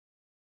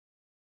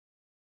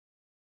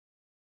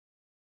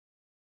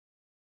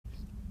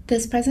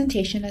This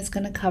presentation is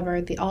going to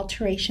cover the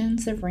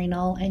alterations of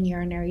renal and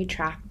urinary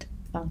tract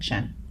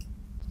function.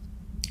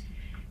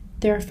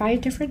 There are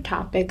 5 different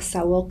topics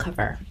that we'll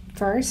cover.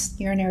 First,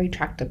 urinary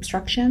tract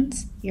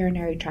obstructions,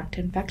 urinary tract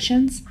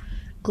infections,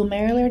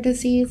 glomerular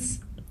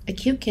disease,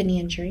 acute kidney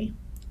injury,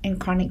 and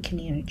chronic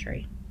kidney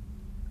injury.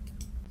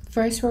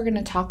 First, we're going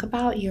to talk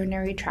about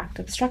urinary tract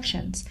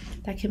obstructions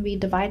that can be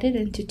divided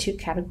into 2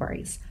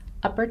 categories,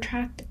 upper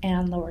tract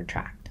and lower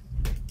tract.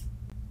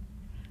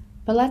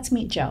 But let's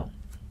meet Joe.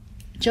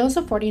 Joe's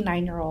a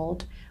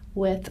 49-year-old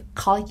with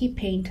colicky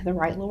pain to the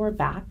right lower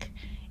back,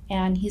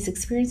 and he's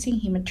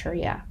experiencing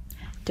hematuria,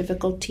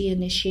 difficulty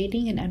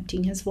initiating and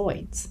emptying his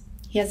voids.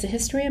 He has a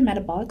history of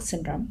metabolic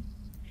syndrome.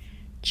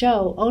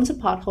 Joe owns a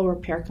pothole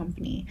repair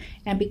company,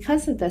 and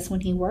because of this,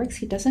 when he works,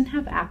 he doesn't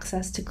have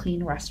access to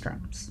clean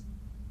restrooms.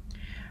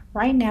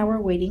 Right now,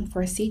 we're waiting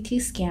for a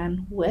CT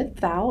scan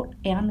without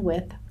and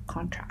with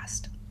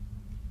contrast.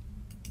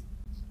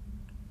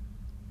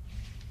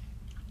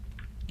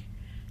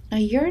 Now,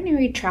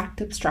 urinary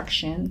tract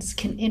obstructions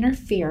can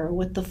interfere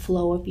with the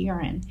flow of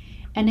urine,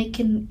 and it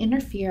can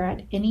interfere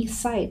at any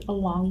site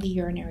along the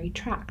urinary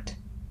tract.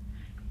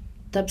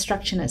 The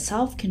obstruction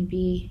itself can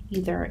be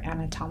either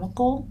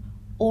anatomical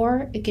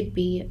or it could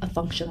be a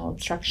functional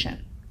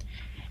obstruction.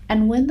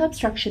 And when the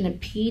obstruction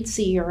impedes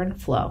the urine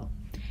flow,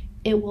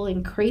 it will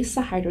increase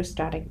the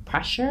hydrostatic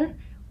pressure,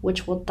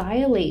 which will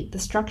dilate the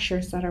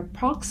structures that are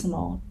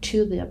proximal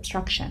to the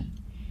obstruction.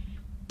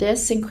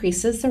 This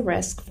increases the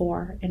risk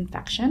for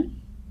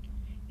infection.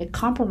 It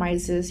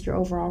compromises your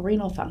overall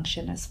renal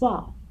function as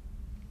well.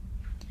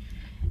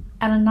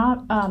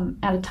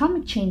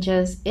 Anatomic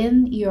changes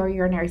in your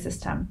urinary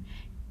system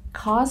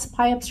caused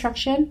by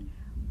obstruction,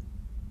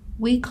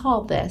 we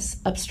call this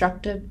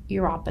obstructive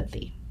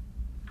uropathy.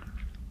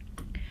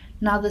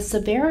 Now, the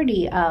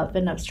severity of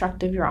an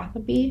obstructive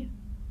uropathy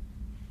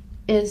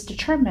is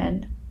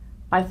determined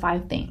by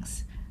 5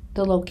 things: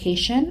 the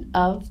location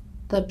of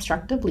the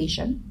obstructive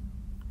lesion,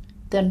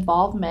 the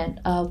involvement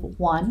of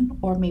one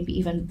or maybe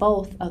even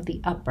both of the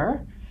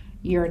upper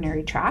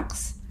urinary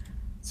tracts.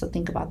 So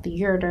think about the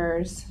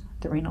ureters,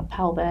 the renal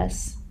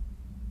pelvis.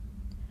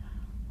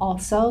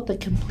 Also, the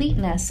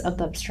completeness of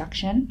the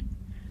obstruction,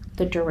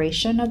 the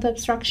duration of the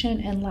obstruction,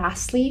 and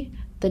lastly,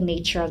 the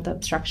nature of the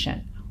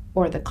obstruction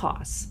or the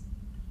cause.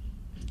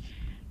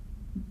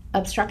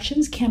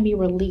 Obstructions can be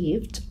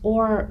relieved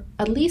or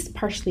at least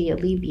partially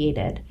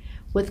alleviated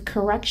with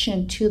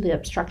correction to the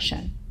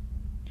obstruction.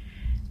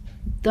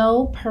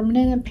 Though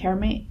permanent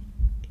impairment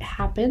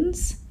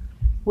happens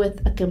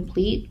with a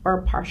complete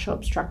or partial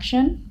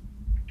obstruction,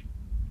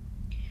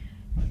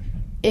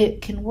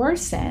 it can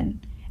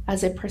worsen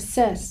as it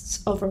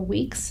persists over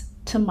weeks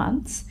to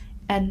months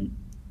and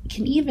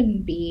can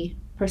even be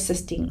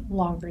persisting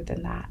longer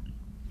than that.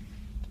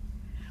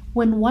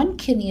 When one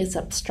kidney is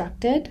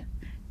obstructed,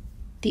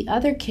 the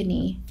other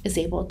kidney is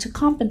able to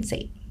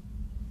compensate.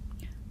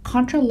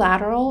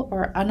 Contralateral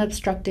or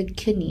unobstructed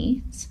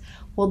kidneys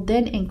will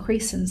then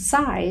increase in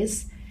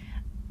size,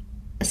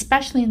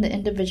 especially in the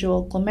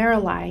individual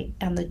glomeruli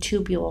and the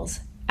tubules,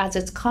 as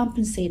it's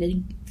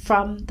compensating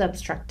from the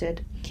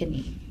obstructed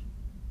kidney.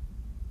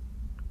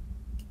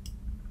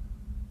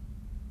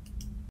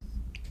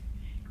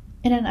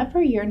 In an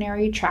upper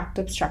urinary tract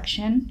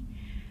obstruction,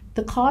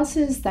 the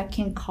causes that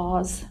can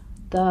cause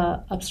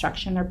the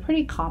obstruction are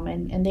pretty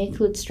common, and they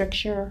include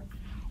stricture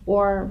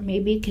or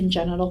maybe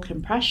congenital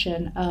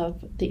compression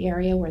of the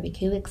area where the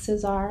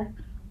calyxes are,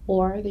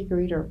 or the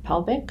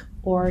ureteropelvic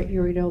or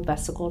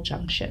ureterovesical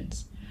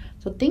junctions.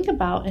 So think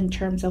about in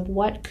terms of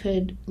what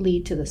could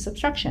lead to this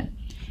obstruction.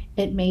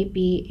 It may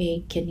be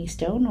a kidney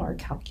stone or a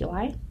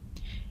calculi.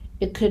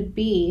 It could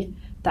be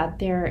that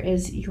there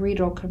is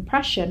ureteral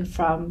compression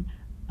from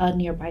a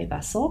nearby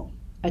vessel,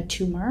 a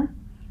tumor,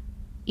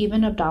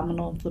 even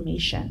abdominal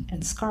inflammation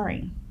and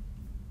scarring,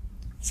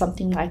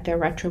 something like a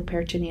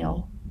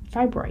retroperitoneal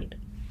fibroid.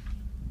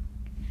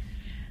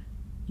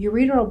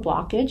 Ureteral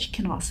blockage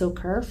can also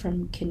occur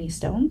from kidney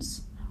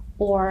stones,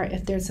 or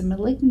if there's a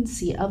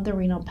malignancy of the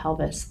renal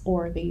pelvis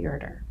or the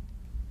ureter.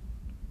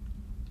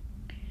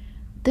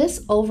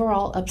 This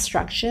overall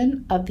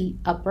obstruction of the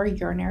upper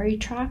urinary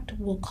tract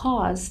will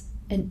cause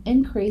an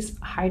increased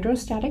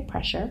hydrostatic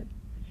pressure,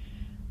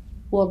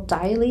 will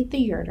dilate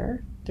the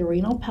ureter, the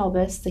renal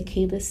pelvis, the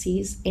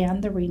calyces,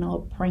 and the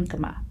renal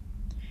parenchyma.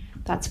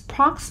 That's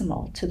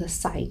proximal to the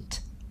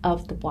site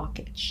of the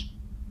blockage.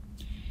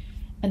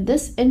 And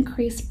this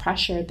increased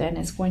pressure then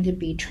is going to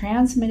be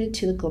transmitted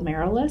to the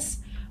glomerulus,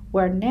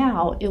 where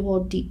now it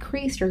will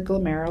decrease your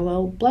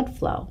glomerular blood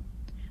flow.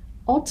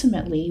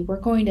 Ultimately, we're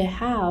going to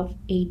have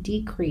a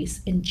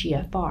decrease in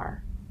GFR,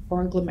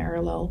 or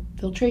glomerular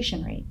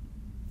filtration rate.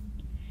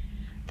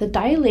 The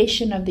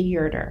dilation of the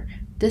ureter,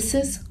 this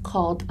is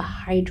called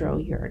a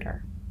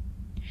hydroureter.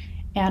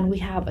 And we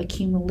have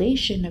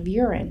accumulation of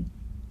urine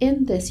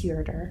in this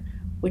ureter,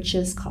 which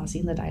is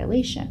causing the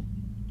dilation.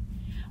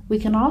 We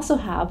can also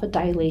have a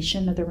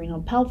dilation of the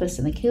renal pelvis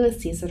and the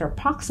calyces that are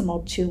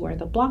proximal to where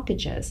the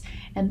blockage is,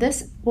 and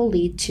this will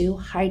lead to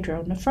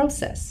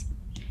hydronephrosis.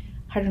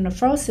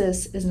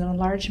 Hydronephrosis is an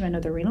enlargement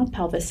of the renal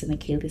pelvis and the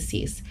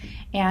calyces,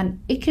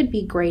 and it could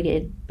be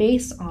graded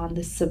based on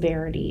the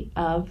severity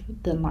of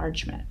the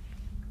enlargement.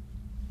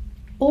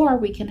 Or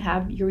we can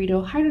have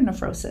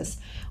ureterohydronephrosis,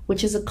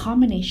 which is a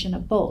combination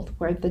of both,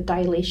 where the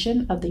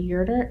dilation of the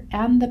ureter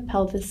and the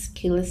pelvis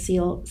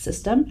calyceal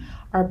system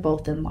are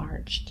both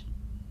enlarged.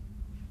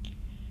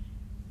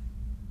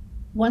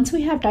 Once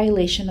we have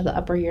dilation of the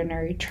upper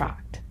urinary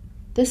tract,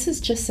 this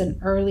is just an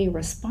early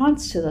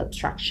response to the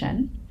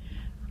obstruction.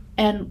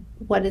 And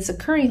what is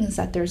occurring is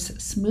that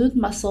there's smooth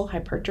muscle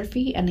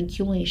hypertrophy and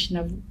accumulation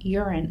of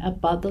urine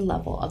above the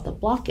level of the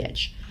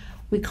blockage.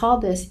 We call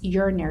this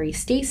urinary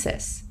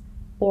stasis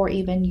or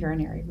even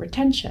urinary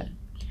retention.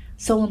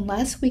 So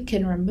unless we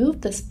can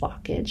remove this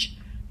blockage,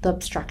 the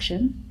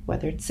obstruction,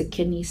 whether it's a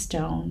kidney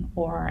stone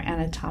or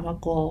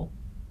anatomical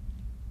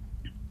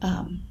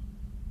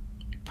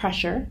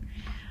pressure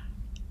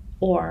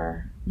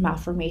or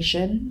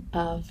malformation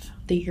of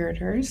the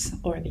ureters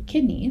or the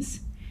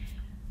kidneys,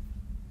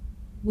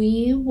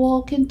 we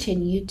will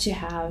continue to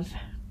have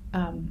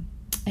an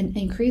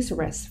increased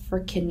risk for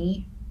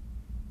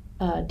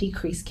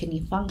decreased kidney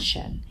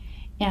function.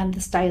 And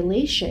this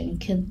dilation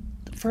can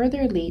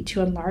further lead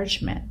to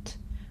enlargement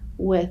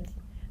with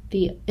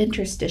the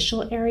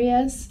interstitial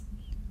areas,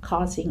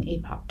 causing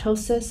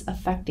apoptosis,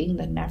 affecting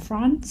the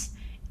nephrons,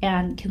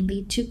 and can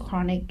lead to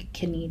chronic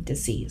kidney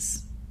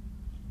disease.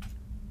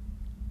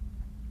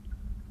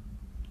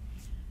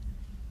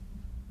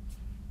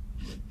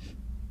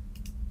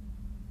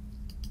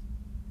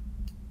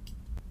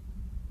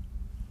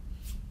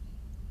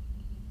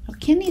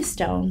 Kidney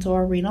stones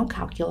or renal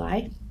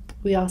calculi,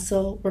 we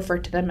also refer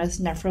to them as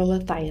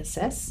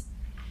nephrolithiasis.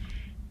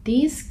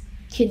 These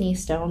kidney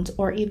stones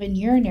or even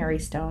urinary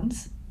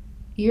stones,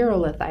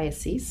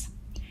 urolithiases,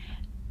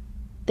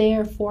 they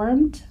are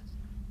formed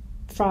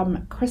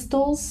from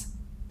crystals,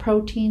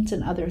 proteins,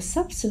 and other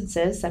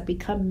substances that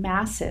become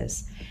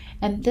masses,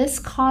 and this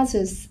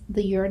causes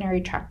the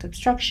urinary tract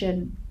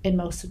obstruction in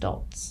most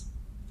adults.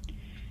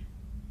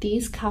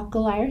 These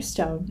calculi or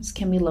stones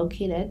can be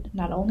located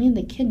not only in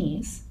the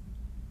kidneys,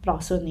 but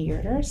also in the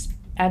ureters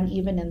and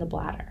even in the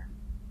bladder.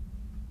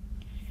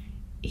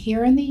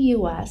 Here in the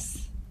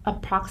US,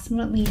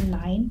 approximately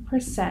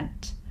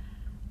 9%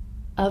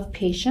 of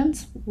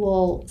patients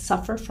will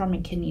suffer from a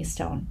kidney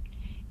stone,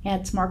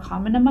 and it's more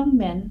common among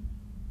men,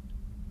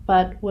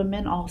 but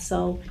women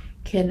also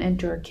can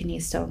endure kidney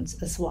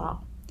stones as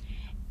well.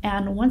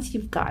 And once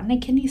you've gotten a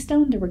kidney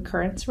stone, the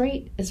recurrence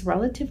rate is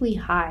relatively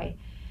high.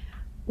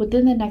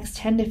 Within the next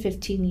 10 to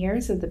 15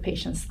 years of the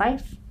patient's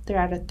life, they're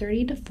at a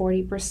 30 to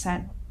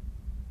 40%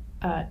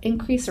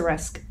 increased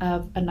risk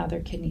of another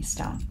kidney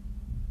stone.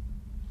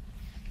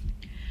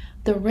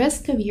 The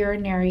risk of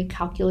urinary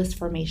calculus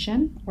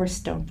formation or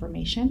stone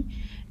formation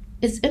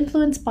is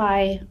influenced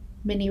by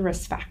many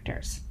risk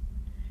factors.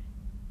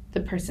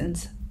 The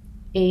person's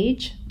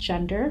age,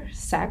 gender,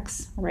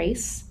 sex,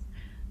 race,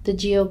 the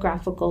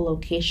geographical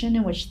location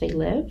in which they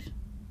live,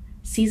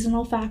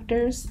 seasonal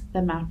factors, the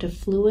amount of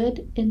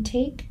fluid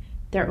intake,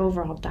 their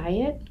overall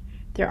diet,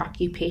 their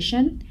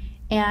occupation,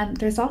 and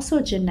there's also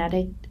a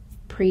genetic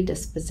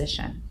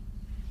predisposition.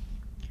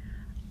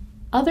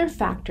 Other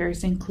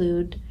factors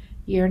include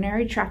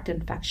urinary tract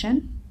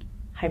infection,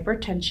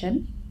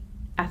 hypertension,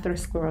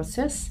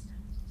 atherosclerosis,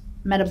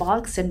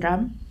 metabolic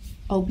syndrome,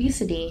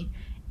 obesity,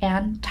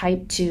 and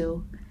type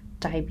 2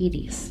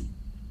 diabetes.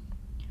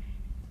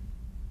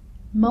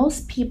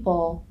 Most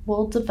people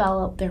will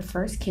develop their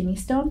first kidney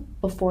stone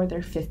before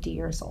they're 50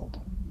 years old.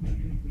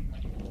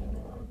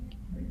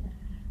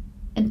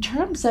 In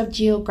terms of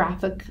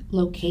geographic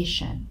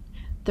location,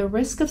 the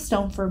risk of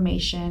stone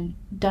formation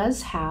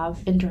does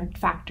have indirect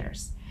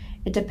factors.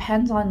 It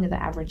depends on the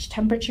average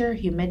temperature,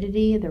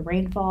 humidity, the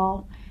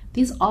rainfall.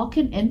 These all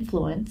can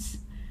influence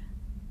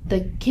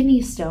the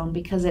kidney stone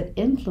because it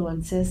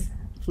influences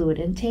fluid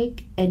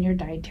intake and your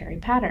dietary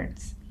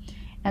patterns.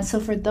 And so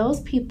for those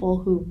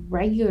people who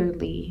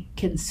regularly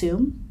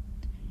consume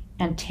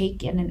and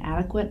take in an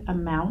adequate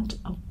amount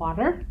of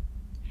water,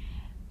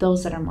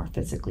 those that are more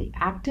physically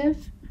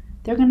active,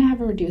 they're going to have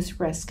a reduced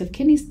risk of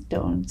kidney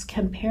stones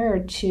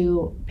compared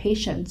to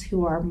patients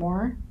who are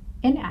more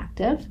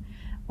inactive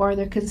or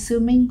they're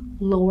consuming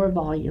lower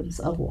volumes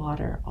of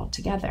water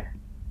altogether.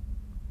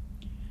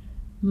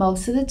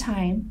 Most of the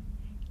time,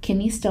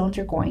 kidney stones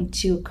are going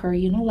to occur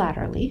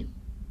unilaterally,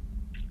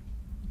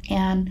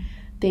 and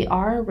they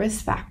are a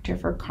risk factor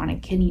for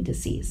chronic kidney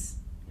disease.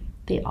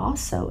 They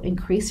also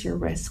increase your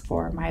risk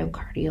for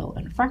myocardial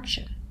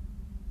infarction.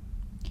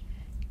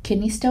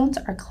 Kidney stones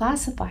are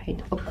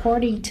classified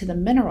according to the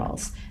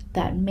minerals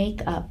that make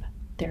up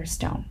their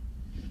stone.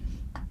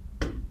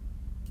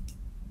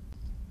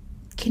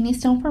 Kidney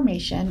stone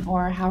formation,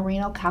 or how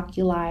renal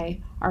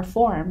calculi are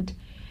formed,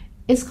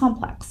 is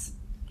complex.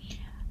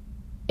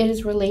 It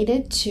is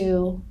related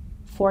to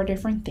 4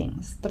 different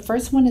things. The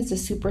first one is the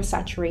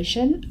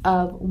supersaturation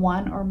of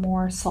one or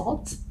more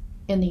salts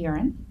in the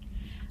urine,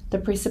 the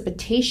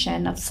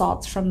precipitation of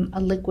salts from a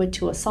liquid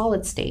to a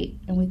solid state,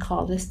 and we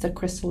call this the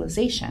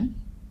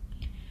crystallization.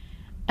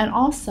 and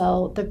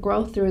also the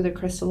growth through the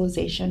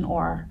crystallization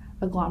or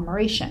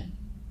agglomeration.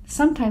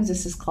 Sometimes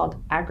this is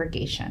called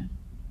aggregation.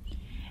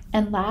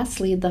 And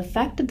lastly, the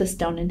effect of the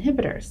stone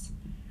inhibitors.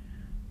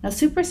 Now,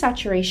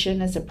 supersaturation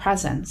is the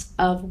presence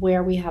of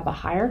where we have a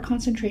higher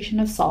concentration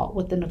of salt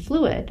within a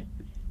fluid.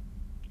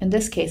 In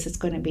this case, it's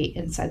going to be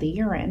inside the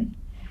urine.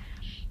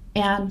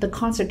 And the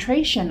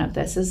concentration of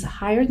this is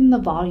higher than the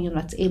volume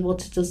that's able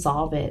to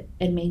dissolve it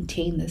and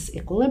maintain this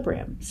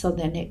equilibrium. So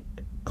then it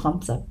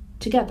clumps up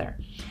together.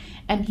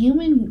 And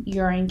human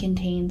urine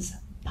contains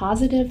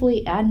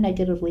positively and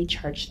negatively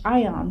charged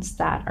ions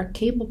that are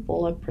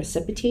capable of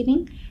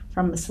precipitating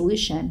from a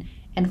solution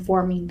and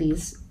forming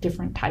these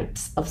different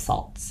types of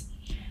salts.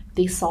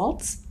 These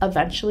salts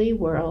eventually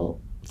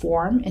will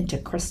form into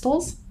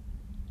crystals.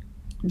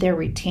 They're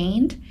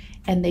retained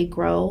and they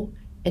grow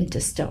into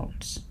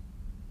stones.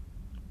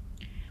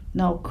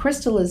 Now,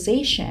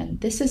 crystallization,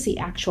 this is the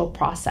actual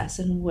process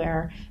in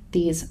where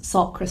these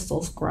salt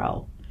crystals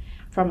grow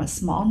from a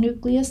small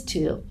nucleus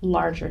to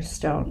larger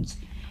stones.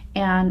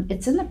 And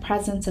it's in the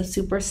presence of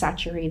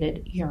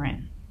supersaturated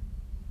urine.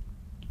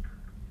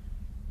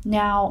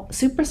 Now,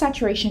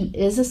 supersaturation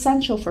is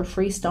essential for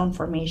free stone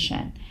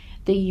formation.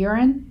 The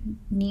urine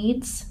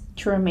needs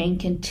to remain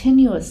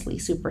continuously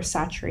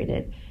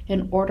supersaturated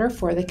in order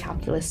for the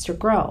calculus to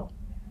grow.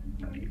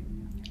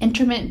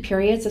 Intermittent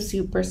periods of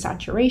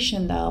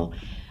supersaturation, though,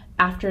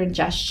 after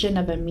ingestion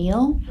of a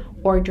meal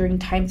or during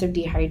times of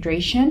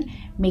dehydration,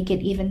 make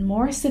it even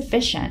more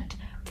sufficient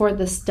for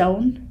the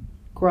stone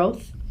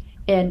growth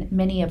in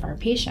many of our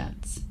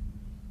patients.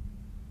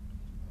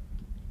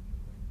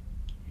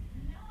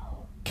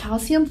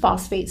 Calcium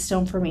phosphate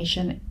stone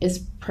formation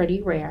is pretty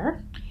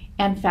rare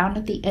and found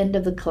at the end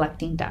of the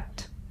collecting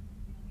duct.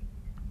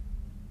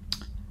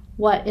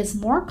 What is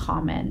more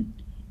common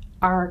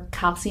are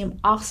calcium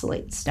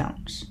oxalate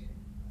stones.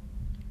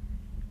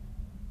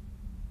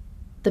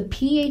 The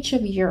pH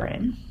of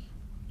urine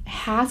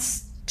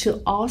has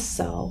to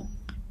also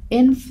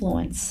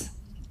influence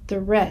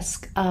the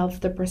risk of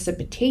the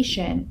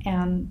precipitation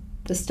and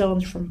the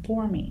stones from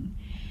forming.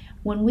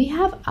 When we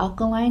have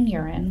alkaline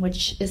urine,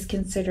 which is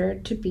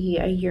considered to be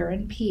a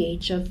urine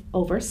pH of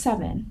over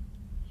 7,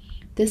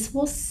 this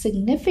will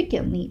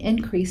significantly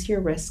increase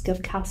your risk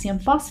of calcium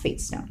phosphate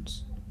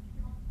stones.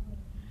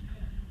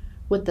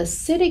 With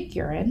acidic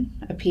urine,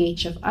 a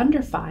pH of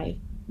under 5,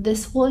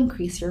 this will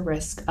increase your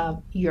risk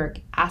of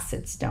uric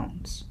acid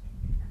stones.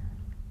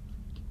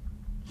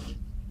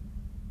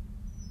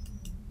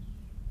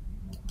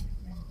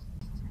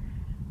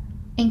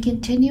 In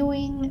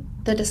continuing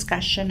the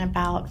discussion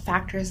about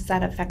factors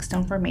that affect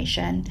stone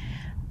formation,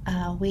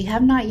 we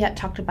have not yet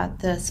talked about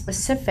the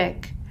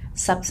specific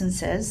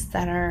substances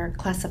that are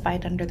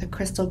classified under the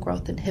crystal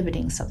growth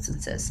inhibiting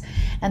substances.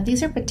 And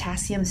these are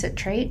potassium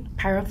citrate,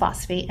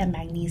 pyrophosphate, and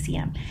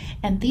magnesium.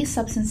 And these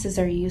substances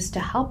are used to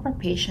help our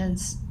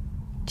patients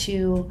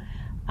to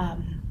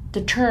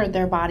deter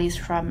their bodies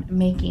from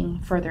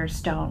making further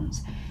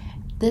stones.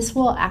 This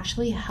will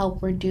actually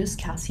help reduce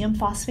calcium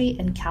phosphate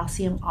and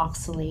calcium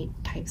oxalate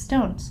type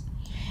stones.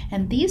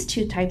 And these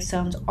two type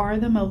stones are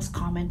the most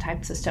common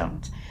types of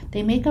stones.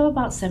 They make up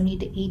about 70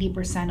 to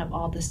 80% of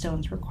all the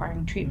stones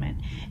requiring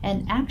treatment.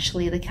 And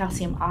actually, the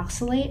calcium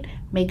oxalate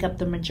make up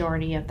the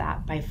majority of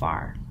that by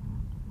far.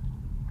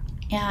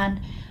 And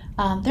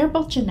they're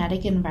both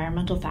genetic and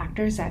environmental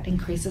factors that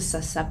increase the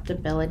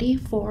susceptibility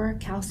for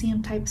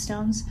calcium type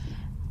stones.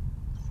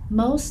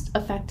 Most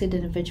affected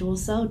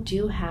individuals, though,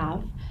 do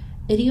have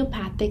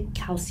idiopathic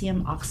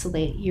calcium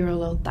oxalate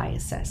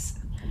urolithiasis.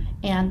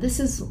 And this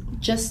is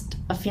just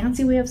a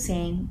fancy way of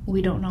saying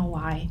we don't know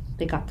why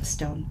they got the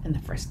stone in the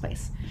first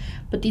place.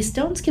 But these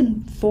stones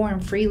can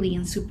form freely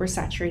in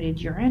supersaturated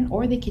urine,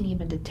 or they can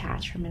even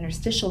detach from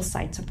interstitial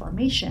sites of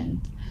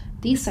formation.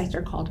 These sites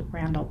are called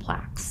Randall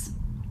plaques.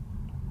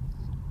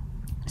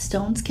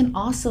 Stones can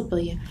also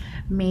be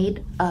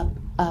made up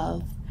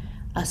of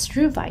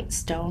struvite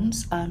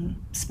stones,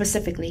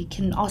 specifically,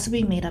 can also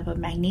be made up of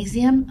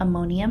magnesium,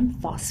 ammonium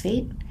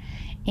phosphate,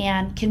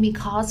 and can be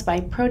caused by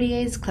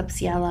protease,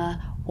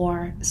 Klebsiella,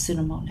 or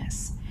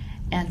Pseudomonas.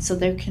 And so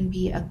there can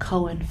be a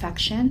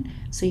co-infection.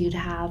 So you'd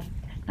have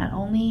not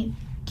only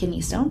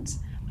kidney stones,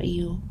 but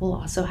you will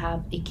also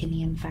have a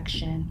kidney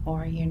infection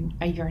or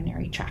a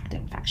urinary tract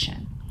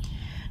infection.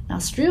 Now,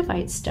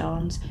 struvite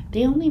stones,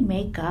 they only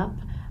make up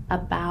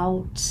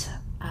about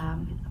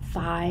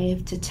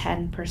 5 to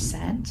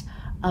 10%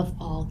 of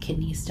all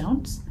kidney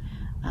stones,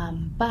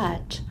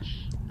 but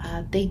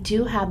they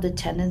do have the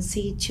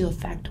tendency to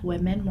affect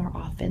women more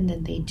often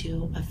than they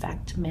do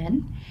affect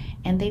men,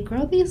 and they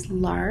grow these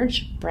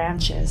large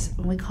branches,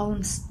 and we call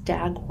them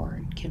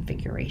staghorn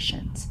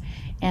configurations,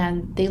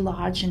 and they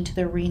lodge into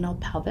the renal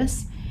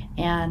pelvis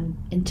and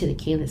into the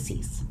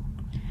calyces.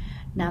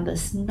 Now,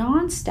 this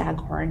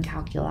non-staghorn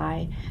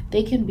calculi,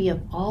 they can be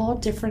of all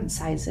different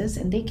sizes,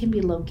 and they can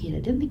be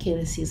located in the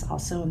calyces,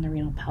 also in the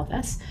renal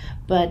pelvis,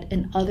 but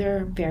in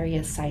other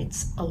various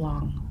sites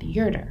along the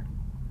ureter.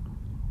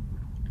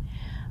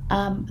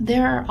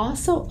 There are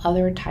also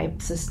other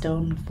types of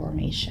stone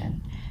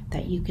formation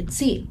that you can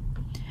see.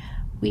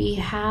 we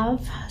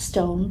have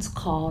stones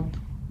called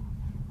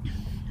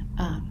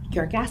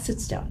uric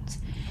acid stones.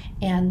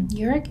 And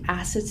uric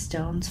acid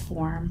stones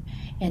form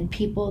in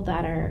people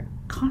that are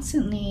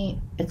constantly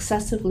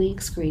excessively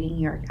excreting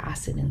uric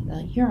acid in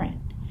the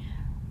urine.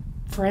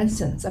 For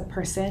instance, a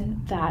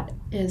person that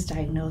is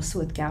diagnosed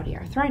with gouty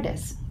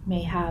arthritis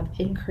may have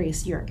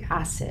increased uric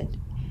acid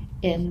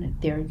in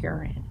their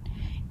urine.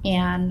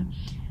 And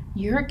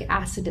uric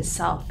acid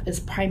itself is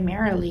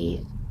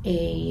primarily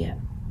a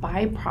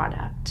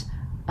byproduct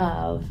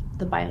of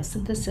the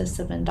biosynthesis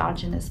of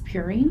endogenous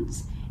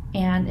purines,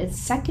 and it's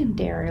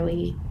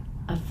secondarily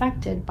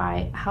affected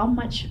by how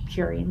much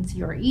purines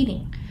you're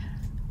eating.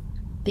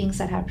 Things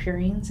that have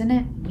purines in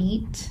it,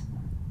 meat,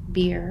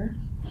 beer,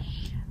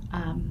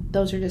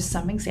 those are just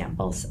some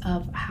examples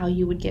of how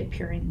you would get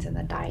purines in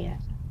the diet.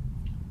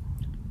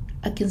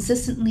 A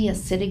consistently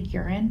acidic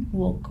urine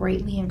will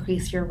greatly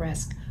increase your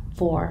risk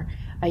for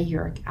a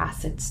uric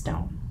acid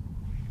stone.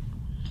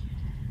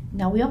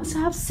 Now we also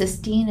have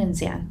cysteine and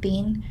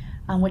xanthine,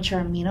 which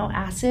are amino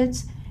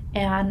acids,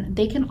 and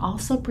they can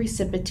also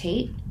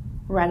precipitate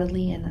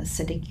readily in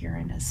acidic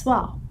urine as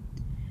well.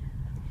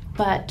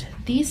 But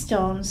these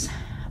stones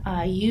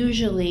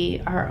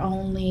usually are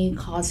only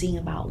causing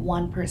about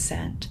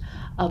 1%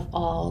 of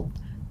all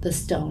the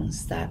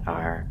stones that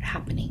are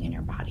happening in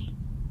your body.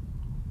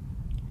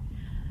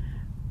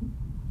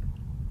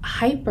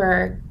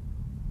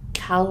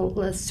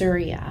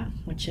 Hypercalciuria,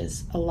 which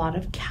is a lot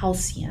of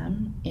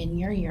calcium in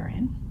your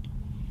urine,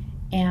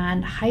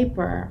 and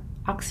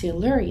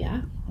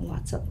hyperoxaluria,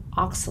 lots of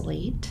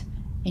oxalate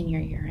in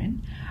your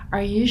urine,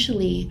 are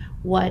usually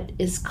what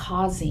is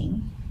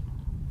causing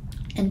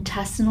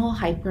intestinal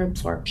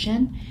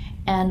hyperabsorption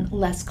and,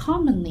 less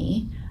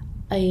commonly,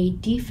 a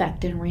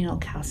defect in renal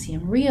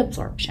calcium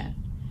reabsorption.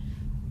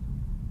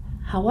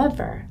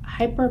 However,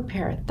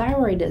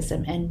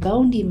 hyperparathyroidism and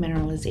bone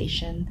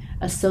demineralization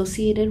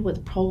associated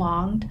with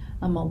prolonged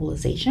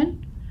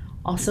immobilization,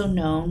 also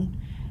known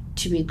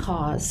to be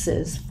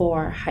causes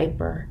for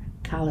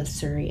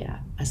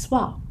hypercalciuria as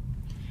well.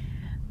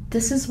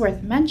 This is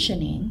worth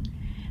mentioning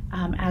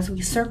as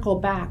we circle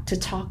back to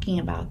talking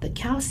about the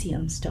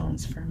calcium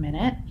stones for a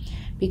minute,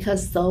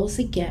 because those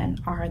again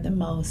are the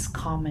most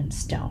common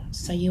stones.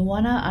 So you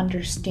want to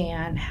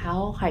understand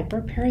how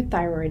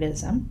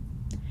hyperparathyroidism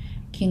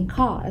can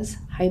cause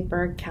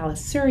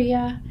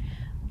hypercalciuria,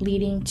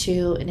 leading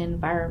to an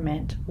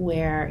environment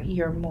where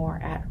you're more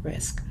at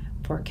risk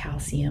for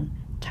calcium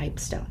type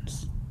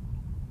stones.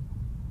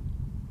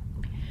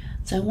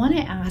 So I want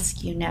to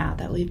ask you, now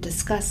that we've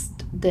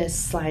discussed this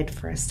slide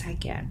for a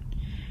second,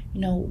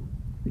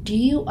 do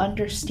you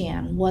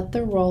understand what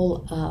the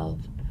role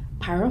of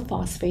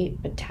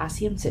pyrophosphate,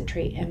 potassium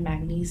citrate, and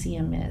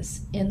magnesium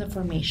is in the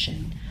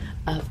formation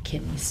of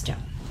kidney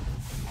stone?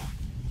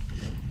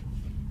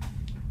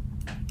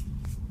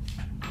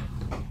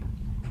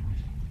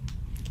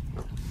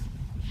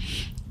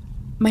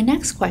 My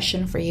next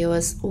question for you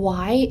is,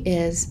 why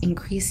is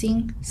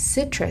increasing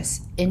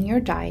citrus in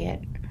your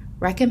diet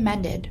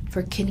recommended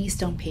for kidney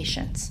stone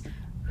patients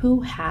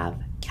who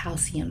have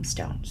calcium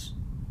stones?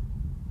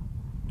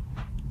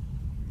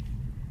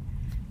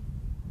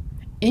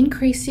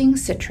 Increasing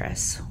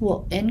citrus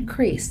will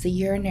increase the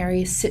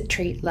urinary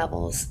citrate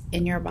levels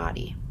in your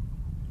body.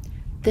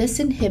 This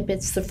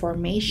inhibits the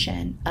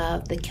formation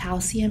of the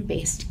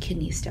calcium-based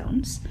kidney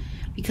stones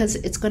because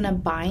it's going to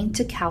bind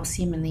to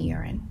calcium in the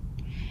urine.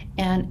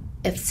 And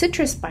if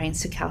citrus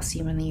binds to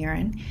calcium in the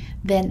urine,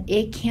 then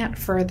it can't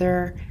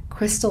further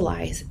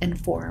crystallize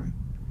and form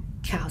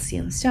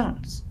calcium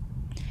stones.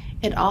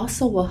 It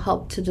also will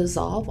help to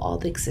dissolve all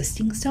the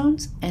existing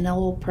stones, and it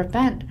will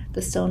prevent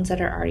the stones that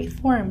are already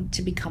formed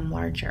to become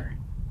larger.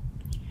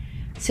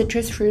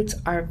 Citrus fruits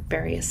are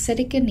very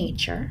acidic in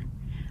nature,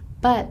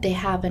 but they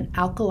have an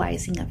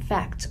alkalizing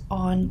effect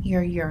on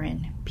your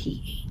urine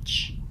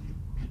pH.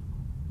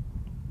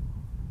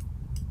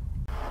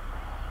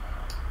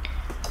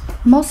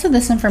 Most of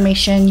this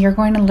information you're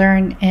going to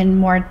learn in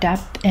more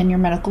depth in your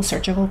medical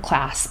surgical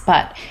class,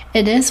 but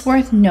it is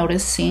worth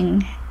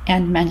noticing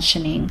and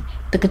mentioning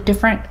the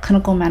different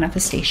clinical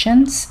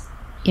manifestations,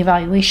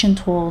 evaluation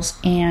tools,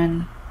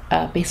 and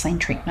baseline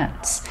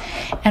treatments.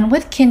 And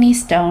with kidney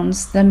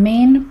stones, the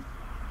main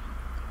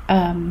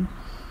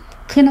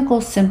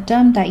clinical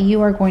symptom that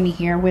you are going to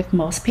hear with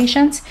most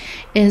patients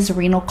is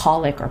renal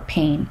colic or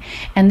pain.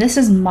 And this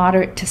is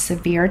moderate to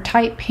severe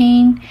type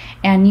pain,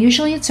 and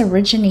usually it's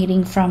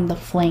originating from the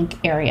flank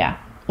area,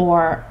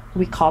 or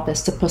we call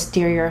this the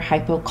posterior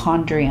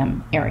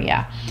hypochondrium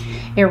area.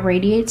 It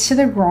radiates to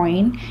the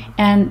groin,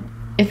 and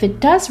if it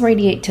does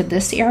radiate to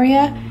this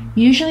area,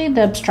 usually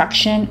the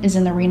obstruction is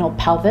in the renal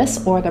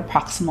pelvis or the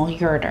proximal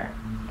ureter.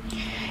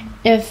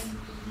 If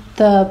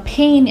the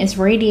pain is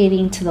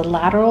radiating to the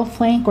lateral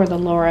flank or the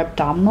lower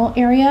abdominal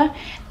area,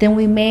 then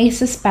we may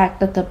suspect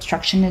that the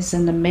obstruction is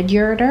in the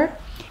mid-ureter.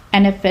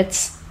 And if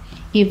it's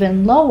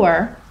even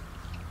lower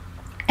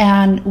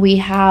and we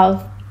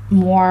have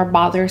more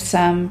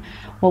bothersome,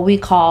 what we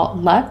call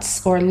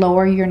LUTs or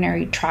lower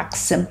urinary tract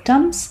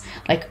symptoms,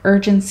 like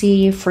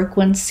urgency,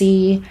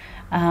 frequency,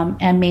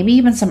 and maybe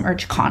even some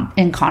urge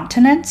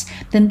incontinence,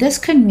 then this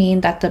could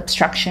mean that the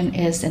obstruction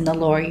is in the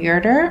lower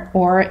ureter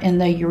or in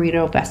the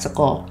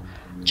ureterovesical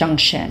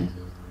junction,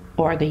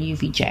 or the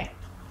UVJ.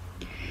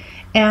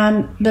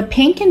 And the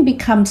pain can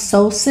become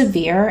so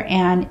severe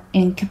and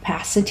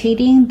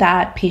incapacitating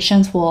that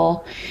patients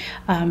will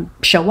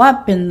show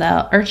up in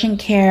the urgent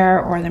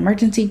care or the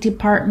emergency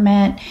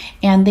department,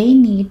 and they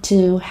need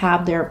to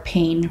have their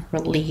pain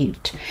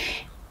relieved.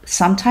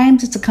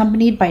 Sometimes it's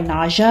accompanied by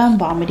nausea and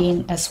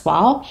vomiting as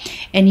well,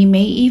 and you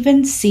may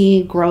even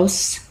see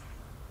gross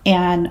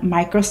and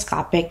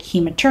microscopic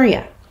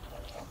hematuria.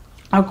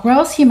 A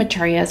gross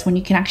hematuria is when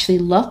you can actually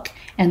look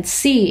and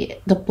see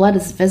the blood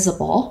is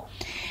visible.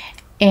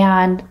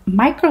 And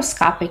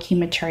microscopic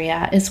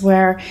hematuria is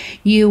where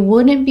you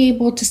wouldn't be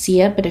able to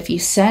see it, but if you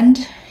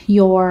send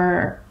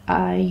your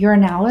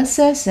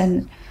urinalysis,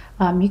 and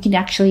you can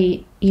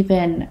actually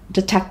even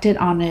detect it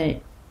on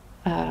a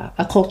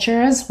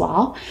culture as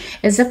well,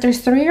 is if there's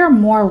 3 or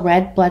more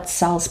red blood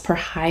cells per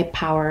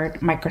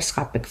high-powered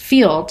microscopic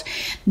field,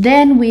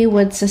 then we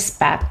would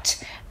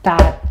suspect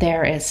that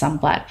there is some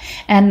blood.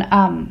 And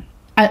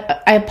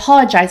I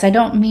apologize, I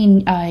don't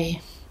mean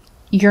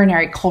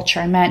urinary culture,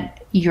 I meant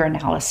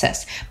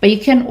urinalysis, but you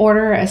can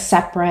order a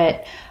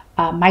separate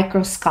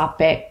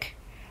microscopic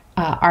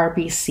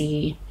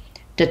RBC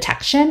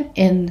detection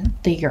in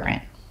the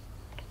urine.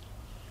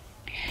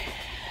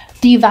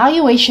 The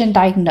evaluation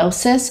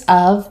diagnosis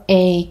of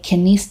a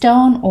kidney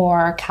stone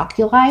or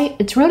calculi,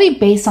 it's really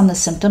based on the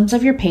symptoms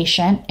of your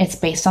patient. It's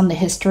based on the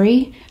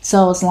history.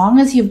 So as long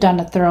as you've done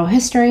a thorough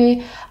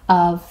history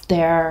of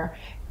their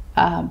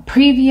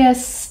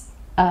previous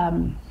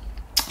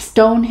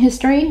stone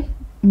history,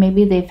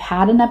 maybe they've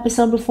had an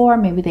episode before,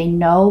 maybe they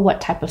know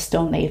what type of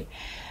stone they've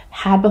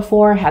had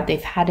before, have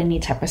they've had any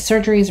type of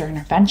surgeries or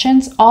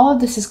interventions, all of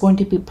this is going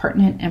to be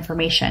pertinent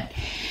information.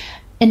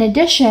 In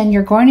addition,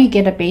 you're going to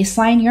get a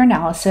baseline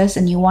urinalysis,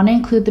 and you want to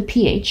include the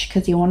pH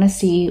because you want to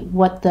see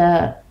what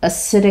the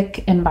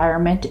acidic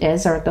environment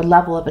is, or the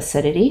level of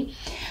acidity.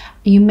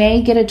 You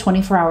may get a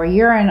 24-hour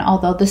urine,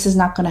 although this is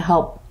not going to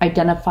help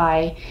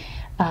identify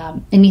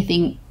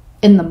anything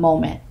in the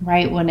moment,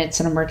 right, when it's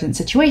an emergent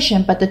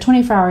situation. But the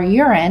 24-hour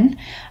urine,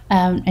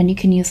 and you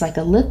can use like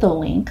a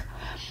litholink,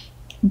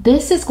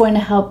 this is going to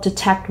help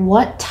detect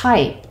what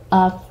type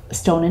of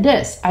stone it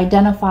is,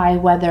 identify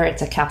whether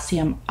it's a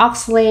calcium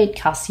oxalate,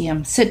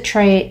 calcium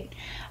citrate,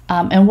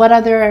 and what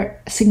other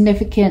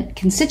significant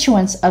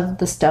constituents of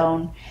the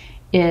stone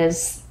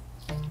is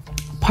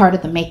part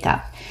of the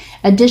makeup.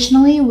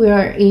 Additionally, we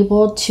are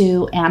able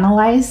to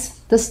analyze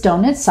the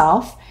stone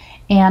itself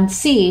and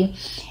see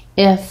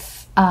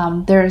if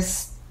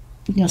there's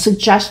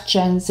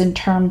suggestions in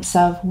terms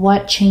of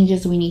what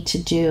changes we need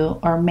to do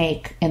or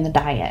make in the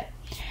diet.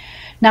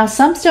 Now,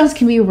 some stones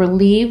can be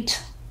relieved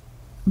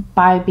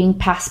by being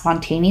passed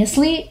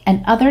spontaneously,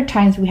 and other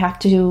times we have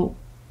to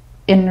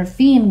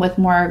intervene with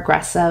more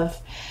aggressive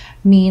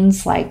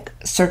means like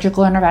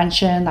surgical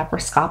intervention,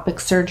 laparoscopic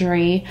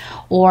surgery,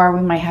 or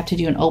we might have to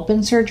do an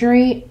open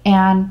surgery.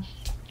 And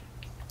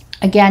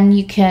again,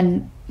 you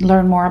can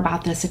learn more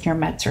about this in your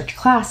med-surg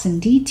class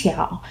in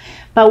detail,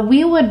 but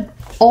we would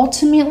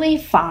ultimately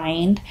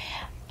find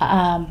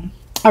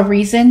a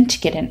reason to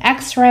get an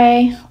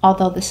x-ray,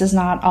 although this is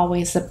not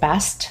always the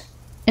best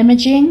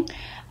imaging.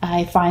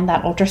 I find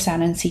that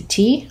ultrasound and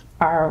CT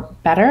are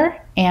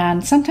better,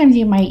 and sometimes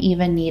you might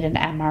even need an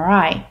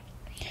MRI.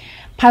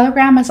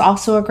 Pyelogram is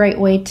also a great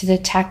way to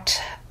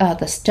detect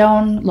the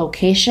stone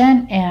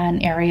location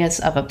and areas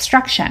of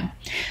obstruction.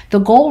 The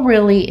goal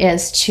really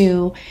is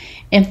to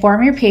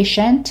inform your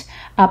patient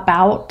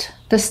about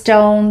the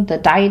stone, the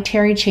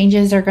dietary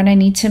changes they're going to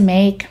need to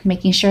make,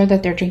 making sure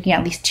that they're drinking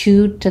at least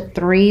 2 to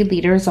 3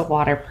 liters of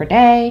water per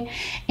day,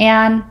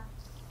 and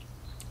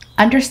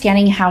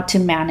understanding how to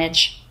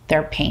manage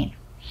their pain.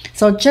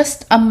 So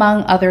just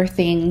among other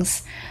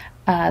things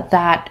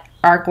that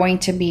are going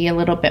to be a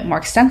little bit more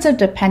extensive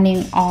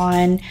depending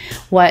on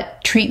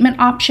what treatment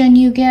option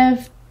you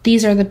give,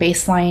 these are the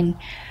baseline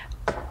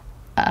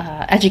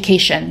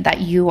education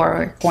that you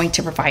are going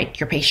to provide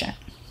your patient.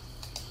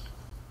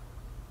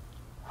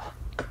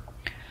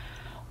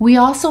 We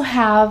also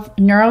have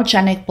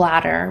neurogenic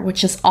bladder,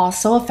 which is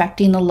also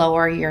affecting the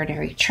lower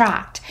urinary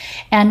tract.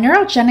 And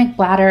neurogenic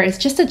bladder is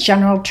just a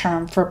general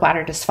term for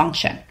bladder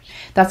dysfunction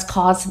that's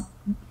caused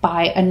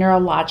by a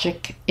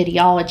neurologic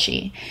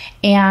etiology.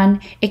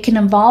 And it can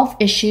involve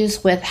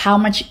issues with how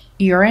much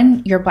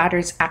urine your bladder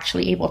is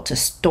actually able to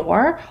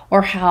store,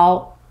 or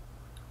how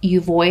you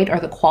void, or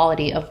the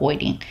quality of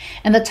voiding.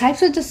 And the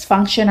types of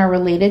dysfunction are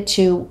related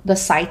to the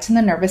sites in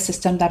the nervous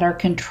system that are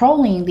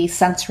controlling these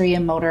sensory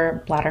and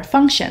motor bladder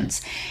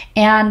functions.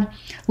 And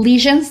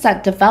lesions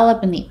that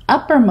develop in the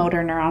upper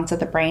motor neurons of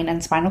the brain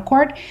and spinal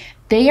cord,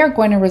 they are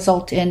going to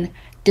result in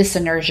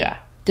dyssynergia.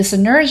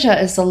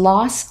 Dyssynergia is the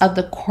loss of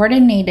the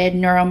coordinated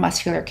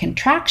neuromuscular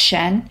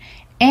contraction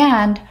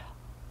and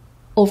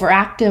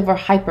overactive or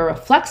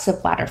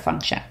hyperreflexive bladder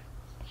function.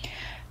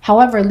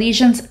 However,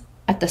 lesions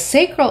at the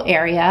sacral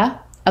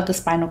area of the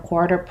spinal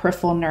cord or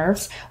peripheral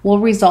nerves will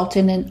result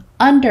in an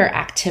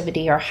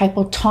underactivity or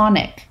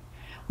hypotonic.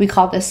 We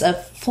call this a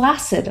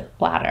flaccid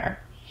bladder.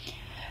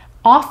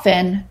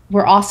 Often,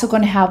 we're also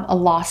going to have a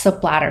loss of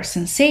bladder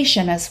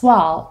sensation as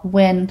well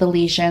when the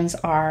lesions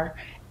are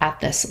at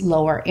this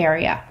lower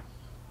area.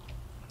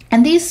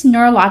 And these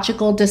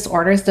neurological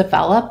disorders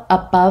develop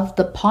above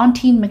the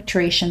pontine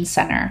micturition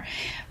center,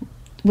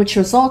 which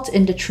results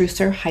in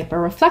detrusor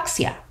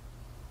hyperreflexia.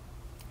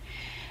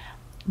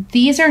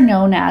 These are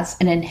known as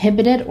an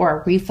inhibited or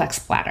a reflex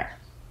bladder.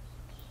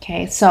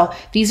 Okay, so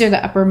these are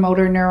the upper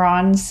motor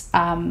neurons.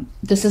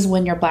 This is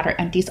when your bladder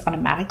empties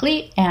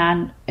automatically,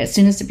 and as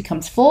soon as it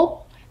becomes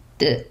full,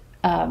 it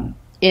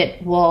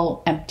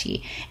will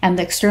empty. And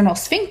the external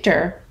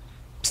sphincter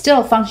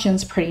still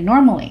functions pretty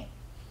normally.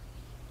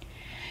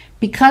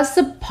 Because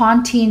the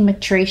pontine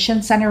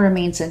micturition center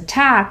remains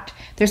intact,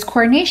 there's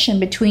coordination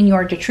between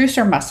your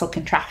detrusor muscle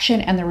contraction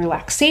and the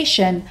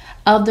relaxation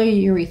of the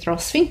urethral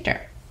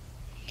sphincter.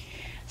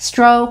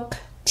 Stroke,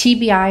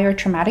 TBI or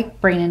traumatic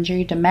brain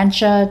injury,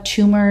 dementia,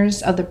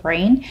 tumors of the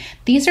brain,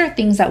 these are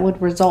things that would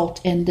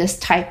result in this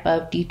type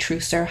of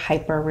detrusor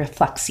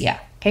hyperreflexia,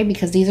 okay,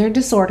 because these are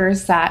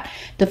disorders that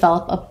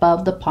develop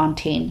above the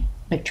pontine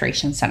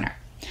micturition center.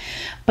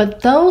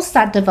 But those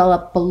that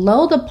develop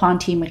below the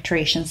pontine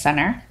micturition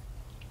center,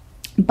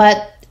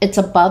 but it's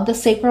above the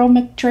sacral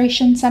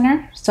micturition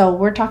center, so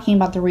we're talking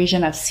about the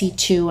region of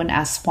C2 and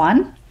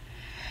S1,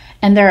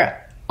 and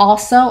they're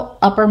also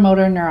upper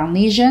motor neuron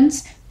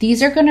lesions.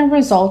 These are going to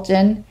result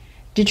in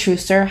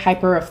detrusor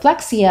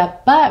hyperreflexia,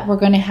 but we're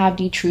going to have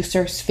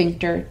detrusor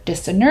sphincter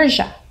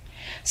dysinergia.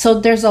 So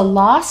there's a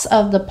loss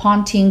of the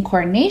pontine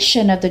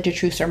coordination of the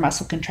detrusor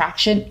muscle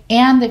contraction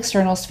and the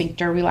external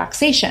sphincter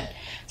relaxation.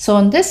 So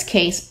in this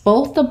case,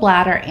 both the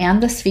bladder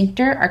and the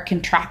sphincter are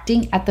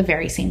contracting at the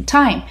very same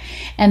time.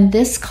 And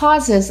this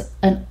causes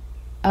an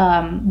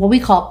what we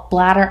call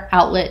bladder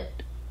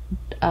outlet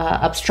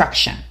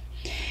obstruction.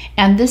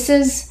 And this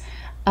is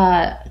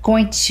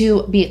going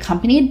to be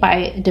accompanied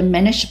by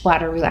diminished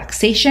bladder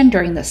relaxation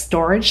during the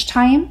storage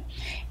time.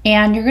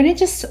 And you're going to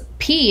just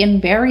pee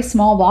in very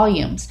small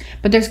volumes,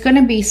 but there's going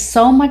to be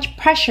so much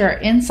pressure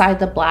inside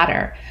the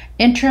bladder,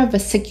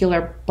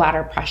 intravesicular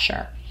bladder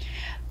pressure.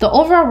 The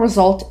overall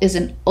result is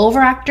an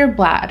overactive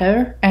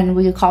bladder, and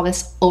we call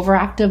this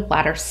overactive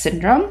bladder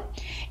syndrome.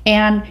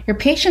 And your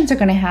patients are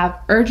going to have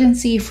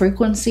urgency,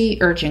 frequency,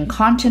 urge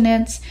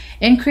incontinence,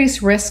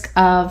 increased risk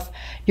of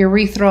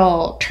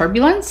urethral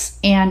turbulence,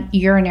 and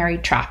urinary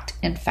tract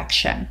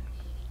infection.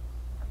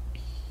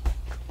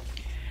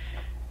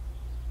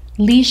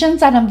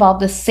 Lesions that involve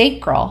the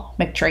sacral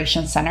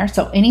micturition center,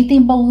 so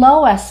anything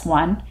below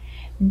S1,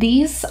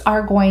 these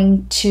are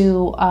going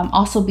to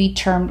also be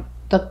termed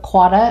the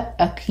quada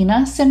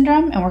equina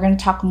syndrome, and we're going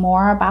to talk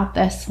more about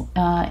this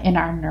in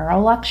our neuro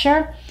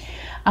lecture.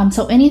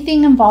 So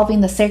anything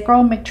involving the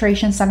sacral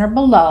micturition center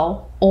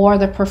below or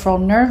the peripheral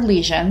nerve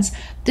lesions,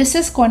 this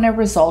is going to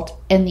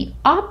result in the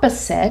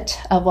opposite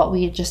of what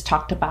we just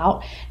talked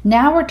about.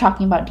 Now we're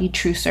talking about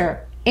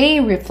detrusor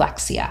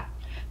areflexia.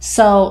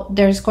 So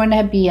there's going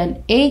to be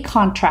an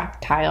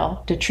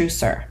acontractile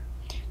detrusor.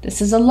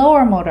 This is a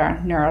lower motor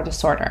neural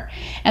disorder.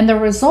 And the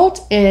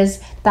result is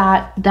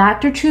that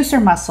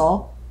detrusor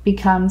muscle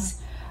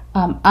becomes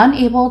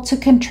unable to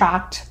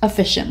contract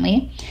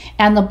efficiently,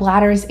 and the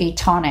bladder is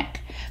atonic.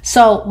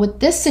 So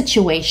with this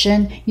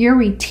situation, you're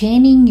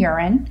retaining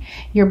urine,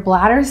 your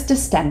bladder is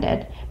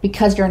distended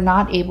because you're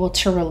not able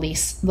to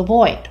release the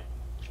void.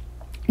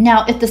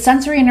 Now, if the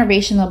sensory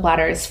innervation of the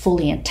bladder is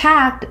fully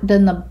intact,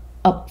 then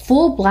a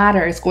full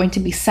bladder is going to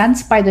be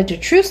sensed by the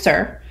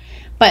detrusor,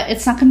 but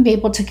it's not going to be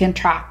able to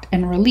contract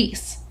and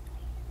release.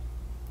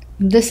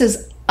 This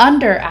is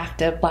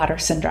underactive bladder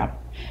syndrome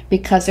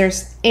because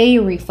there's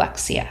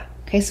areflexia.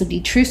 Okay, so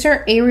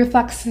detrusor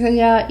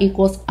areflexia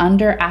equals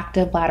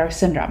underactive bladder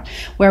syndrome,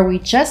 where we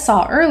just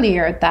saw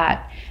earlier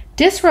that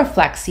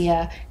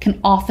dysreflexia can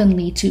often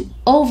lead to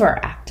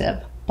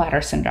overactive bladder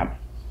syndrome.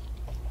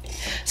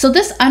 So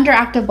this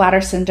underactive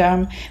bladder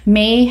syndrome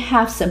may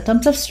have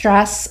symptoms of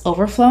stress,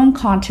 overflow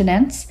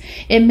incontinence.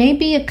 It may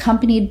be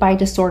accompanied by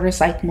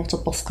disorders like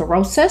multiple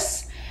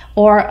sclerosis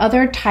or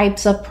other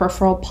types of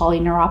peripheral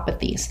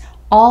polyneuropathies,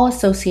 all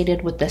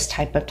associated with this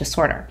type of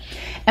disorder.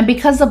 And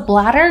because the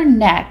bladder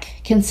neck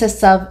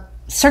consists of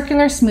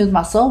circular smooth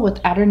muscle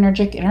with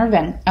adrenergic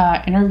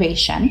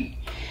innervation,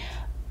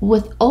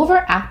 with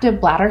overactive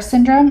bladder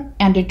syndrome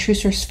and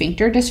detrusor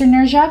sphincter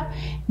dysinergia,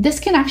 this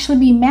can actually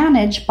be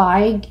managed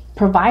by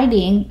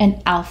providing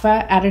an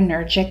alpha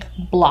adrenergic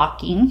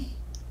blocking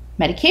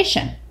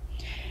medication,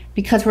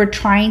 because we're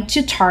trying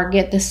to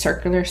target the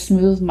circular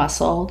smooth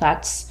muscle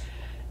that's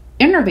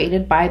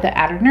innervated by the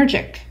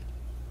adrenergic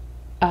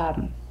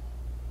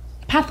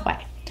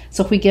pathway.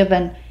 So if we give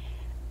a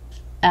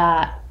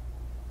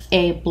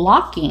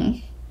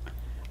blocking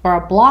or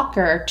a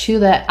blocker to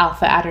the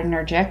alpha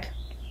adrenergic,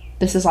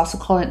 this is also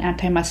called an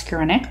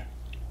antimuscarinic,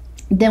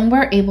 then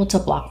we're able to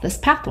block this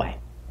pathway.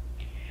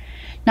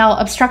 Now,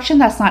 obstruction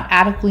that's not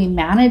adequately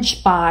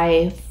managed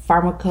by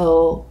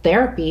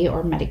pharmacotherapy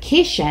or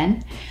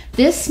medication,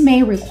 this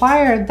may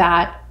require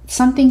that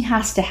something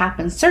has to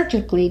happen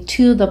surgically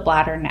to the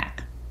bladder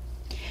neck.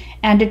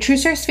 And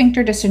detrusor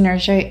sphincter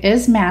dyssynergia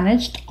is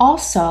managed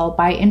also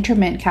by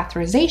intermittent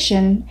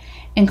catheterization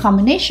in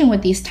combination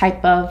with these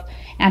type of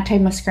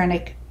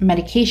antimuscarinic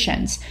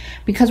medications,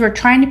 because we're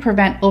trying to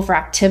prevent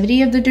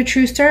overactivity of the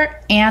detrusor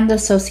and the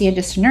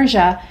associated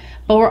dyssynergia,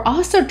 but we're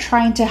also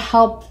trying to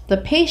help the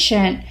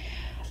patient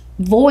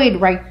void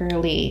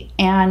regularly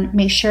and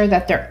make sure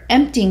that they're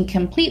emptying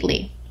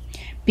completely.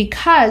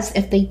 Because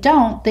if they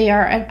don't, they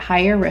are at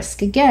higher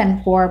risk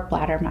again for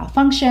bladder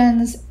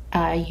malfunctions,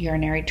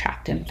 urinary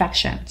tract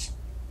infections.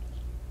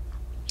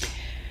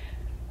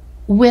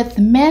 With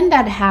men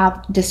that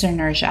have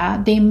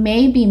dyssynergia, they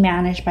may be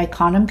managed by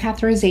condom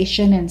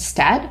catheterization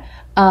instead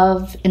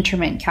of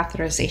intermittent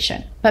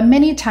catheterization. But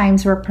many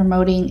times we're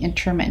promoting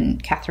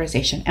intermittent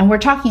catheterization, and we're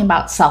talking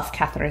about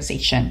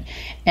self-catheterization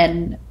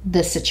in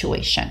this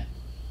situation.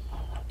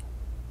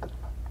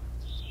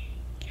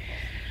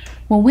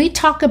 When we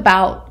talk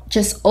about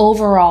just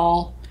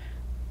overall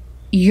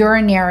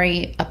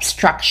urinary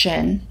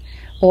obstruction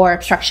or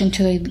obstruction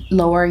to the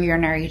lower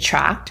urinary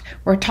tract,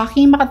 we're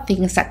talking about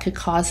things that could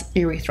cause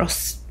urethral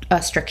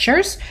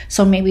strictures.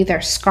 So maybe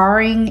there's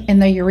scarring in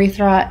the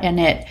urethra and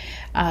it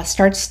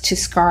starts to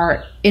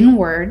scar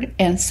inward,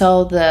 and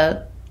so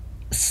the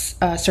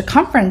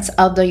circumference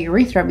of the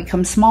urethra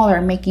becomes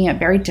smaller, making it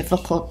very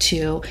difficult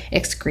to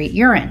excrete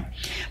urine.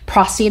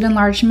 Prostate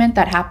enlargement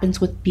that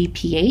happens with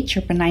BPH,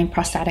 or benign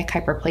prostatic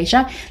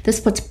hyperplasia, this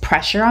puts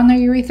pressure on the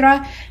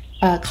urethra,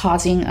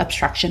 causing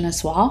obstruction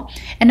as well.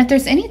 And if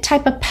there's any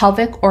type of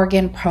pelvic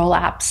organ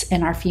prolapse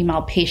in our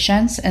female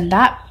patients, and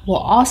that will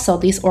also,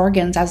 these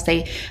organs, as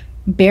they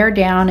bear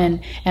down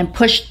and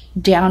push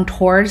down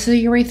towards the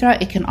urethra,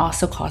 it can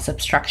also cause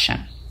obstruction.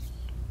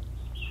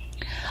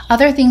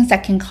 Other things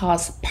that can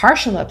cause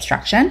partial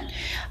obstruction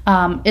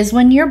is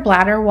when your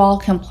bladder wall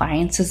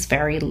compliance is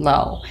very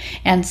low.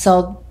 And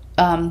so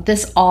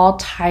this all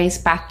ties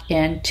back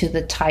into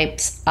the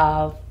types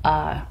of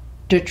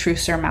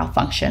detrusor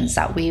malfunctions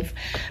that we've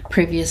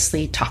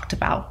previously talked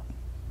about.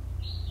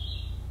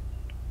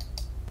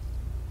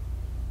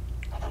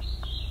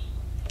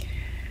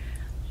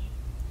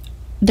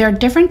 There are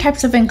different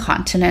types of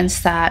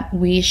incontinence that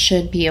we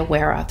should be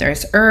aware of.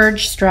 There's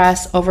urge,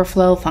 stress,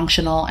 overflow,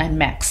 functional, and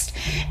mixed.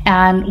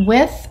 And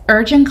with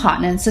urge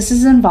incontinence, this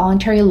is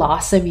involuntary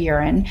loss of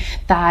urine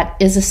that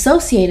is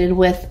associated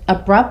with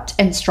abrupt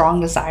and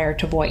strong desire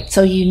to void.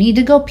 So you need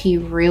to go pee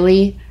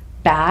really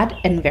bad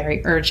and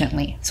very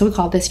urgently. So we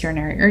call this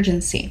urinary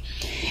urgency.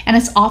 And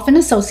it's often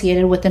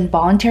associated with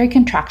involuntary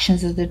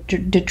contractions of the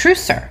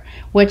detrusor,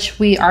 which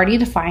we already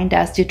defined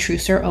as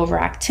detrusor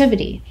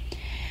overactivity.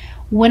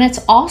 When it's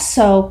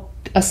also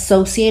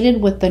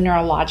associated with the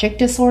neurologic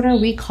disorder,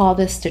 we call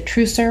this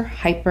detrusor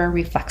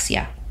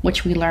hyperreflexia,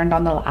 which we learned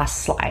on the last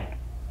slide.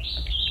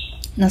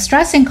 Now,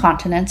 stress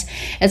incontinence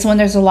is when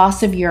there's a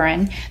loss of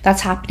urine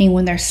that's happening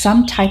when there's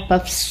some type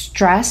of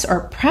stress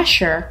or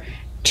pressure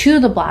to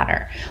the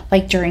bladder,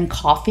 like during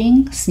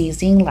coughing,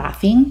 sneezing,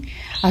 laughing.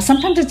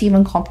 Sometimes it's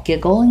even called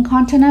giggle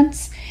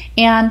incontinence,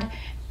 and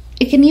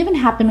it can even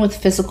happen with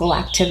physical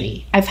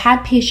activity. I've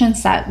had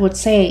patients that would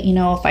say, you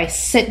know, if I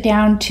sit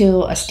down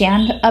to a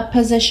stand-up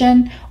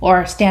position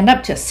or stand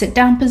up to a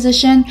sit-down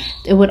position,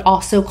 it would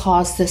also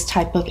cause this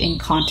type of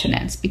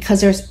incontinence because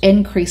there's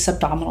increased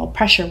abdominal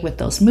pressure with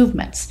those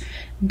movements.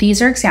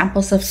 These are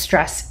examples of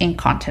stress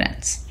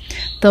incontinence.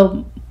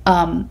 The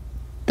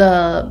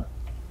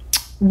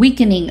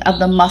weakening of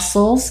the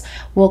muscles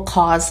will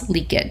cause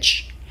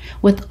leakage.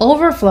 With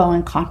overflow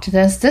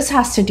incontinence, this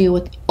has to do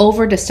with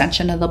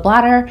overdistension of the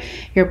bladder.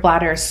 Your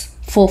bladder's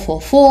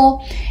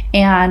full,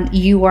 and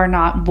you are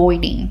not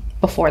voiding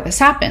before this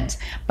happens.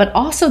 But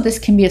also this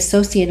can be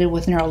associated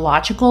with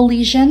neurological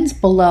lesions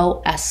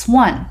below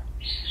S1.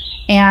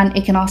 And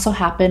it can also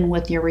happen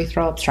with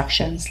urethral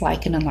obstructions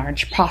like an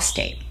enlarged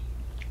prostate.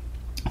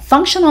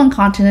 Functional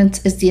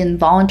incontinence is the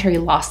involuntary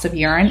loss of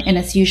urine, and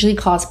it's usually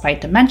caused by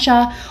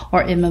dementia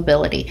or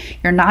immobility.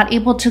 You're not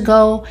able to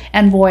go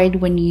and void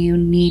when you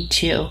need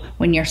to,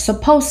 when you're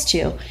supposed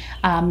to.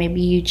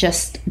 Maybe you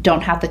just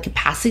don't have the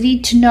capacity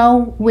to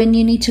know when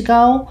you need to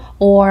go,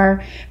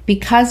 or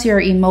because you're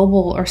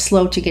immobile or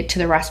slow to get to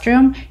the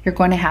restroom, you're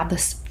going to have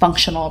this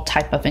functional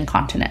type of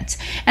incontinence.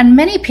 And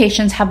many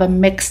patients have a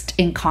mixed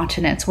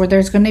incontinence where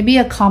there's going to be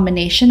a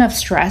combination of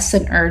stress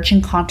and urge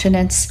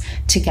incontinence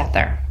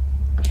together.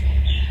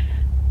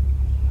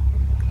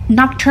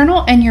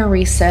 Nocturnal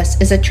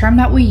enuresis is a term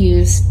that we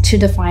use to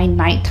define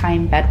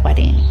nighttime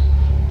bedwetting.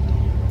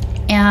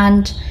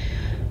 And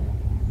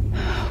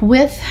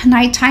with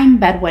nighttime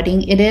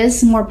bedwetting, it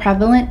is more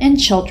prevalent in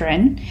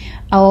children,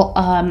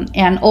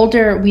 and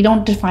older. We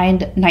don't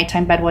define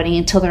nighttime bedwetting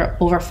until they're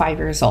over 5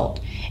 years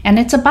old. And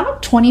it's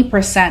about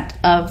 20%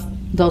 of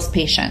those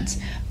patients.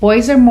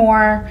 Boys are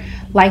more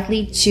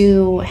likely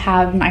to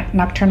have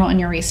nocturnal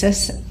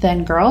enuresis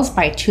than girls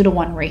by a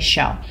 2-to-1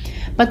 ratio.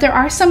 But there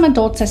are some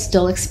adults that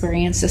still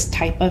experience this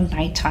type of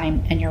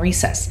nighttime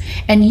enuresis.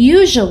 And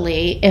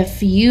usually,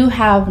 if you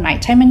have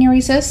nighttime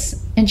enuresis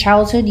in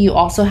childhood, you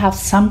also have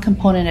some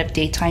component of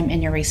daytime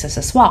enuresis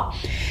as well.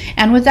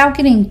 And without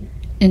getting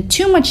in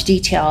too much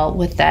detail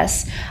with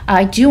this,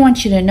 I do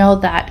want you to know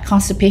that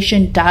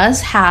constipation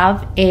does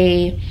have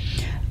a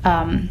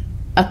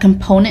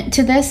component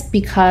to this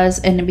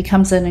and it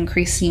becomes an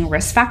increasing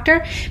risk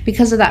factor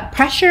because of that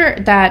pressure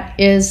that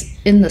is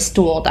in the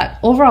stool. That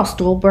overall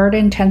stool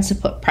burden tends to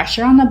put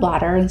pressure on the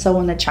bladder, and so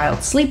when the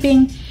child's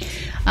sleeping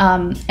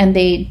and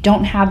they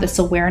don't have this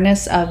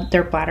awareness of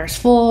their bladder's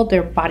full,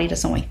 their body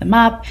doesn't wake them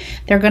up,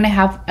 they're going to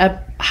have a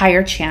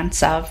higher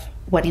chance of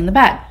wetting the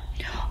bed.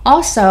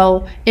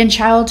 Also, in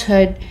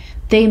childhood,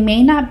 they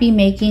may not be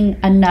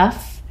making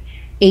enough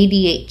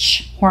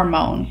ADH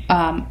hormone,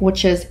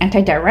 which is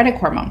antidiuretic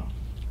hormone.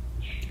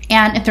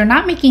 And if they're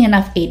not making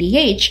enough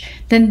ADH,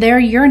 then their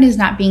urine is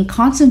not being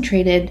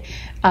concentrated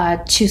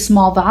to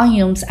small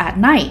volumes at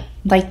night,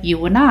 like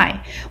you and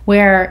I,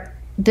 where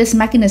this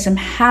mechanism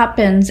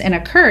happens and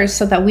occurs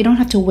so that we don't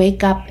have to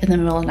wake up in the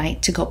middle of the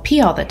night to go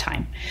pee all the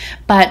time.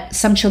 But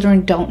some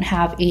children don't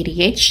have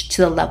ADH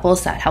to the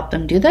levels that help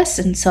them do this,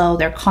 and so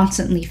they're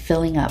constantly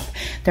filling up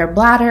their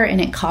bladder, and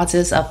it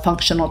causes a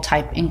functional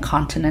type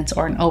incontinence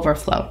or an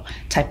overflow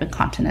type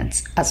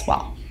incontinence as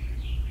well.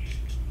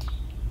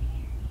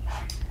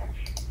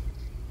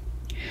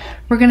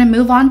 We're going to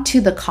move on to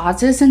the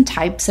causes and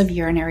types of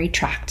urinary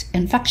tract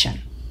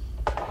infection.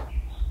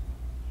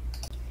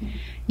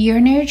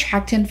 Urinary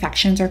tract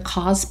infections are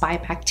caused by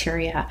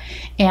bacteria,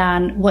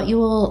 and what you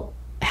will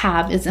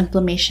have is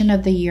inflammation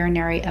of the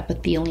urinary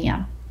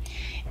epithelium.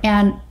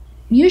 And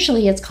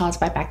usually it's caused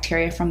by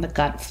bacteria from the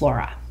gut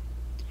flora.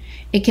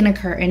 It can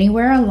occur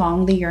anywhere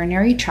along the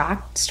urinary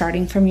tract,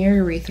 starting from your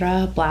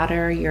urethra,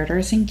 bladder,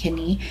 ureters, and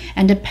kidney,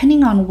 and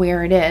depending on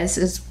where it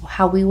is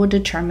how we will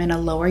determine a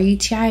lower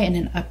UTI and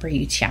an upper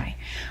UTI.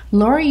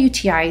 Lower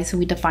UTIs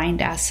we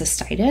defined as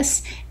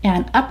cystitis,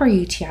 and upper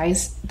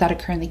UTIs that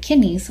occur in the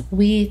kidneys,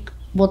 we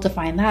will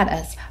define that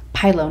as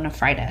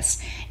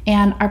pyelonephritis.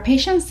 And our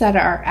patients that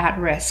are at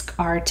risk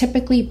are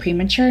typically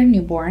premature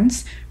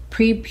newborns,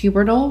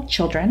 prepubertal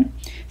children,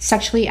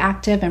 sexually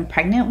active and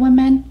pregnant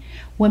women,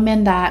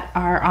 women that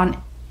are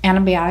on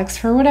antibiotics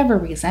for whatever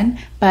reason,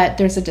 but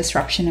there's a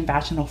disruption in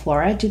vaginal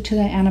flora due to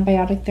the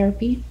antibiotic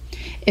therapy.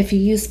 If you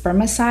use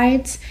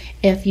spermicides,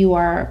 if you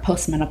are a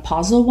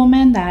postmenopausal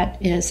woman that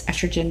is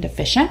estrogen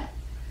deficient,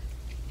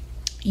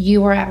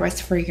 you are at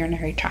risk for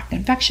urinary tract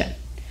infection.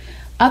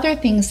 Other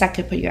things that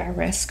could put you at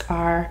risk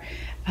are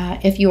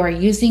if you are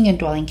using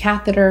indwelling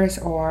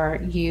catheters or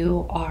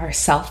you are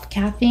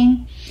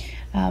self-cathing,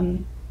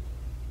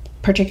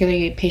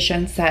 particularly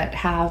patients that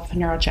have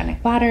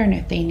neurogenic bladder and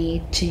if they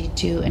need to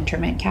do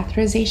intermittent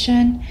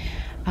catheterization.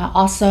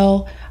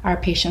 Also, our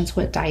patients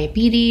with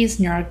diabetes,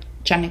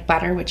 neurogenic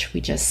bladder, which we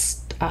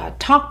just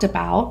talked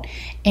about,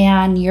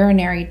 and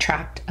urinary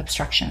tract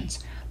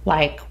obstructions,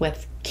 like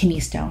with kidney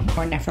stone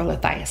or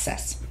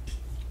nephrolithiasis.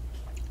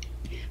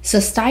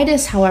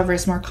 Cystitis, however,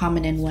 is more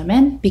common in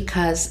women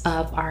because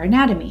of our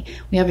anatomy.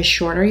 We have a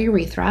shorter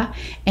urethra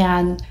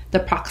and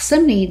the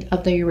proximity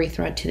of the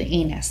urethra to the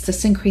anus.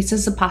 This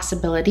increases the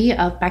possibility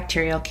of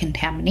bacterial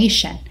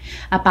contamination.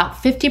 About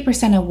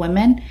 50% of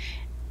women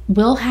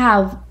will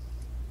have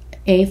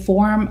a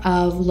form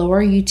of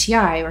lower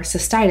UTI or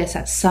cystitis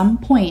at some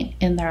point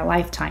in their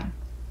lifetime.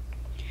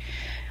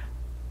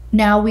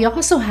 Now, we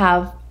also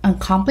have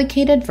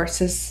uncomplicated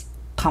versus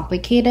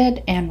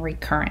complicated and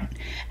recurrent.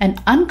 An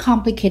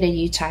uncomplicated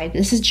UTI,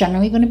 this is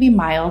generally going to be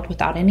mild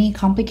without any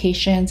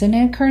complications, and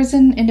it occurs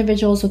in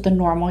individuals with a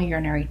normal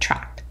urinary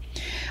tract.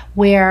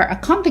 Where a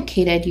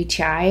complicated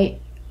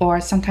UTI,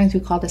 or sometimes we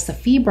call this a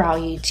febrile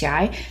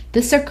UTI,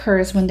 this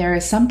occurs when there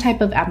is some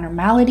type of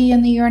abnormality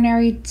in the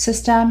urinary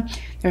system,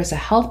 there's a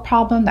health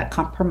problem that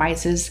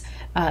compromises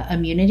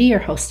immunity or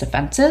host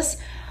defenses.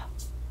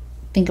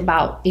 Think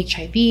about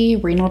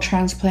HIV, renal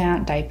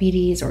transplant,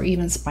 diabetes, or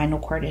even spinal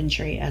cord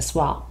injury as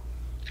well.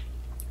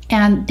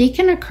 And they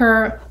can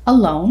occur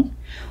alone,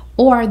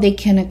 or they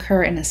can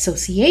occur in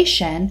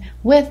association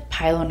with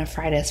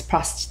pyelonephritis,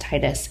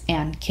 prostatitis,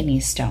 and kidney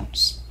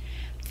stones.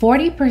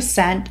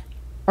 40%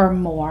 or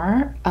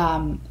more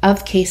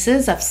of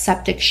cases of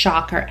septic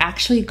shock are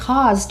actually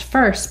caused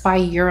first by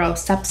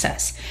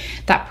urosepsis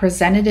that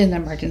presented in the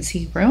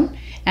emergency room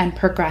and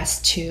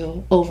progressed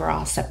to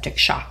overall septic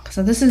shock.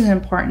 So this is an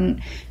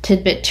important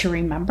tidbit to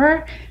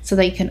remember so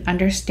that you can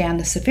understand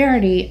the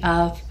severity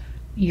of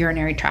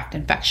urinary tract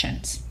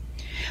infections.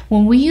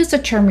 When we use the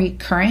term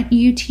recurrent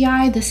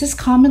UTI, this is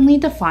commonly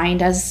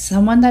defined as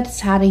someone that's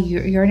had a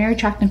urinary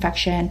tract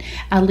infection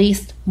at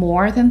least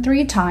more than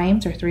 3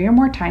 times or 3 or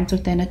more times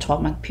within a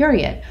 12-month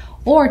period,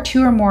 or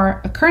 2 or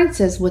more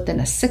occurrences within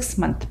a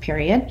 6-month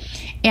period.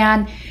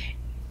 And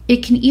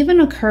it can even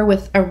occur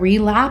with a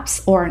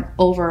relapse or an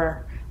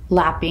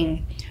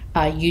overlapping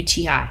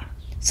UTI.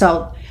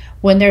 So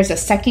when there's a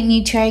second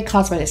UTI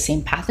caused by the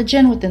same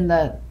pathogen within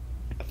the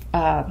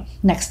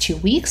next 2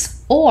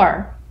 weeks,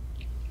 or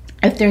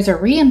if there's a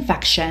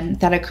reinfection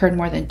that occurred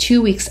more than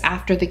 2 weeks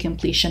after the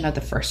completion of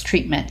the first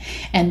treatment,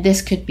 and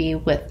this could be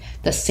with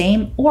the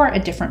same or a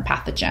different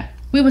pathogen,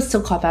 we would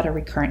still call that a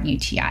recurrent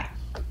UTI.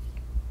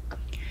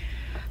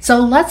 So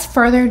let's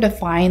further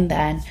define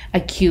then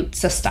acute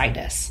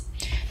cystitis.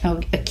 Now,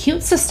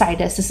 acute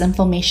cystitis is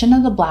inflammation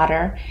of the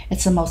bladder.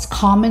 It's the most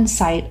common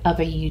site of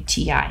a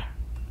UTI.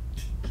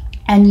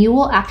 And you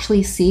will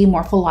actually see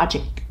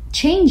morphologic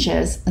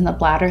changes in the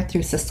bladder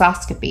through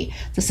cystoscopy.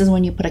 This is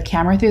when you put a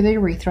camera through the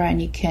urethra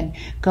and you can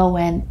go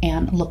in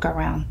and look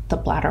around the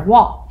bladder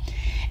wall.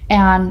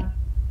 And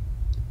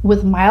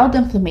with mild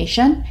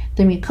inflammation,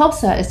 the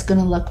mucosa is going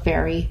to look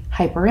very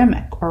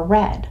hyperemic or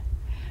red.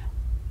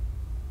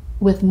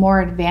 With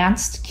more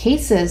advanced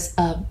cases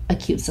of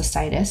acute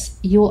cystitis,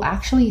 you will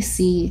actually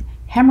see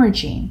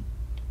hemorrhaging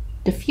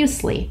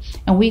diffusely,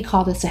 and we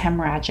call this a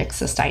hemorrhagic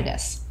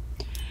cystitis.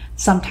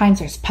 Sometimes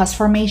there's pus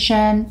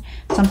formation.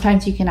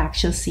 Sometimes you can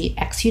actually see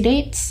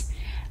exudates.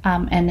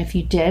 And if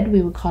you did,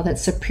 we would call that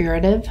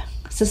suppurative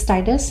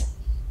cystitis.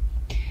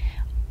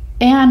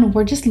 And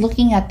we're just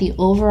looking at the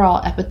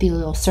overall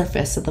epithelial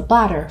surface of the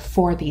bladder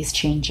for these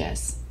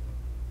changes.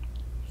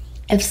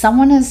 If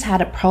someone has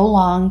had a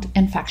prolonged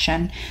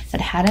infection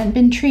that hadn't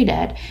been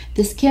treated,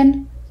 this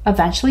can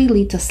eventually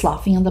lead to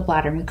sloughing of the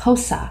bladder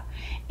mucosa.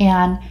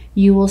 And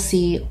you will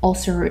see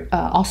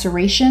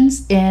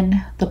ulcerations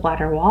in the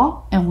bladder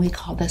wall, and we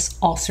call this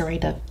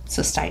ulcerative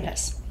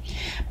cystitis.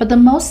 But the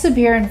most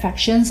severe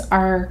infections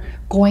are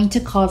going to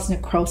cause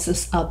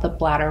necrosis of the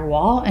bladder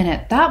wall, and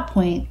at that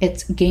point,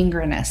 it's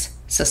gangrenous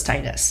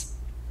cystitis.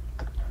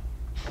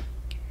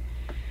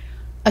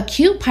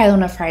 Acute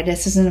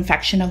pyelonephritis is an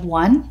infection of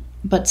one,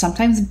 but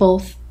sometimes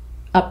both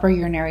upper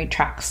urinary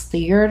tracts,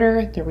 the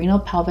ureter, the renal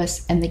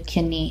pelvis, and the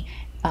kidney,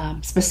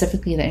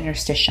 specifically the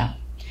interstitium.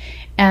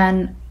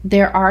 And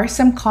there are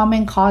some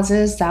common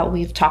causes that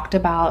we've talked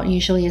about.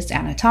 Usually it's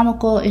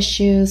anatomical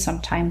issues.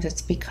 Sometimes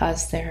it's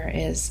because there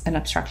is an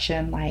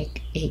obstruction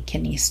like a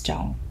kidney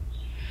stone.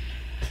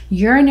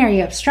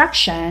 Urinary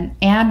obstruction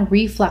and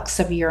reflux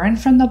of urine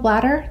from the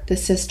bladder.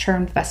 This is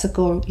termed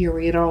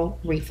vesicoureteral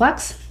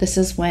reflux. This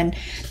is when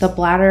the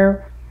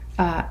bladder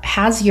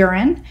has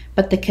urine,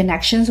 but the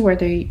connections where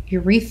the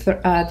ureters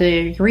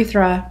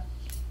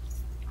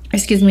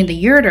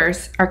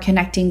are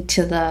connecting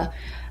to the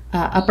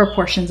upper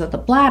portions of the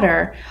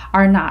bladder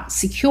are not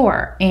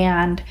secure,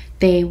 and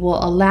they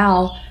will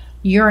allow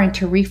urine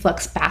to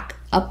reflux back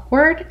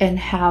upward and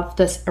have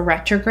this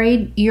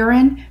retrograde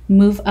urine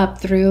move up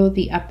through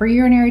the upper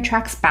urinary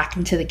tracts back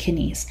into the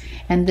kidneys.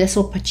 And this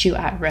will put you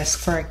at risk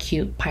for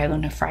acute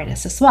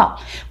pyelonephritis as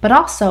well. But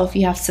also, if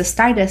you have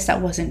cystitis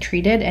that wasn't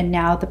treated and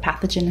now the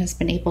pathogen has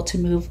been able to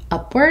move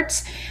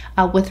upwards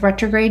with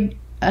retrograde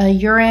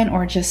urine,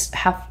 or just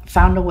have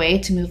found a way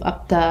to move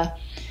up the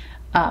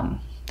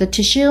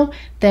tissue,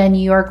 then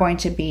you are going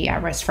to be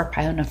at risk for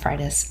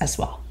pyelonephritis as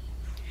well.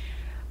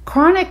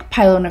 Chronic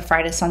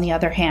pyelonephritis, on the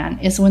other hand,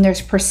 is when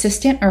there's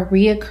persistent or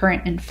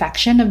recurrent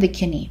infection of the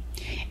kidney.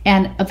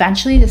 And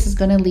eventually this is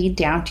going to lead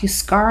down to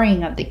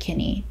scarring of the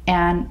kidney.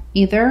 And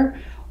either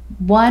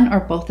one or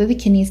both of the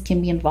kidneys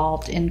can be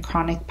involved in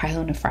chronic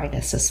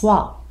pyelonephritis as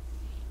well.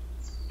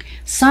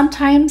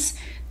 Sometimes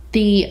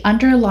the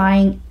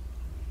underlying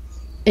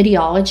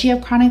etiology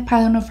of chronic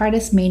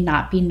pyelonephritis may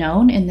not be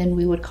known, and then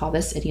we would call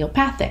this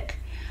idiopathic.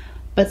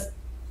 But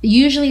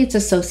usually it's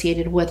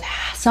associated with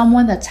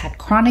someone that's had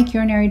chronic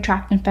urinary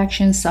tract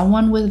infection,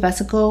 someone with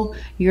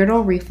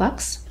vesicoureteral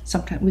reflux,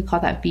 sometimes we call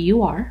that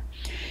VUR.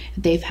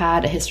 They've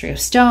had a history of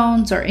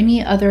stones or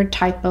any other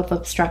type of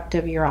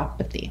obstructive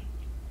uropathy.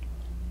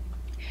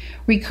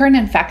 Recurrent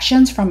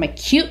infections from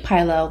acute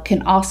pyelo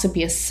can also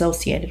be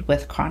associated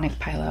with chronic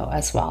pyelo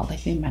as well,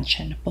 like we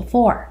mentioned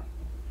before.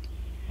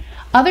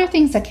 Other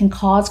things that can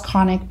cause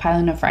chronic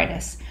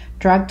pyelonephritis: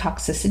 drug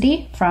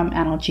toxicity from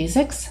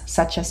analgesics,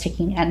 such as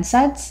taking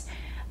NSAIDs,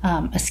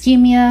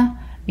 ischemia,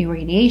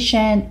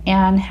 irradiation,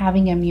 and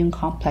having immune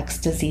complex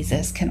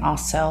diseases can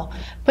also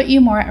put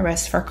you more at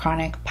risk for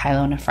chronic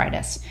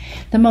pyelonephritis.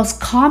 The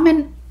most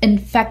common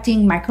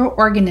infecting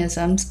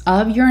microorganisms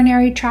of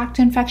urinary tract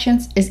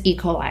infections is E.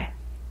 coli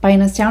by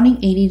an astounding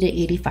 80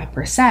 to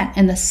 85%,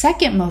 and the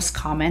second most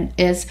common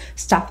is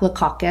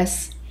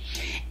Staphylococcus,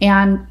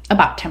 and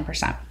about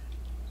 10%.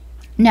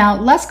 Now,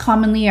 less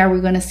commonly are we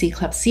going to see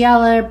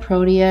Klebsiella,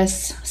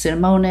 Proteus,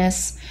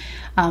 Pseudomonas,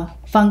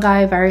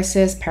 fungi,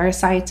 viruses,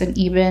 parasites, and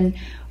even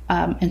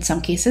in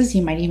some cases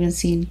you might even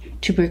see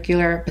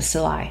tubercular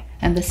bacilli.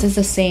 And this is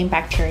the same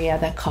bacteria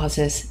that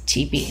causes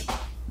TB.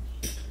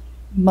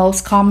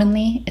 Most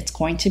commonly, it's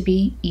going to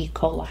be E.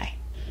 coli.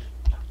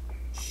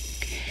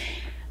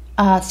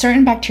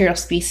 Certain bacterial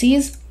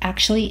species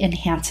actually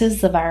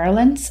enhances the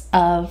virulence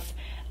of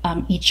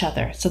each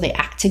other. So they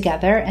act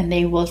together and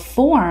they will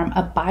form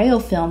a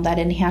biofilm that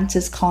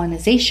enhances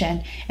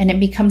colonization, and it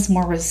becomes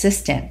more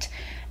resistant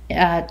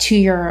to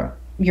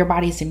your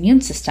body's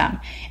immune system,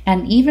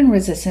 and even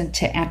resistant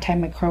to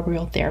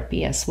antimicrobial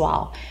therapy as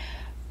well.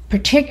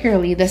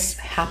 Particularly, this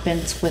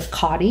happens with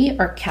CAUTI,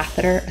 or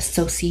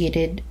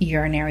catheter-associated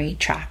urinary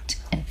tract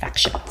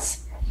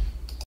infections.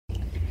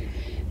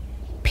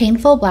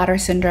 Painful bladder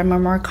syndrome, or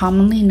more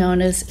commonly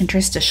known as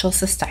interstitial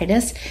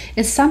cystitis,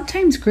 is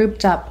sometimes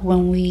grouped up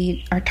when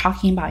we are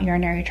talking about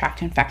urinary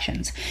tract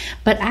infections.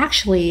 But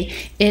actually,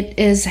 it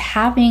is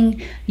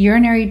having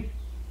urinary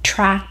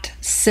tract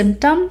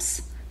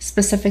symptoms,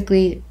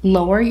 specifically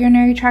lower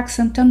urinary tract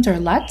symptoms or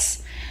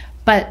LUTs,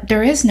 but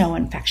there is no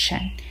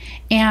infection.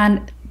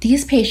 And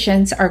these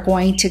patients are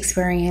going to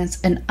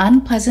experience an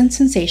unpleasant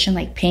sensation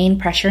like pain,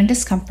 pressure, and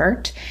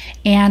discomfort,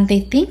 and they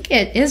think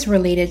it is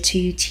related to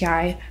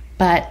UTI,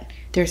 but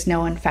there's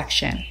no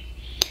infection.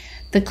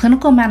 The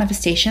clinical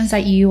manifestations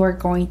that you are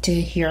going to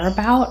hear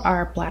about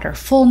are bladder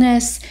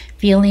fullness,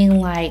 feeling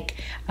like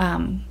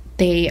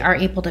they are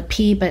able to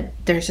pee, but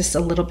there's just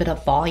a little bit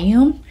of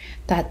volume,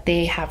 that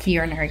they have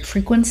urinary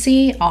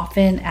frequency,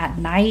 often at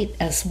night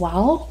as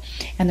well,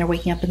 and they're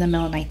waking up in the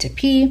middle of the night to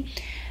pee.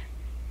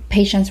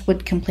 Patients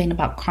would complain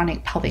about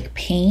chronic pelvic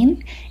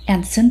pain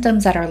and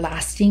symptoms that are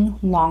lasting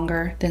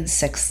longer than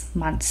 6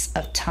 months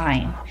of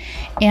time.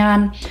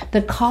 And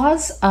the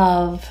cause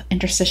of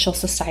interstitial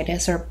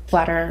cystitis or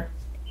bladder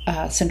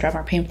syndrome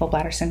or painful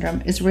bladder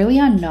syndrome is really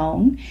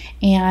unknown,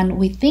 and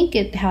we think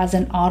it has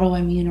an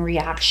autoimmune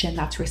reaction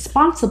that's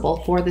responsible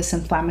for this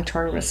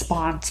inflammatory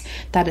response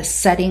that is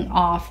setting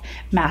off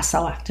mast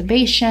cell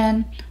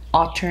activation,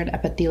 altered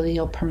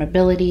epithelial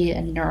permeability,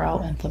 and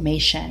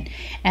neuroinflammation.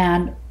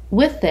 And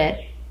with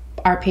it,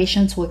 our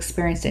patients will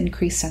experience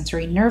increased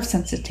sensory nerve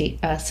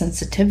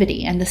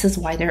sensitivity, and this is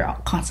why they're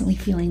constantly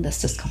feeling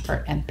this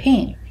discomfort and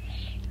pain.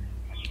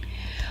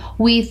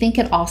 We think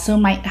it also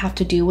might have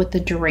to do with the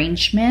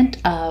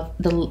derangement of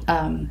the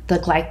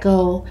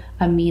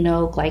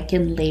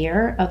glycosaminoglycan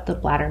layer of the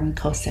bladder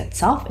mucosa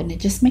itself, and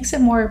it just makes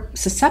it more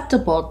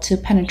susceptible to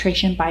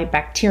penetration by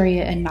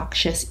bacteria and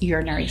noxious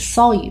urinary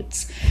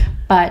solutes,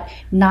 but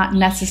not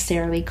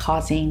necessarily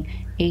causing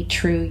a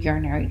true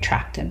urinary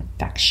tract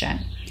infection.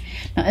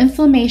 Now,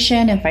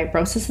 inflammation and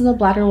fibrosis of the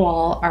bladder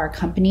wall are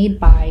accompanied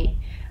by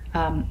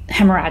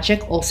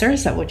hemorrhagic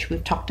ulcers, which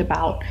we've talked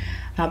about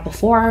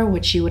before,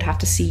 which you would have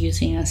to see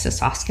using a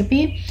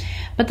cystoscopy,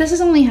 but this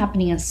is only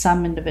happening in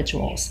some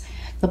individuals.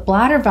 The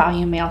bladder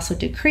volume may also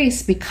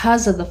decrease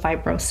because of the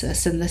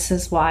fibrosis, and this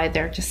is why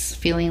they're just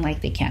feeling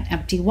like they can't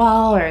empty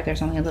well, or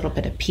there's only a little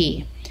bit of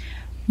pee.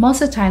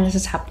 Most of the time, this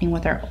is happening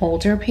with our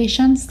older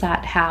patients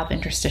that have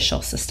interstitial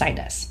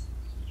cystitis.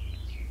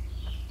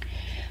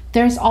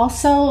 There's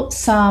also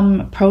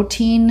some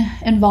protein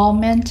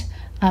involvement,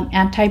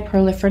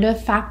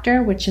 anti-proliferative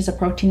factor, which is a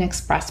protein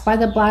expressed by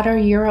the bladder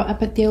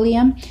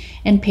uroepithelium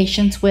in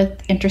patients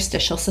with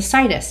interstitial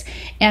cystitis.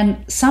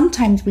 And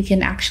sometimes we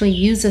can actually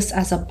use this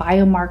as a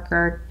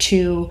biomarker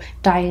to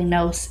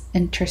diagnose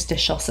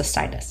interstitial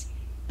cystitis,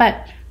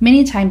 but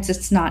many times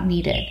it's not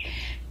needed.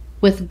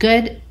 With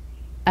good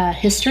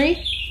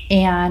history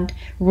and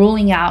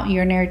ruling out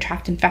urinary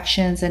tract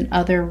infections and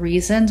other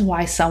reasons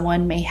why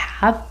someone may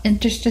have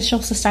interstitial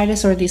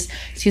cystitis, or these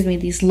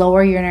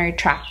lower urinary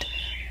tract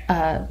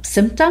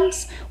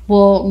symptoms,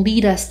 will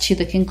lead us to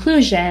the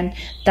conclusion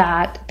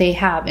that they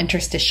have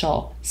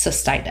interstitial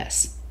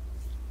cystitis.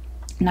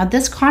 Now,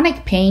 this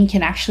chronic pain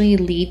can actually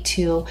lead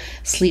to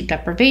sleep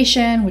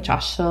deprivation, which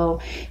also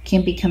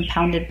can be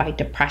compounded by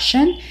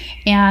depression,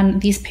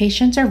 and these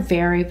patients are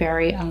very,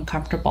 very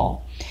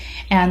uncomfortable.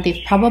 And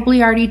they've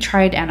probably already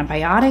tried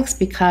antibiotics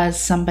because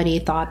somebody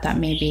thought that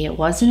maybe it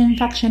was an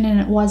infection and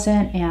it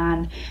wasn't,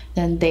 and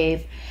then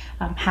they've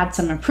had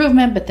some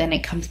improvement, but then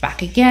it comes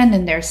back again,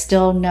 and there's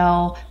still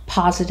no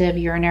positive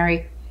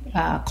urinary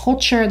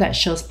culture that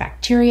shows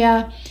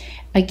bacteria,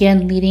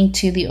 again leading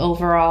to the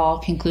overall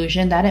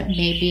conclusion that it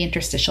may be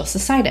interstitial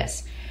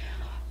cystitis.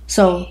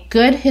 So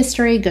good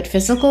history, good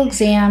physical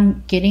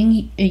exam,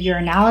 getting a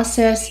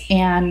urinalysis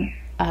and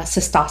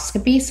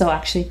cystoscopy, so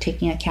actually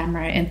taking a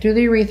camera in through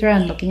the urethra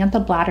and looking at the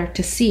bladder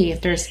to see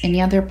if there's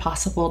any other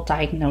possible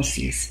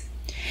diagnoses.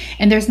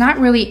 And there's not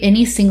really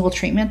any single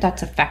treatment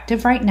that's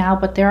effective right now,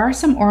 but there are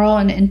some oral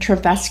and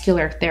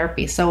intravesical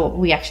therapy, so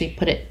we actually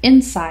put it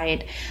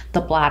inside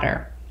the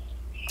bladder.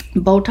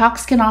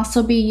 Botox can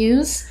also be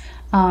used,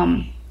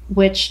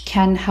 which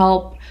can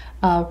help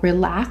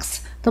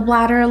relax the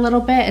bladder a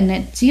little bit, and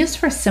it's used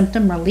for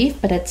symptom relief,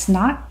 but it's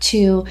not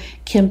to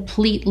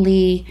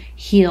completely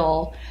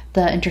heal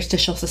the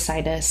interstitial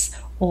cystitis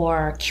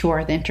or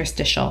cure the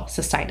interstitial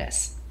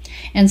cystitis.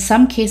 In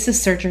some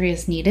cases, surgery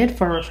is needed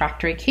for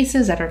refractory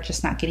cases that are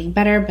just not getting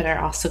better, but are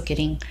also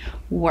getting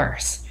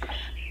worse.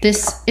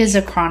 This is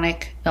a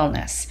chronic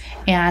illness,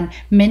 and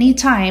many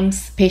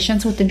times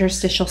patients with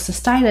interstitial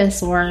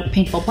cystitis or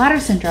painful bladder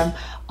syndrome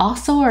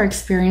also are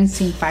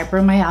experiencing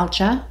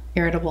fibromyalgia,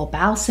 irritable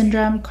bowel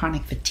syndrome,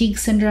 chronic fatigue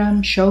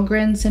syndrome,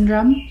 Sjogren's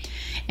syndrome,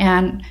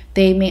 and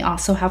they may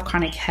also have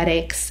chronic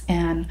headaches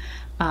and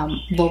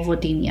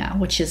vulvodynia,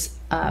 which is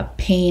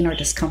pain or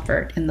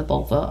discomfort in the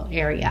vulva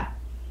area.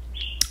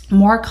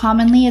 More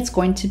commonly, it's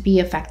going to be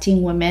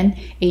affecting women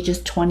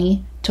ages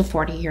 20 to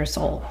 40 years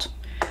old.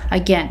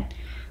 Again,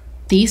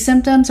 these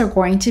symptoms are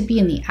going to be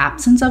in the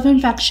absence of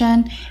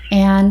infection,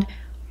 and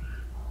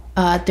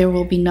there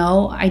will be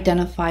no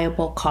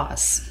identifiable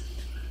cause.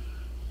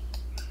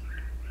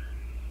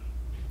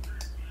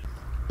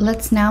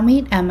 Let's now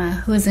meet Emma,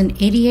 who is an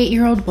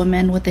 88-year-old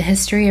woman with a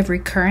history of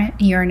recurrent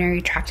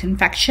urinary tract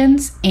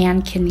infections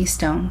and kidney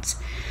stones.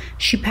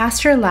 She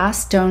passed her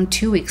last stone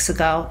 2 weeks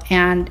ago,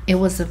 and it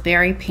was a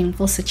very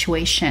painful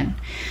situation.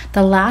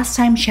 The last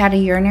time she had a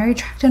urinary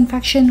tract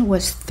infection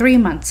was 3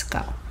 months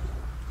ago.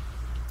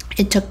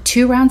 It took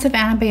 2 rounds of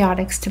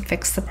antibiotics to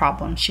fix the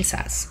problem, she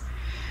says.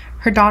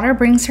 Her daughter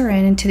brings her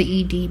into the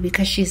ED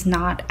because she's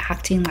not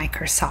acting like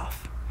herself.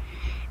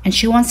 And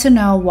she wants to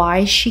know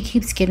why she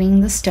keeps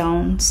getting the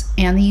stones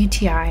and the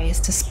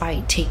UTIs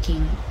despite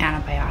taking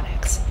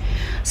antibiotics.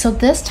 So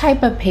this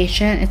type of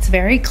patient, it's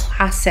very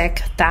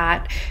classic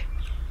that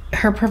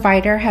her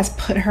provider has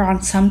put her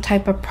on some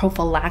type of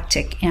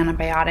prophylactic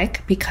antibiotic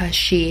because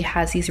she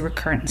has these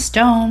recurrent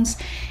stones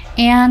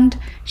and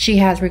she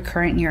has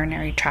recurrent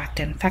urinary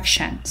tract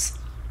infections.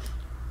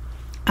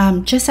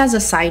 Just as a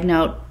side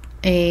note,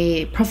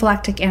 a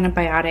prophylactic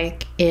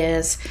antibiotic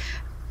is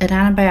an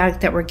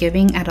antibiotic that we're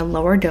giving at a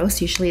lower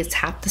dose. Usually it's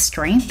half the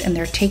strength, and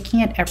they're taking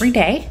it every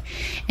day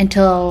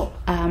until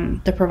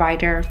the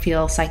provider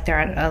feels like they're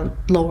at a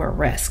lower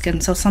risk.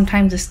 And so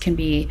sometimes this can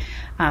be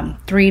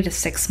 3 to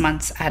 6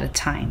 months at a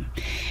time.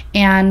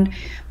 And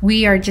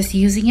we are just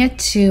using it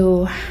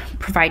to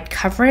provide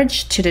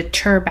coverage to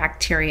deter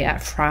bacteria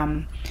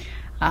from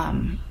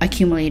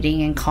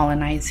accumulating and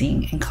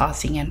colonizing and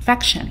causing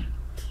infection.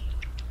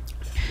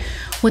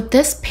 With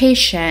this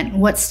patient,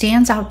 what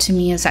stands out to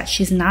me is that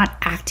she's not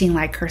acting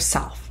like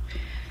herself.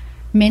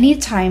 Many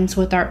times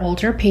with our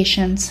older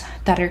patients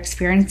that are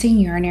experiencing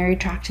urinary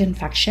tract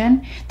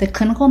infection, the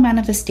clinical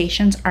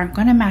manifestations aren't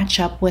going to match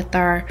up with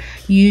our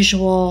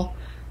usual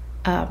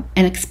and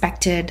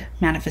expected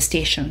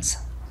manifestations.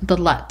 The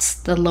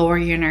LUTs, the lower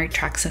urinary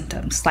tract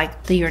symptoms,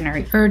 like the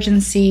urinary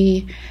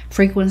urgency,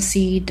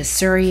 frequency,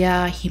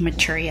 dysuria,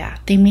 hematuria.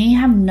 They may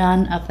have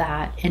none of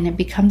that, and it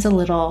becomes a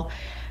little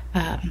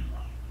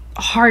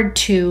hard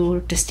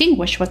to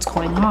distinguish what's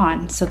going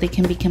on. So they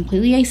can be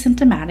completely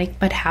asymptomatic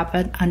but have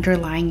an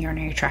underlying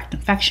urinary tract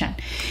infection.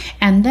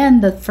 And then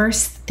the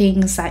first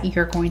things that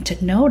you're going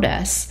to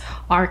notice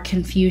are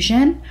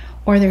confusion,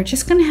 or they're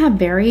just going to have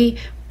very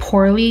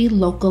poorly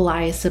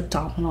localized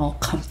abdominal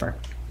comfort.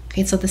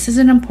 Okay, so this is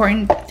an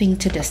important thing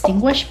to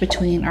distinguish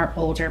between our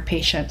older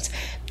patients.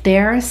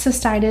 Their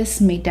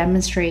cystitis may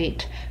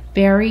demonstrate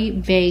very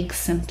vague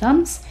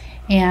symptoms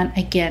and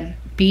again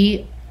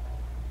be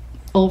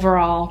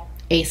overall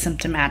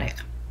asymptomatic.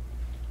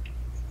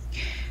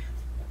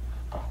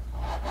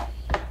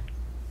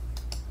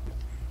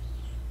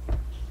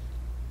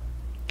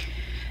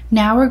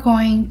 Now we're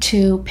going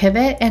to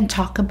pivot and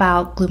talk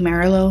about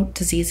glomerular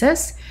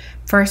diseases.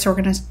 First, we're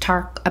going to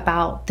talk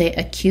about the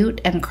acute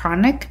and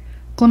chronic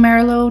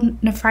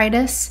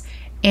glomerulonephritis,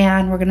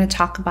 and we're going to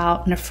talk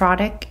about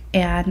nephrotic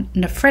and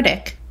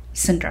nephritic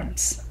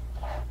syndromes.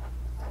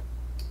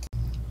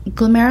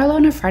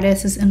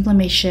 Glomerulonephritis is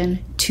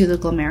inflammation to the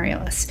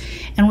glomerulus.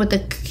 And with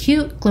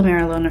acute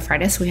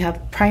glomerulonephritis, we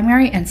have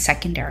primary and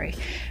secondary.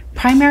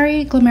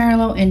 Primary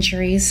glomerular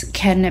injuries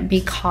can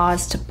be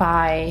caused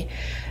by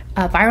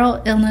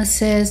viral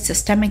illnesses,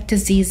 systemic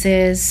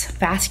diseases,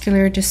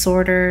 vascular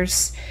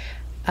disorders,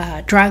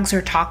 drugs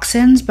or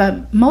toxins,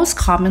 but most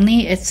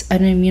commonly it's an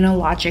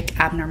immunologic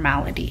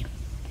abnormality.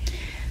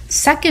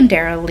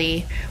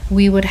 Secondarily,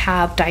 we would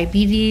have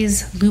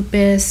diabetes,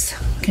 lupus,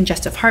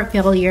 congestive heart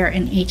failure,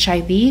 and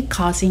HIV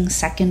causing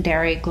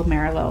secondary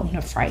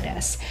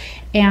glomerulonephritis.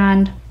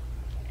 And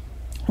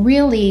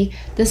really,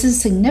 this is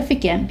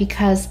significant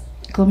because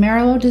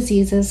glomerular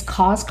diseases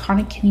cause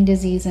chronic kidney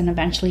disease and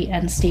eventually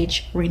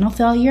end-stage renal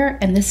failure,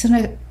 and this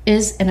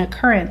is an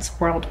occurrence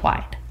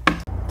worldwide.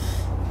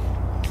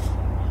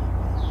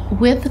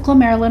 With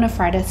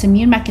glomerulonephritis,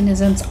 immune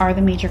mechanisms are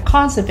the major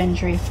cause of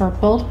injury for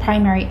both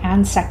primary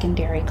and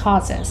secondary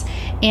causes.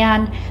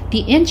 And the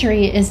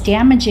injury is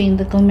damaging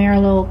the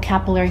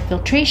glomerulocapillary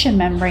filtration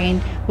membrane,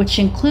 which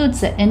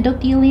includes the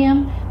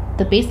endothelium,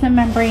 the basement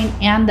membrane,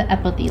 and the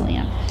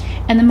epithelium.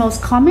 And the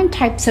most common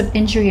types of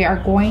injury are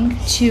going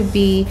to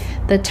be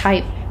the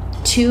type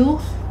 2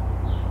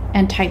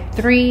 and type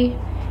 3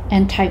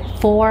 and type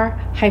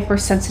 4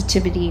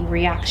 hypersensitivity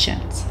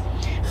reactions.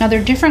 Now, there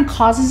are different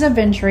causes of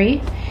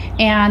injury,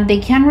 and they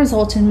can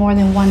result in more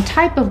than one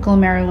type of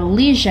glomerular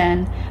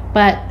lesion,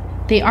 but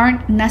they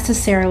aren't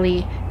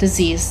necessarily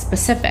disease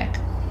specific.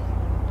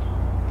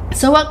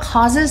 So what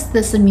causes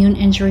this immune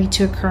injury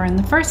to occur in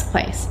the first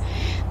place?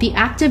 The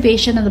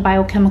activation of the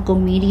biochemical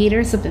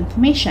mediators of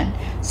inflammation.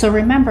 So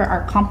remember,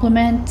 our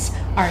complements,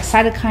 our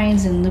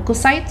cytokines and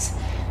leukocytes,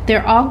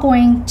 they're all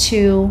going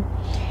to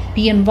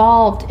be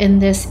involved in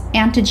this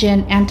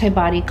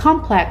antigen-antibody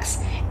complex,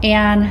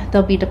 and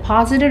they'll be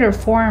deposited or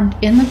formed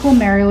in the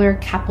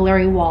glomerular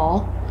capillary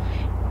wall.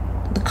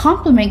 The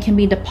complement can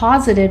be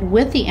deposited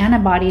with the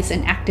antibodies,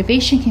 and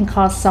activation can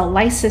cause cell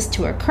lysis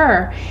to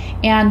occur,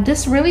 and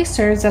this really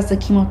serves as a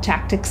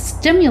chemotactic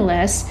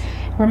stimulus.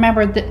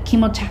 Remember that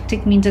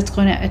chemotactic means it's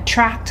going to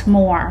attract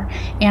more,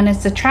 and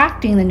it's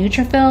attracting the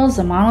neutrophils,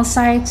 the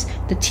monocytes,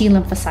 the T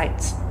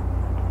lymphocytes.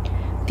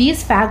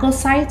 These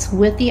phagocytes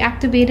with the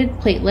activated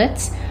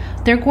platelets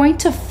they're going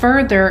to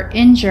further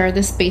injure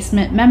this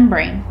basement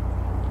membrane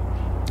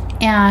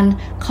and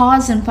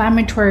cause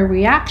inflammatory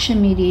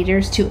reaction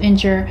mediators to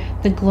injure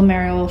the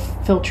glomerular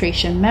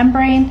filtration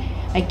membrane,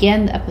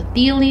 again, the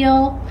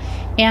epithelial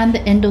and the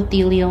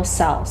endothelial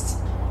cells.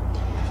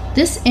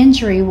 This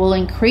injury will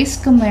increase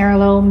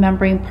glomerular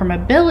membrane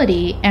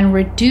permeability and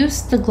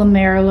reduce the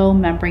glomerular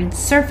membrane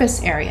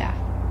surface area.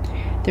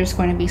 There's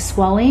going to be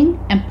swelling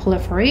and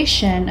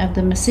proliferation of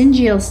the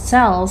mesangial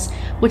cells,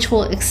 which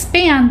will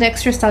expand the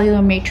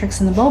extracellular matrix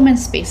in the Bowman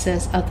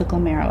spaces of the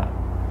glomerula.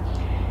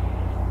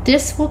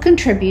 This will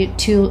contribute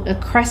to a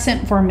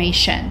crescent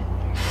formation.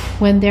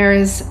 When there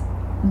is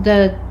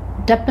the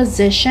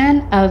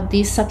deposition of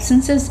these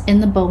substances in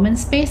the Bowman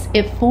space,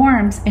 it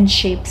forms and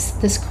shapes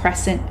this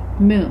crescent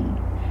moon.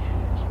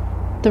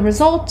 The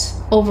result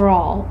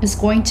overall is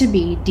going to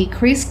be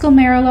decreased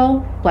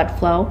glomerular blood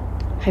flow,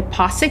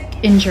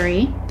 hypoxic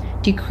injury,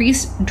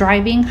 decreased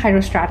driving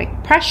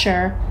hydrostatic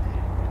pressure,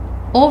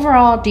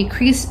 overall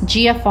decreased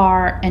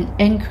GFR, and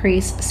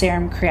increased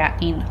serum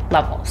creatinine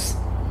levels.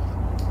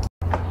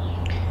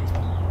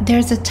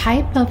 There's a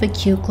type of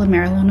acute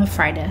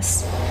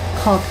glomerulonephritis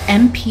called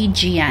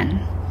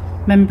MPGN,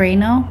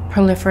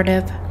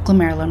 membranoproliferative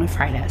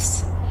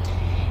glomerulonephritis.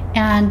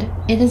 And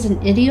it is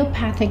an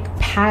idiopathic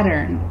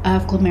pattern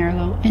of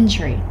glomerular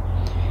injury.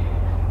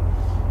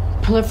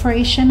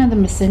 Proliferation of the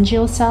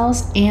mesangial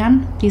cells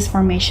and these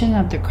formation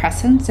of the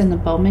crescents in the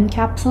Bowman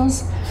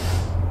capsules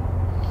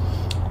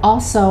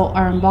also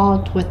are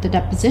involved with the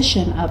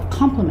deposition of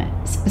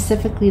complement,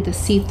 specifically the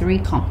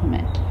C3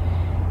 complement.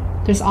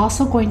 There's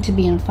also going to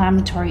be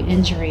inflammatory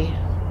injury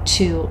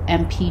to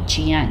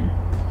MPGN.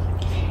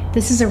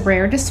 This is a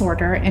rare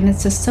disorder and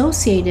it's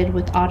associated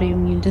with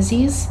autoimmune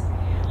disease,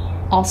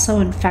 also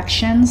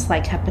infections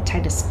like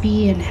hepatitis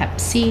B and hep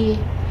C,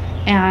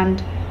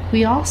 and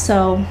we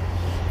also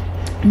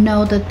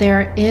know that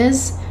there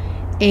is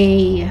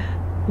a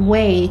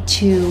way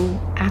to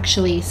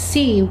actually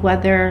see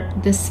whether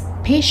this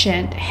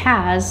patient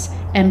has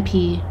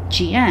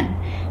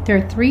MPGN. There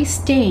are 3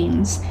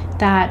 stains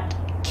that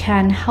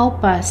can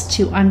help us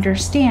to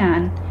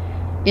understand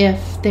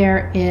if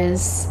there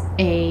is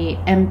a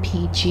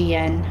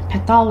MPGN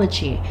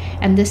pathology,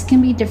 and this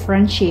can be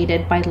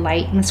differentiated by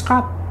light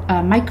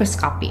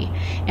microscopy.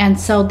 And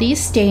so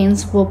these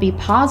stains will be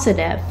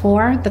positive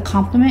for the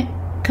complement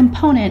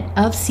component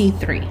of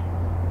C3.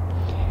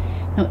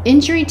 Now,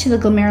 injury to the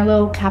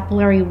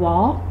glomerulocapillary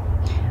wall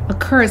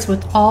occurs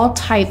with all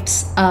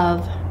types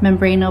of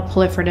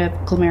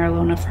membranoproliferative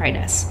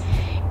glomerulonephritis.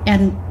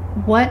 And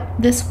what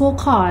this will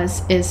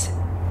cause is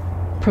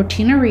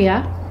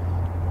proteinuria,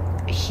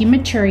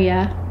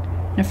 hematuria,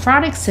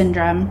 nephrotic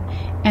syndrome,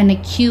 and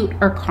acute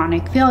or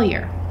chronic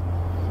failure.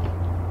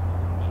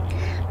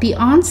 The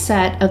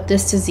onset of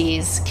this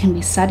disease can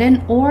be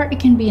sudden or it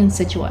can be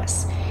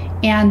insidious,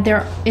 and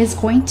there is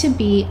going to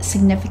be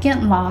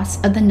significant loss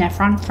of the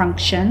nephron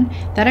function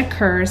that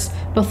occurs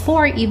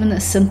before even the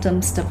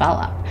symptoms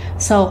develop.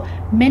 So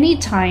many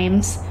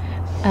times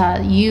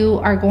you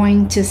are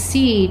going to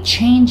see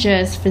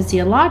changes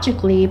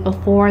physiologically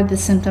before the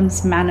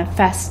symptoms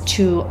manifest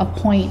to a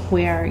point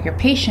where your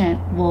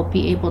patient will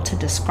be able to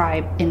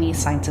describe any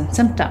signs and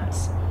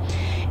symptoms.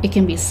 It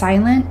can be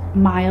silent,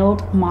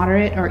 mild,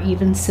 moderate, or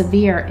even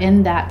severe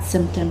in that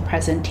symptom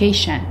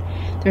presentation.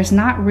 There's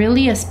not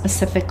really a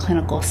specific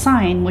clinical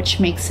sign, which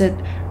makes it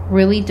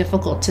really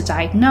difficult to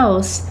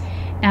diagnose.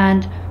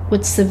 And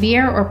with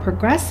severe or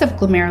progressive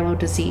glomerular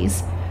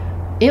disease,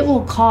 it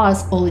will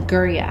cause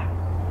oliguria.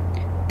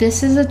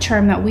 This is a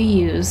term that we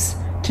use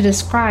to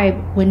describe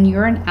when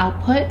urine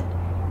output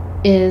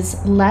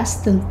is less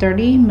than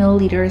 30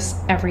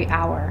 milliliters every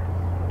hour.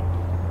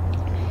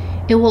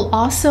 It will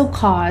also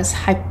cause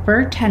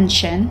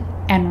hypertension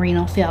and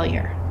renal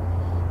failure.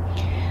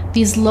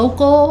 These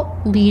local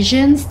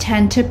lesions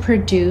tend to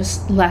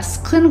produce less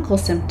clinical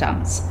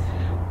symptoms.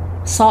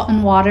 Salt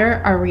and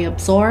water are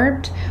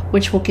reabsorbed,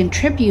 which will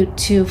contribute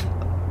to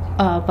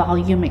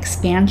volume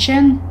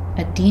expansion,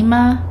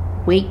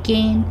 edema, weight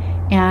gain,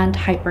 and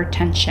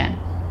hypertension.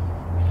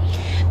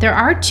 There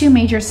are 2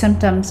 major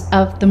symptoms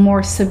of the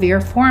more severe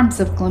forms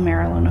of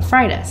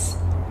glomerulonephritis.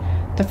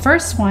 The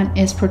first one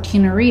is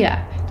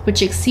proteinuria,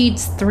 which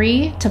exceeds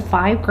 3 to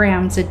 5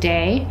 grams a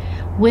day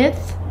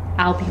with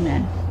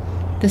albumin.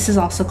 This is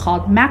also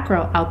called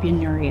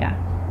macroalbuminuria.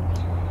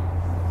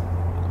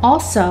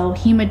 Also,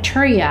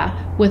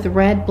 hematuria with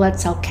red blood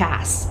cell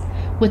casts,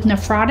 with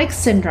nephrotic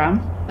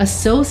syndrome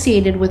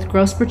associated with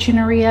gross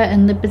proteinuria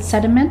and lipid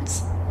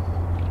sediments.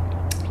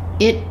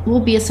 It will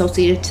be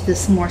associated to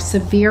this more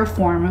severe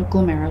form of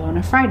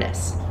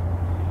glomerulonephritis.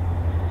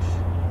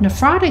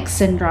 Nephrotic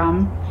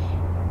syndrome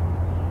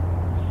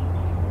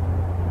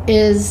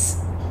is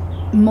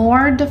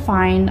more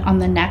defined on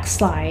the next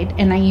slide,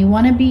 and you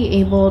want to be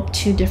able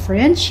to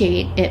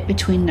differentiate it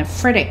between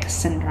nephritic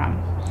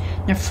syndrome.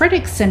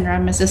 Nephritic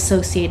syndrome is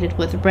associated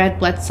with red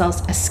blood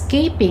cells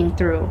escaping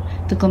through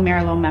the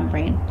glomerular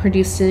membrane,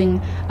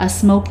 producing a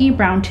smoky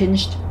brown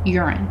tinged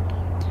urine.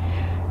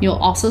 You'll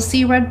also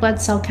see red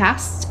blood cell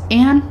casts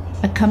and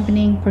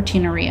accompanying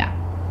proteinuria.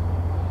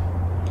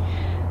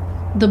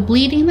 The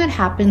bleeding that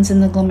happens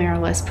in the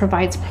glomerulus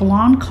provides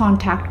prolonged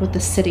contact with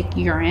acidic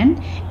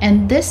urine,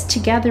 and this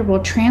together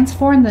will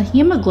transform the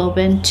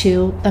hemoglobin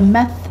to the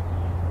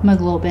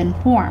methemoglobin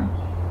form.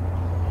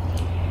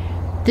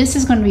 This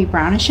is going to be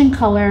brownish in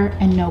color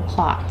and no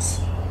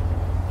clots.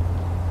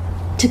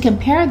 To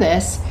compare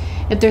this,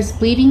 if there's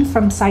bleeding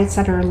from sites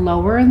that are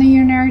lower in the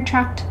urinary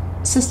tract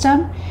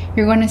system,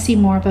 you're going to see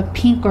more of a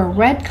pink or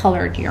red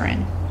colored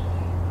urine.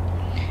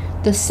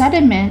 The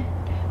sediment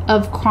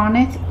of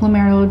chronic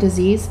glomerular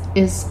disease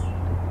is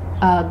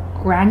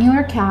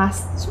granular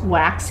casts,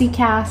 waxy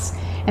casts,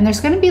 and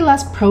there's going to be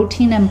less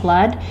protein in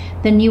blood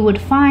than you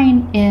would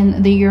find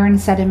in the urine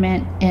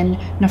sediment in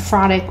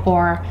nephrotic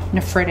or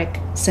nephritic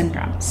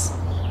syndromes.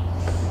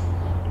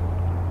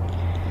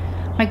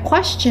 My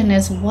question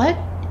is, what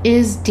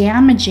is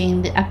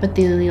damaging the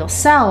epithelial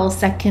cells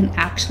that can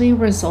actually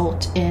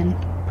result in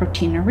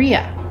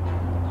proteinuria?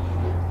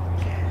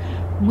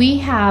 We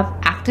have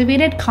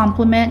activated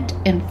complement,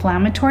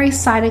 inflammatory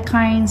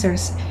cytokines,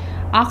 there's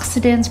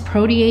oxidants,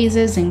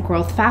 proteases, and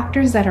growth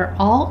factors that are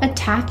all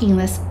attacking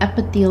this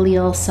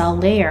epithelial cell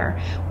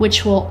layer,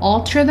 which will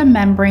alter the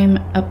membrane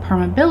of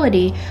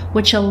permeability,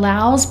 which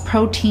allows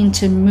protein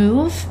to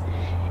move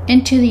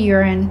into the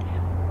urine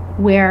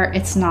where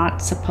it's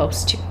not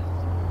supposed to.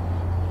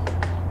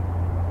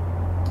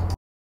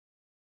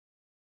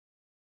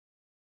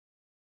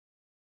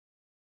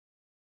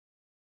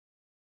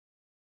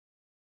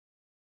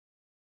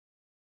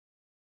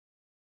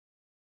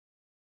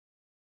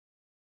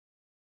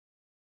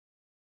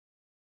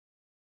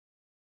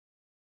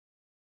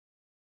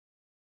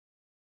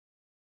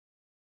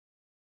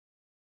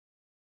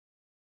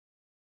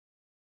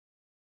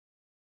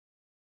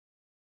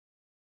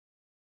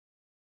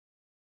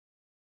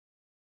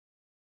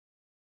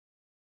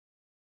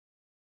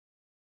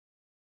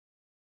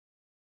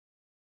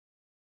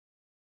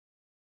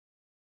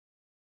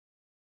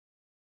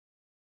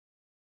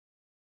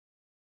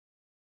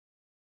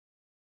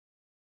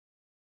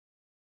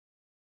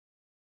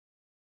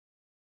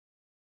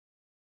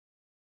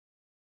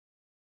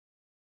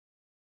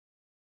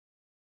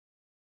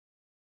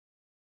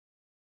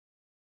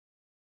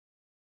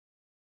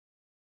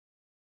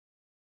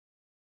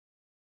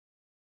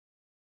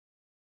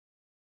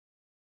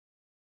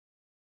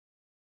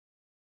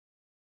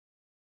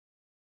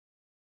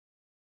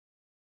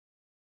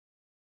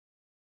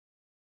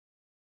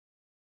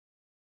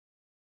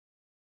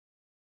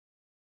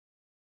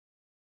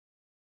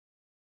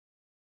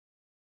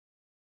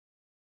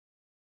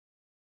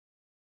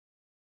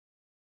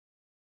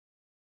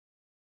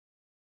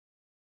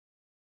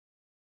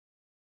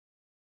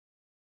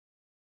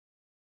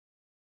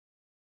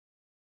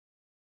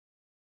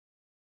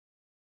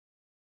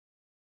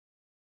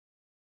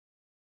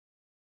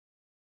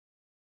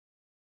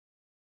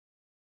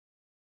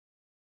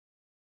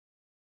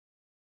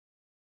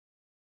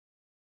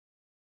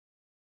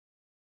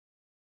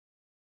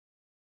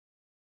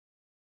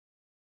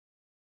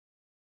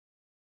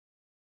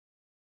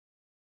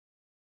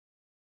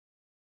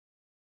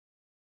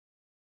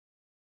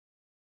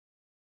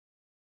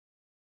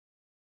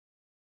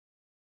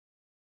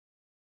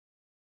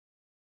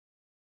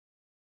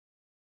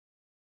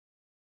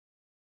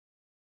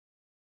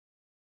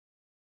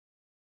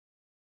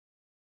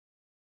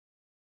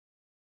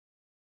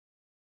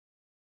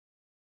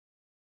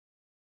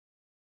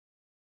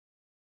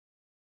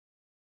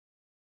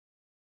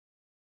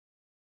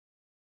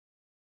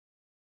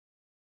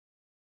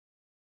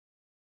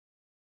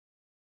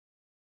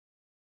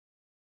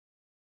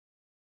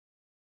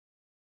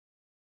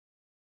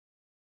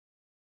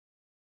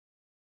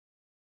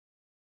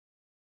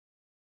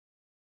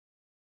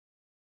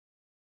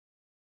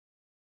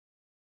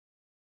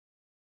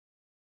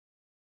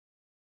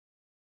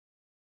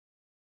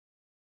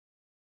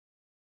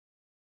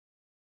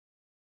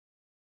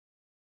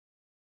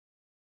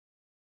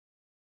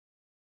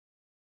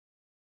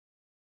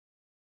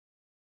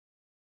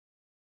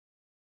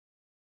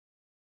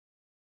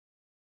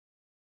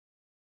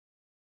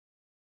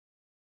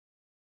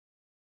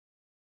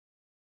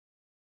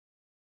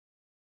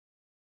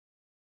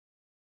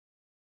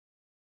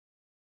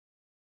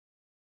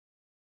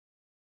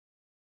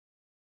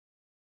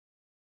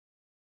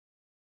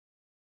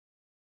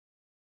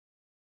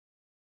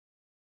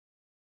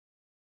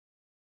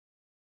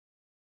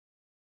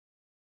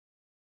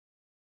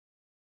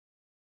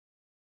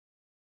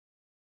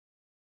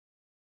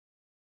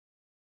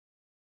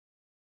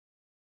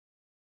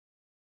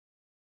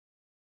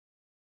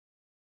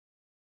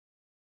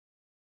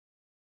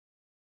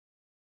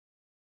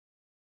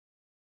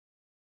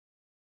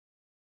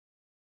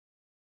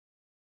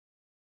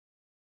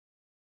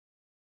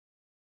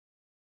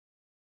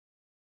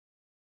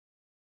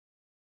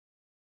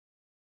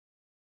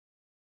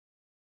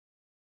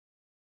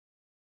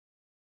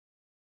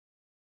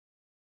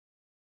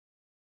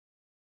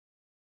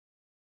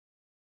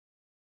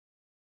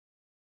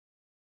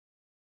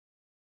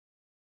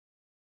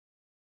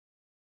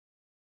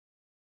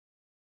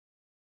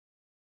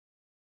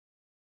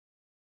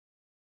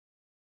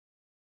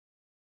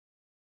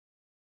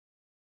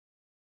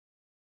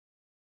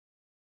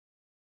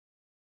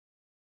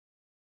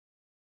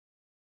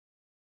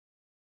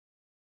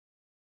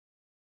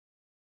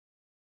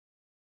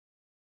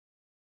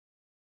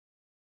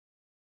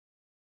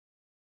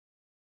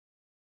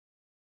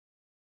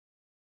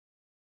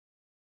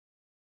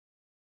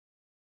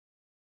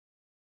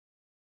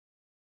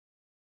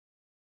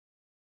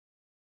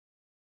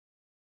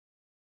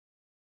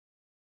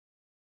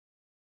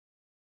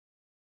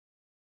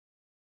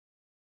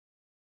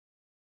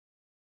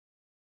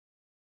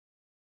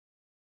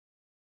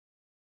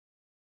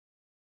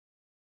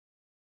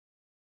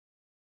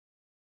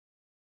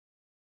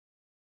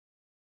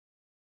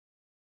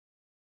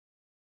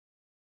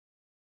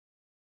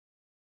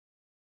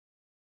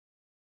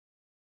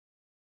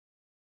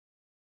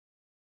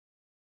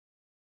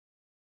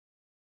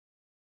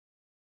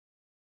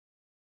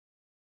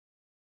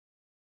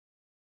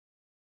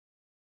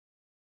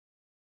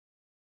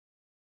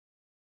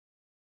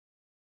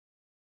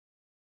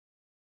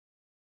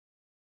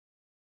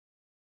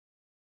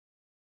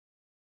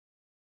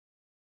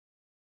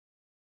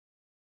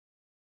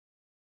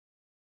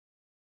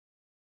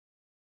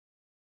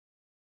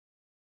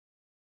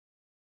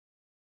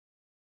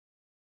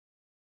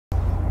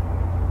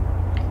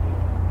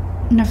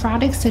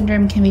 nephrotic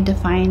syndrome can be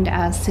defined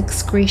as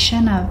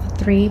excretion of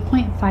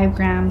 3.5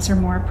 grams or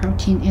more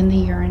protein in the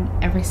urine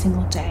every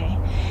single day.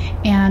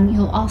 And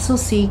you'll also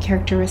see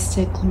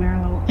characteristic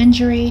glomerular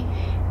injury,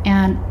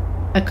 and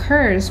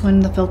occurs when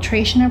the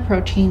filtration of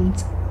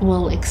proteins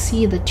will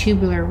exceed the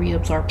tubular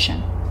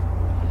reabsorption.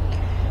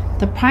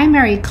 The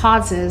primary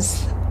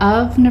causes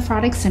of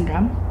nephrotic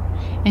syndrome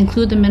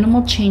include the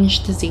minimal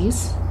change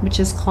disease, which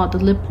is called the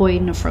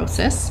lipoid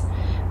nephrosis,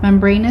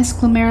 membranous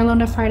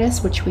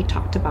glomerulonephritis, which we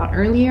talked about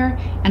earlier,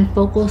 and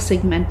focal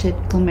segmented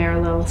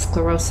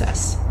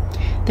glomerulosclerosis.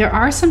 There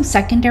are some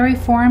secondary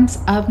forms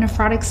of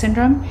nephrotic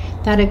syndrome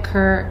that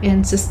occur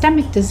in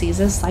systemic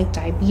diseases like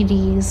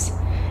diabetes,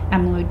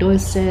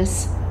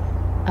 amyloidosis,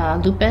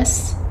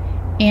 lupus,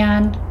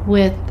 and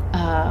with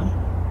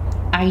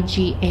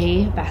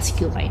IgA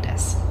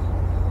vasculitis.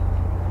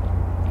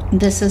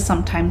 This is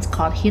sometimes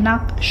called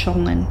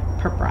Henoch-Schönlein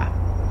purpura.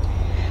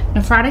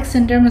 Nephrotic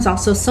syndrome is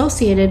also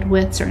associated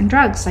with certain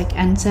drugs like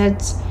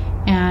NSAIDs,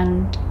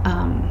 and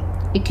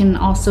it can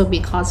also be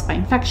caused by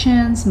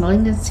infections,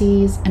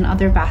 malignancies, and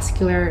other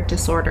vascular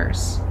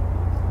disorders.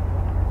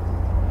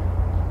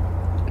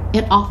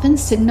 It often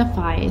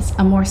signifies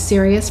a more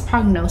serious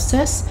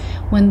prognosis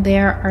when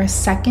there are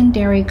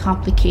secondary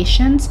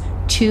complications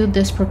to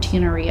this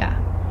proteinuria.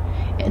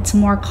 It's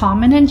more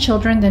common in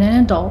children than in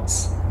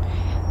adults,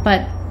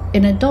 but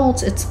in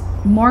adults it's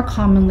more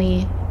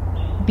commonly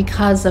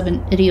because of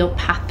an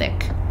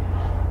idiopathic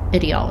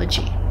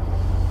etiology.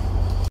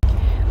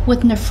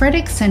 With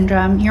nephritic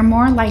syndrome, you're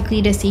more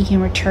likely to see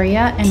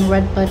hematuria and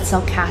red blood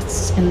cell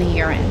casts in the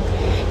urine.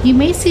 You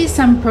may see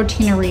some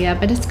proteinuria,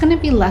 but it's going to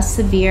be less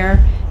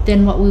severe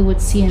than what we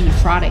would see in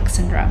nephrotic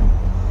syndrome.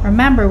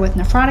 Remember, with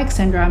nephrotic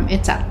syndrome,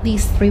 it's at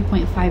least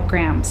 3.5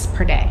 grams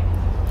per day.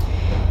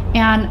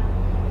 And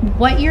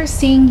what you're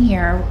seeing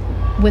here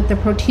with the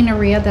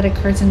proteinuria that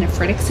occurs in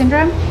nephritic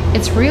syndrome,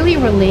 it's really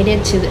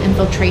related to the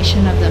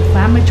infiltration of the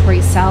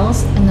inflammatory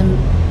cells in the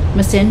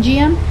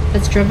mesangium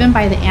that's driven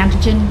by the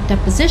antigen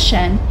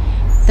deposition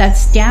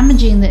that's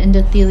damaging the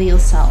endothelial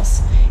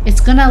cells. It's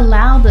going to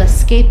allow the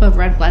escape of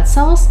red blood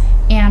cells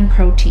and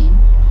protein.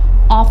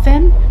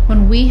 Often,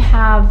 when we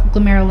have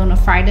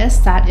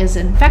glomerulonephritis that is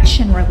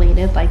infection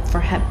related, like for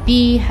Hep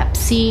B, Hep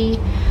C,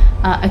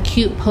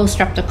 acute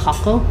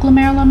post-streptococcal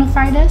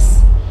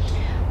glomerulonephritis,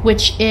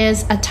 which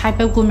is a type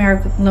of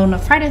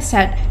glomerulonephritis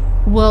that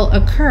will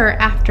occur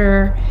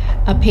after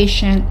a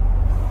patient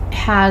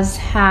has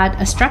had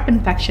a strep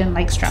infection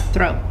like strep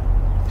throat.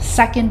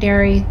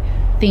 Secondary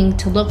thing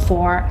to look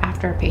for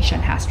after a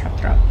patient has strep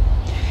throat.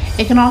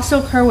 It can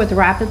also occur with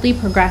rapidly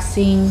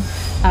progressing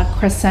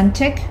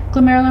crescentic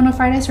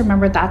glomerulonephritis.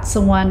 Remember, that's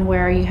the one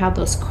where you have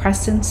those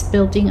crescents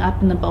building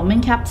up in the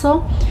Bowman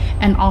capsule,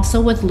 and also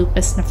with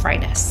lupus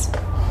nephritis.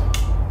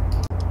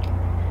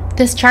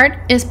 This chart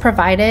is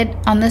provided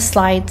on this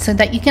slide so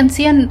that you can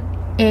see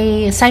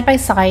a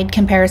side-by-side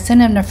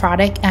comparison of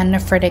nephrotic and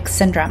nephritic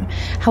syndrome.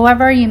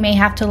 However, you may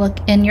have to look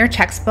in your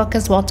textbook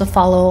as well to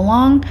follow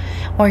along,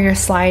 or your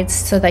slides,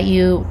 so that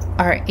you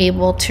are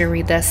able to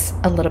read this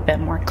a little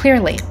bit more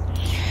clearly.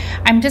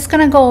 I'm just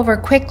going to go over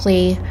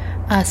quickly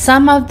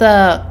some of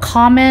the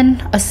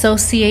common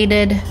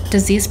associated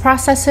disease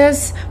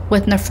processes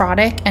with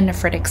nephrotic and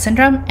nephritic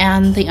syndrome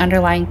and the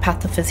underlying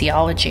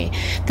pathophysiology.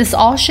 This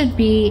all should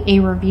be a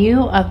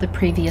review of the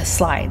previous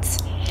slides.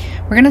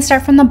 We're going to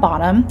start from the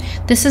bottom.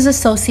 This is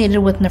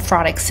associated with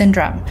nephrotic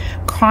syndrome,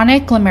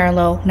 chronic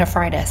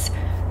glomerulonephritis.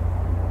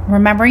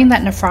 Remembering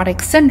that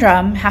nephrotic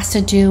syndrome has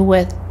to do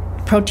with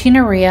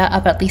proteinuria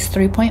of at least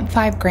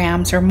 3.5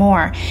 grams or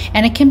more,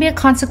 and it can be a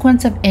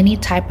consequence of any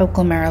type of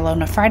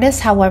glomerulonephritis.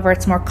 However,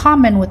 it's more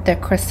common with the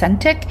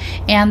crescentic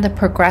and the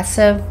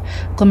progressive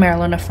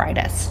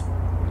glomerulonephritis.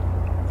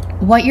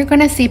 What you're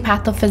going to see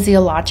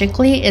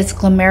pathophysiologically is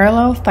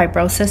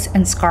glomerulofibrosis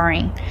and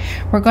scarring.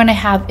 We're going to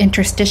have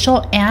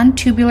interstitial and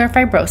tubular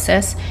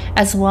fibrosis,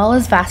 as well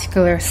as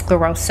vascular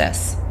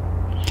sclerosis.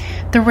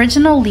 The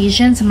original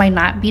lesions might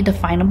not be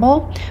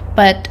definable,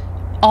 but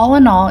all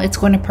in all, it's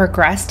going to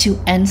progress to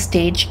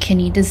end-stage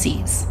kidney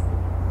disease.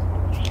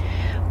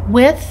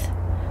 With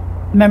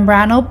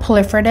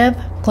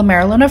membranoproliferative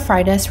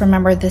glomerulonephritis,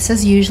 remember, this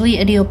is usually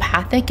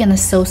idiopathic and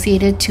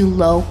associated to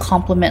low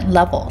complement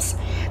levels.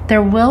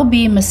 There will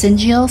be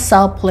mesangial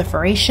cell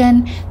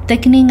proliferation,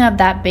 thickening of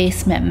that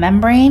basement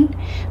membrane,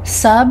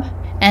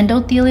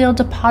 subendothelial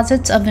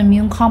deposits of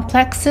immune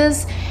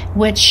complexes,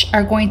 which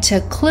are going to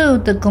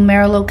occlude the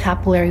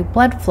glomerulocapillary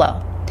blood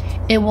flow.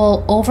 It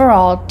will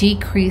overall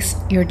decrease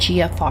your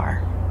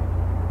GFR.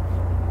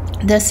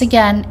 This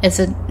again is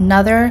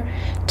another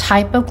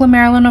type of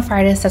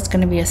glomerulonephritis that's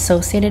going to be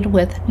associated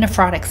with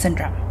nephrotic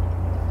syndrome.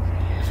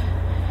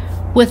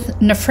 With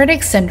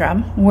nephritic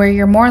syndrome, where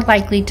you're more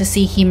likely to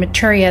see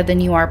hematuria than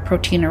you are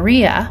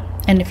proteinuria,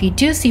 and if you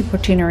do see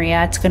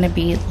proteinuria, it's going to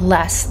be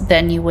less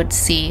than you would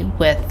see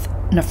with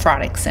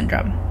nephrotic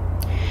syndrome.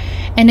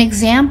 An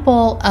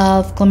example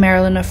of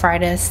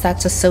glomerulonephritis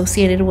that's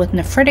associated with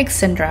nephritic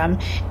syndrome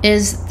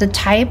is the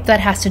type that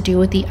has to do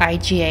with the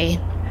IgA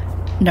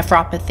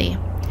nephropathy.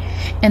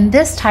 In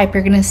this type,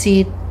 you're going to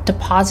see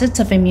deposits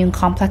of immune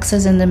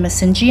complexes in the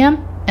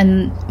mesangium,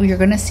 and you're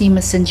going to see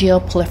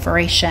mesangial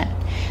proliferation.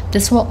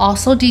 This will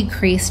also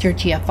decrease your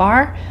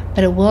GFR,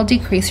 but it will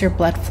decrease your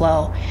blood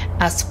flow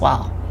as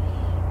well.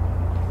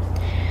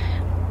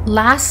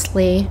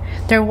 Lastly,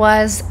 there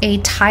was a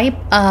type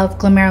of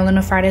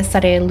glomerulonephritis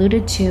that I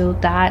alluded to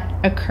that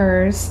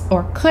occurs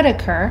or could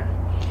occur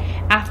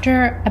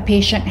after a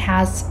patient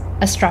has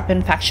a strep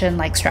infection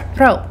like strep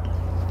throat.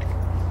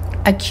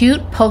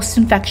 Acute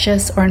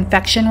post-infectious or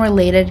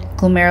infection-related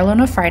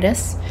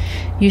glomerulonephritis,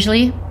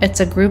 usually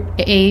it's a group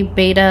A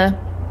beta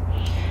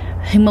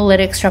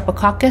hemolytic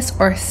streptococcus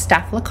or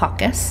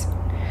staphylococcus.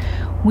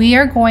 We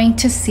are going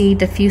to see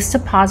diffuse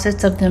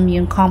deposits of the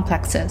immune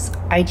complexes,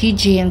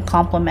 IgG and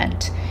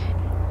complement,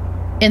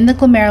 in the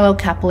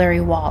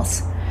glomerulocapillary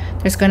walls.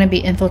 There's going to be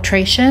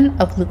infiltration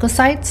of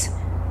leukocytes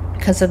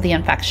because of the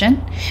infection,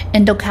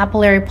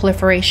 endocapillary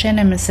proliferation,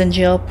 and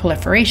mesangial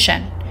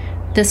proliferation.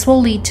 This will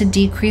lead to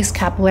decreased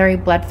capillary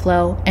blood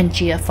flow and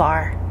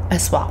GFR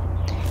as well.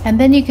 And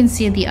then you can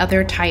see the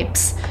other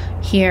types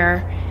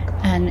here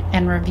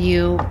and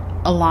review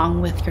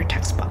along with your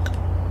textbook.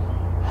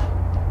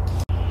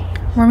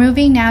 We're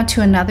moving now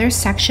to another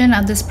section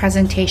of this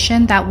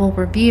presentation that will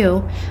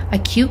review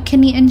acute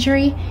kidney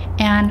injury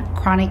and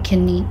chronic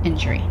kidney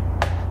injury.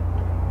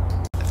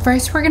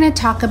 First, we're going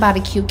to talk about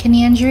acute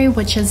kidney injury,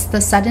 which is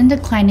the sudden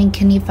decline in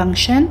kidney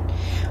function.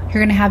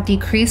 You're going to have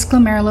decreased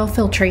glomerular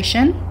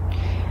filtration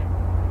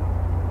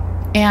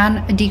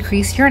and a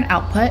decreased urine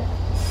output.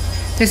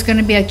 There's going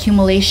to be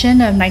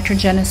accumulation of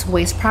nitrogenous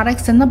waste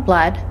products in the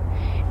blood,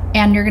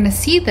 and you're going to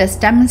see this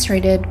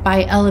demonstrated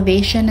by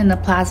elevation in the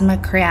plasma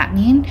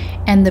creatinine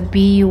and the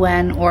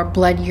BUN or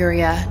blood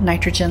urea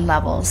nitrogen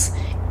levels.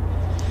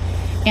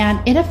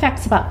 And it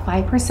affects about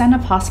 5%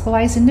 of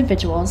hospitalized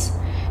individuals.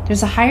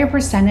 There's a higher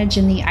percentage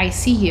in the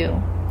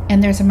ICU,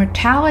 and there's a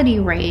mortality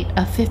rate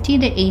of 50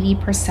 to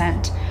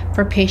 80%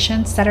 for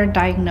patients that are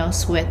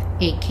diagnosed with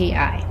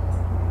AKI.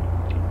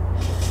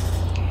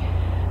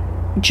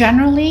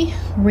 Generally,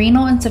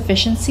 renal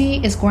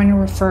insufficiency is going to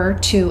refer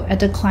to a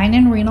decline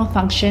in renal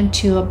function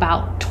to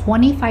about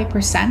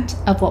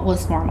 25% of what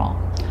was normal,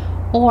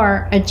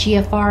 or a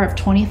GFR of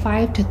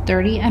 25 to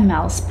 30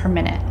 mLs per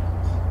minute.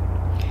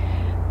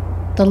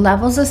 The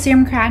levels of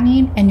serum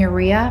creatinine and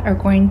urea are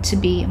going to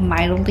be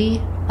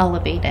mildly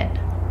elevated.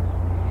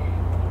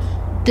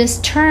 This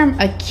term,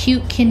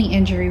 acute kidney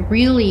injury,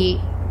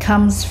 really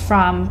comes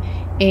from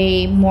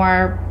a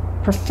more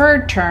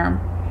preferred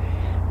term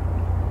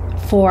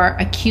for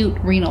acute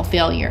renal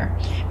failure,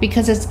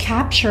 because it's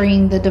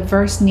capturing the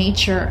diverse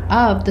nature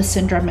of the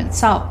syndrome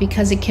itself,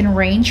 because it can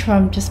range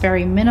from just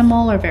very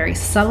minimal or very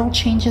subtle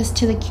changes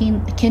to the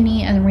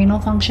kidney and renal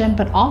function,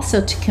 but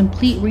also to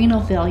complete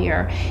renal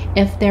failure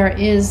if there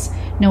is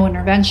no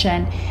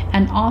intervention,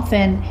 and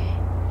often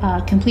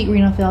complete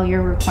renal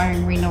failure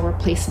requiring renal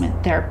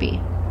replacement therapy.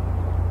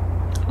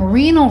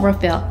 Renal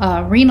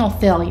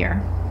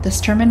failure,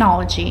 this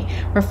terminology,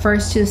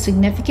 refers to the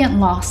significant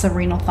loss of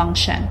renal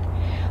function.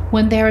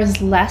 When there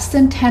is less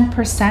than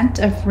 10%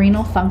 of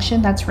renal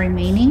function that's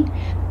remaining,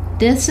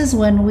 this is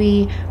when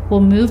we will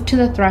move to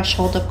the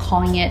threshold of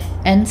calling it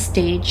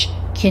end-stage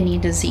kidney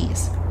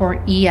disease, or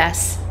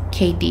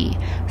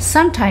ESKD.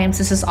 Sometimes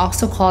this is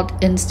also called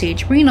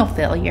end-stage renal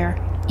failure,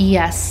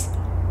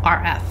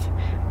 ESRF.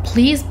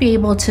 Please be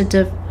able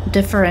to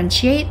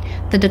differentiate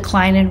the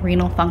decline in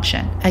renal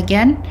function.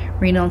 Again,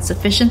 renal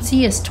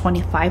insufficiency is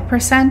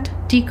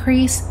 25%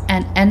 decrease,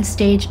 and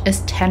end-stage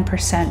is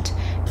 10%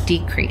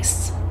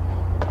 decrease.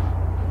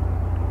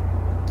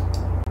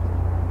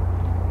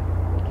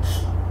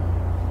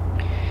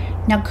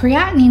 Now,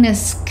 creatinine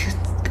is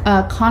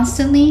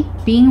constantly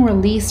being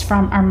released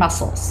from our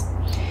muscles,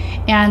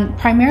 and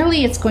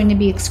primarily it's going to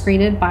be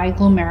excreted by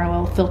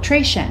glomerular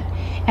filtration.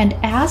 And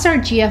as our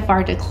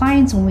GFR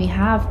declines when we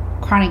have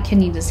chronic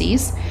kidney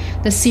disease,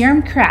 the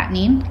serum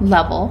creatinine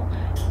level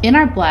in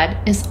our blood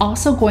is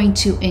also going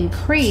to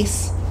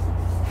increase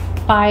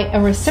by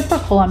a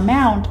reciprocal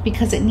amount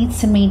because it needs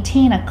to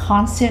maintain a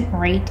constant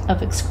rate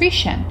of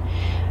excretion.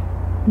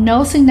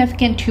 No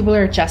significant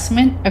tubular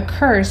adjustment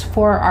occurs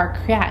for our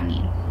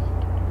creatinine.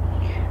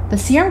 The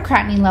serum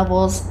creatinine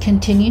levels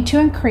continue to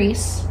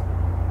increase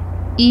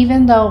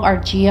even though our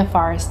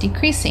GFR is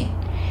decreasing.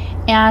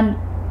 And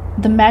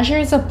the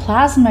measures of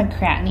plasma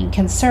creatinine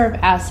can serve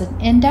as an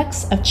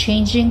index of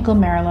changing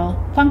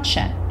glomerular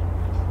function.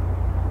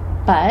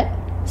 But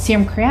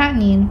serum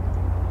creatinine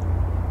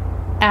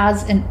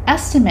as an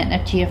estimate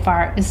of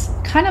GFR is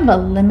kind of a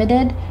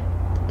limited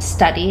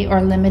study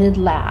or limited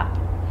lab.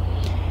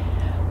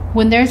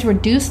 When there's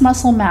reduced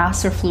muscle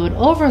mass or fluid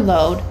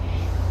overload,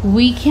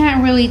 we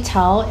can't really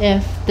tell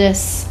if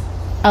this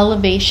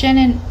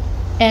elevation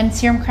in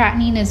serum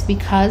creatinine is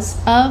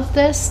because of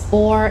this,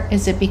 or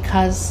is it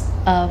because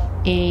of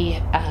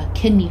a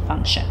kidney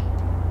function.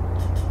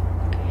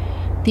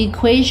 The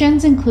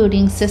equations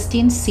including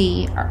cysteine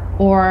C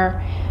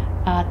or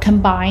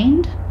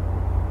combined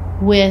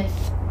with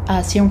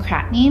serum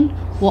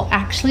creatinine will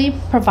actually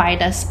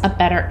provide us a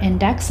better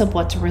index of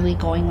what's really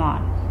going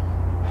on.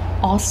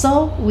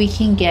 Also, we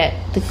can get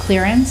the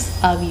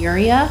clearance of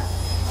urea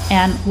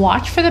and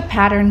watch for the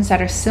patterns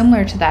that are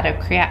similar to that of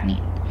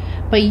creatinine.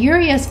 But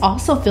urea is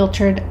also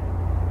filtered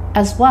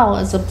as well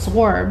as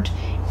absorbed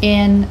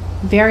in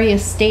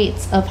various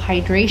states of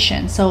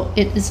hydration. So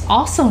it is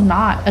also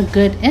not a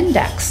good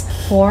index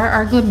for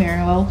our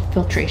glomerular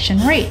filtration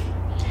rate.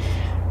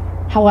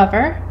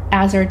 However,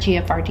 as our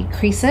GFR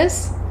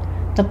decreases,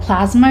 the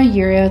plasma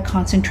urea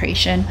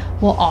concentration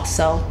will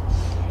also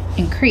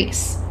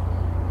increase.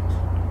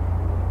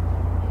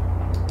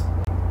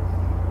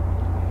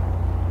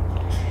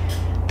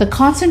 The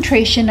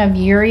concentration of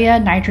urea,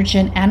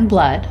 nitrogen, and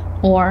blood,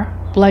 or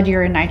blood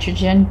urine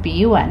nitrogen,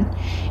 BUN,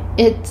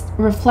 it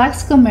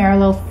reflects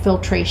glomerular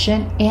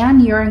filtration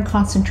and urine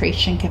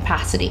concentration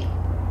capacity.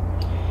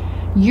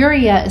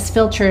 Urea is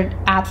filtered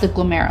at the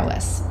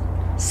glomerulus,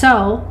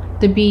 so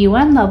the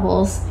BUN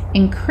levels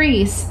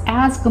increase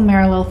as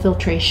glomerular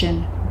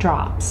filtration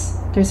drops.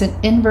 There's an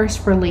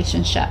inverse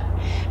relationship.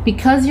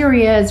 Because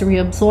urea is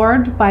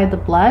reabsorbed by the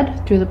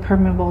blood through the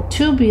permeable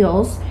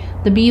tubules,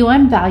 the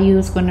BUN value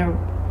is going to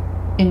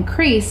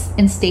increase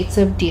in states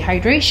of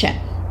dehydration.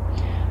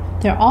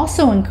 They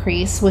also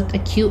increase with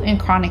acute and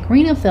chronic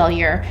renal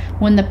failure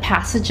when the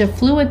passage of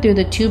fluid through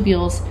the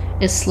tubules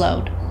is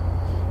slowed.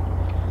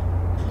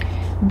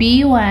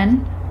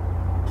 BUN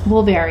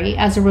will vary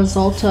as a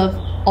result of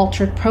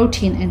altered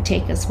protein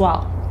intake as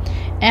well,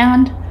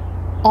 and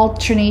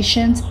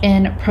alternations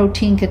in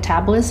protein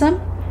catabolism.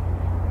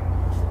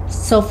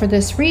 So for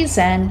this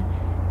reason,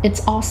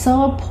 it's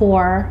also a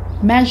poor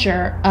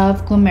measure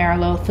of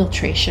glomerular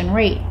filtration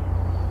rate.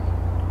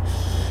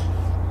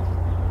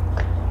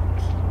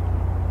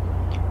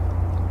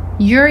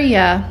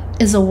 Urea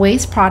is a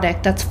waste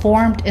product that's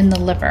formed in the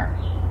liver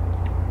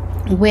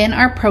when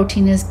our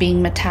protein is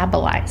being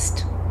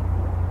metabolized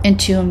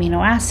into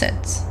amino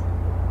acids.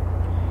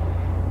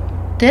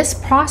 This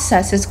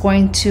process is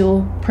going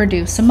to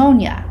produce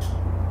ammonia,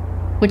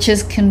 which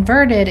is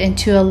converted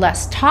into a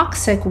less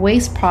toxic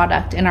waste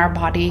product in our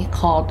body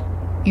called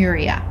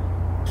urea.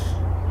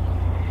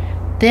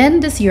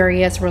 Then this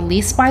urea is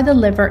released by the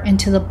liver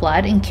into the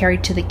blood and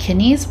carried to the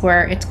kidneys,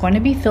 where it's going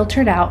to be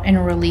filtered out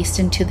and released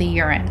into the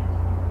urine.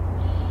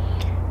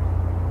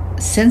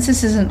 Since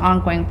this is an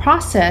ongoing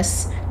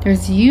process,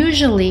 there's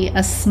usually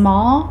a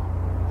small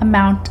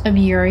amount of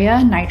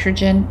urea,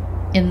 nitrogen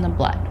in the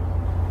blood.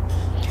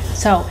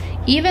 So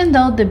even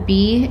though the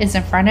B is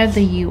in front of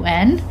the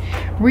UN,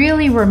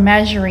 really we're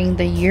measuring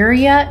the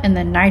urea and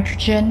the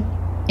nitrogen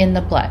in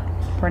the blood.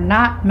 We're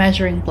not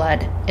measuring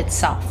blood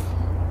itself.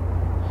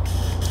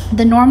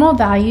 The normal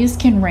values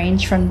can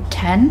range from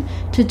 10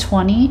 to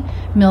 20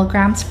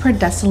 milligrams per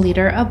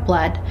deciliter of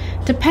blood,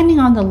 depending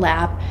on the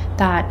lab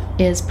that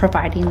is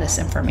providing this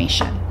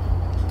information.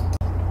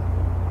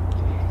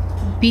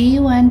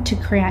 BUN to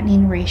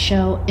creatinine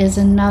ratio is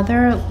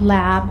another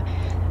lab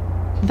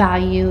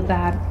value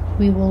that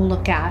we will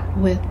look at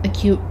with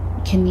acute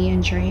kidney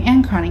injury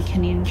and chronic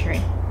kidney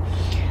injury.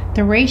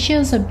 The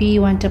ratios of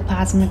BUN to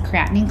plasma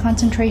creatinine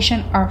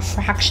concentration are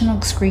fractional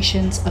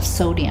excretions of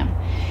sodium,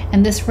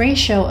 and this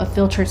ratio of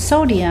filtered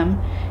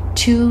sodium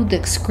to the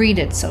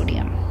excreted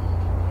sodium.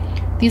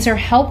 These are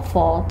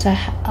helpful to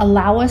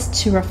allow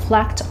us to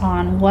reflect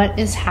on what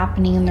is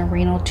happening in the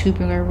renal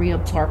tubular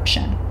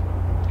reabsorption.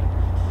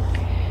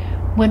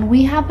 When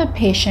we have a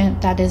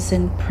patient that is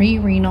in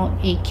pre-renal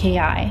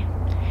AKI,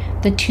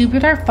 the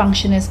tubular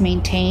function is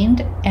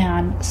maintained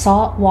and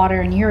salt,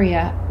 water, and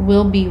urea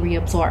will be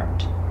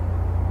reabsorbed.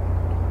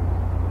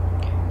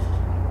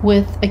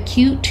 With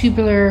acute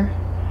tubular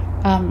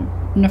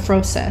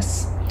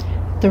nephrosis,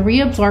 the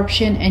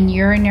reabsorption and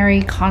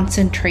urinary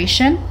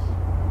concentration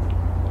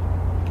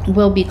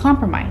will be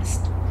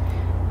compromised.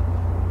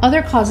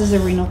 Other causes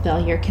of renal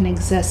failure can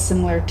exist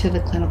similar to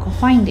the clinical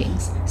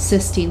findings.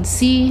 Cysteine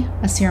C,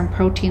 a serum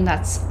protein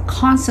that's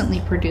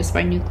constantly produced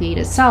by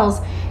nucleated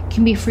cells,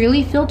 can be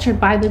freely filtered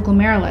by the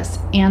glomerulus,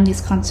 and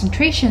these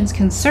concentrations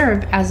can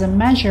serve as a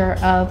measure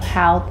of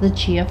how the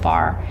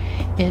GFR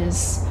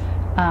is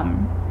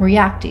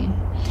reacting.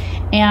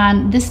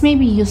 And this may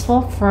be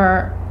useful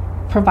for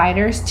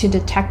providers to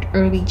detect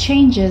early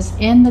changes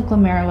in the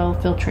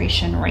glomerular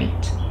filtration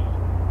rate.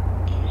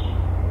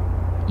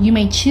 You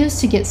may choose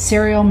to get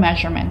serial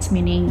measurements,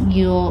 meaning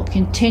you'll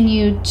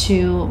continue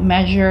to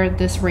measure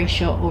this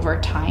ratio over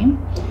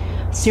time.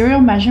 Serial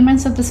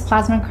measurements of this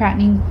plasma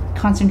creatinine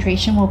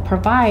concentration will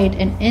provide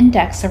an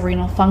index of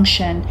renal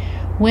function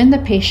when the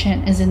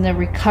patient is in the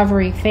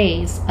recovery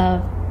phase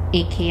of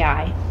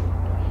AKI.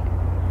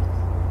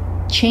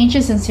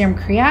 Changes in serum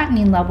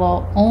creatinine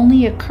level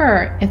only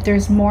occur if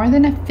there's more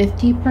than a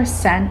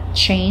 50%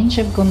 change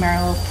of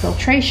glomerular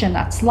filtration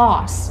that's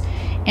lost.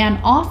 And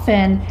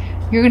often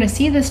you're going to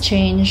see this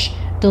change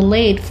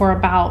delayed for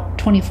about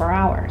 24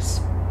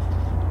 hours.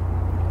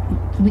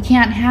 We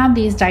can't have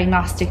these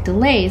diagnostic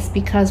delays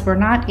because we're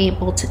not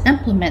able to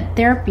implement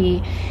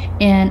therapy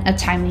in a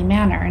timely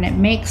manner, and it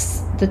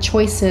makes the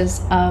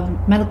choices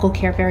of medical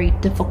care very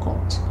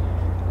difficult.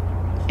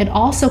 It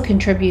also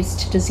contributes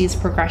to disease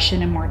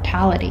progression and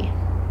mortality.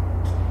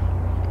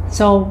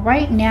 So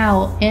right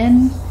now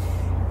in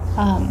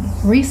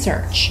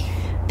research,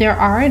 there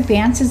are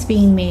advances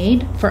being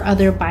made for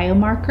other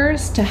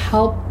biomarkers to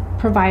help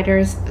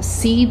providers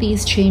see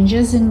these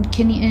changes in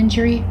kidney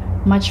injury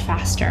much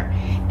faster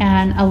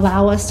and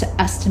allow us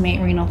to estimate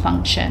renal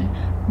function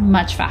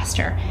much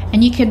faster.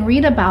 And you can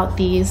read about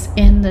these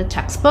in the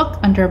textbook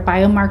under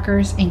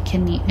biomarkers in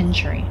kidney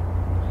injury.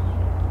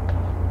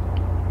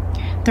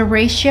 The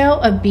ratio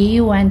of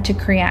BUN to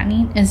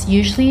creatinine is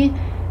usually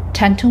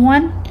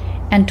 10:1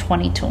 and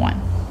 20:1.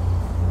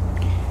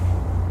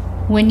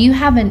 When you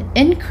have an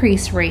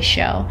increased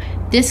ratio,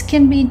 this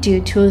can be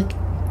due to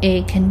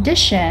a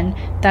condition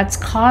that's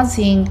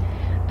causing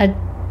a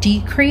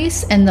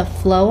decrease in the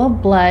flow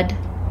of blood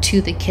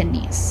to the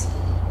kidneys.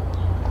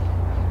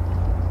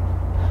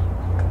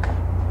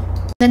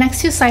 The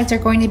next two slides are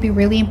going to be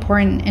really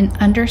important in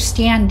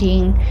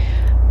understanding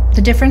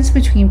the difference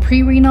between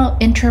pre-renal,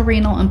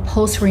 intrarenal, and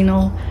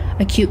post-renal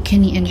acute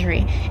kidney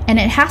injury. And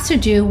it has to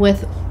do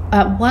with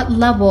at what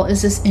level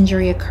is this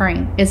injury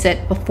occurring? Is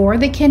it before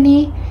the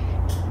kidney,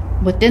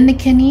 within the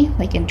kidney,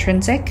 like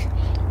intrinsic,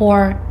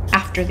 or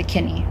after the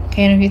kidney?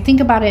 Okay, and if you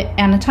think about it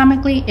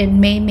anatomically, it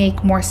may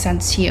make more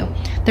sense to you.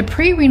 The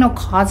pre-renal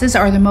causes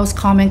are the most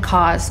common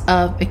cause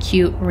of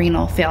acute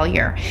renal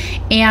failure.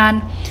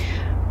 And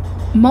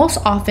most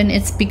often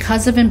it's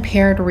because of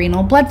impaired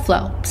renal blood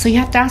flow. So you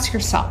have to ask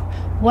yourself,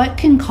 what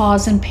can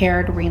cause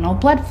impaired renal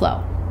blood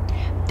flow?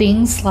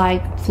 Things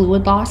like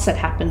fluid loss that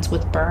happens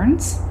with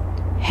burns,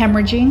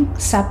 hemorrhaging,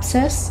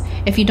 sepsis.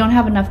 If you don't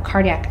have enough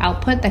cardiac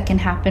output, that can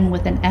happen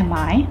with an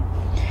MI.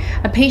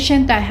 A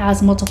patient that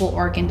has multiple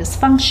organ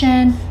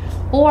dysfunction,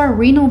 or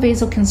renal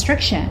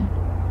vasoconstriction.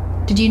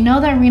 Did you know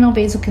that renal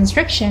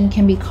vasoconstriction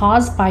can be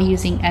caused by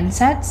using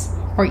NSAIDs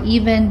or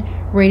even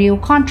radio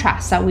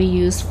contrast that we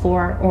use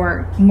for,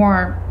 or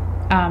more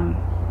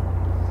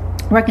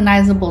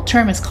recognizable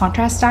term is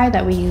contrast dye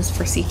that we use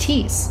for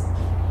CTs.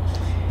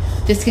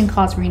 This can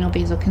cause renal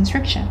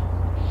vasoconstriction.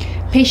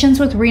 Patients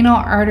with renal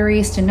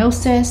artery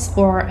stenosis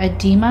or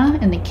edema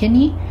in the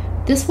kidney,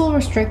 this will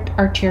restrict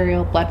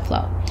arterial blood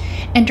flow.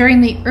 And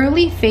during the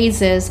early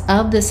phases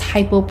of this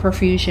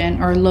hypoperfusion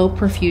or low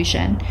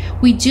perfusion,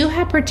 we do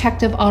have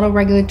protective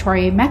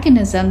autoregulatory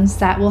mechanisms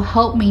that will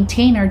help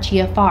maintain our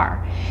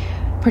GFR.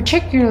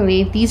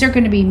 Particularly, these are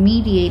going to be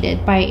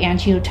mediated by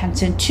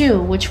angiotensin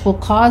II, which will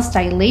cause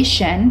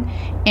dilation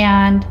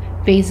and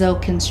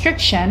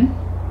vasoconstriction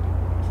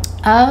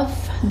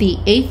of the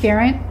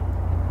afferent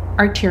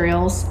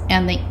arterioles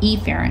and the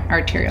efferent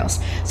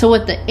arterioles. So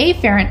with the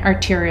afferent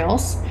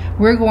arterioles,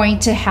 we're going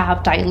to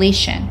have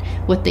dilation.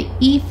 With the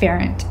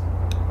efferent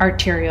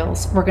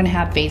arterioles, we're going to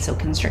have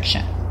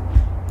vasoconstriction.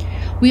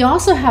 We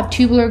also have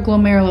tubular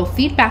glomerular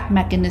feedback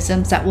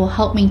mechanisms that will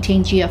help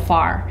maintain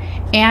GFR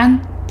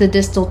and the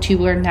distal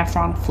tubular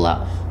nephron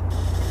flow.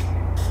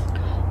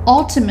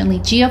 Ultimately,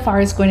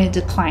 GFR is going to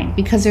decline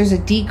because there's a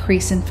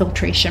decrease in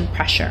filtration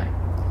pressure.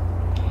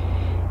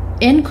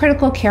 In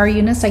critical care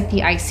units like the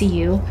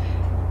ICU,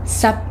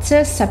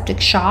 sepsis, septic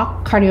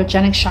shock,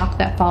 cardiogenic shock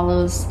that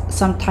follows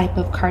some type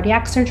of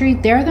cardiac surgery,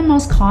 they're the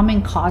most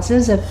common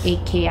causes of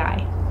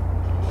AKI.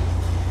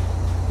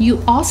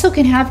 You also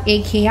can have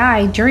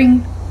AKI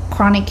during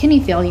chronic kidney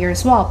failure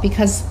as well,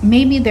 because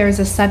maybe there's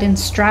a sudden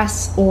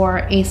stress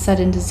or a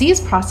sudden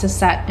disease process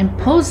that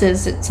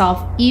imposes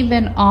itself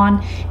even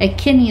on a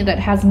kidney that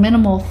has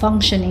minimal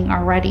functioning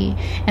already,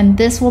 and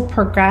this will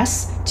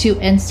progress to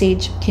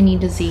end-stage kidney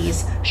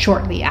disease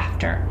shortly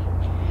after.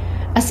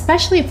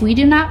 Especially if we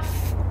do not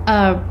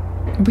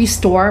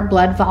restore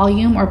blood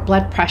volume or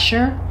blood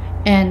pressure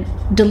and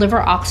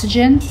deliver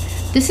oxygen,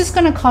 this is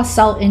going to cause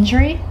cell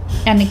injury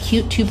and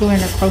acute tubular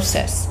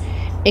necrosis.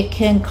 It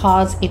can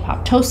cause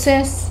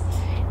apoptosis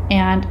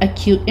and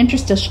acute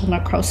interstitial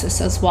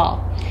necrosis as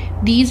well.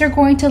 These are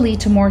going to lead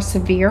to more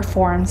severe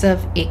forms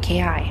of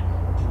AKI.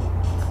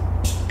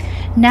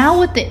 Now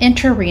with the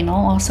intrarenal,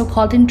 also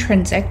called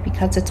intrinsic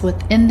because it's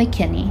within the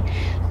kidney,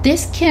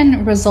 this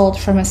can result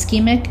from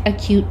ischemic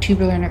acute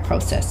tubular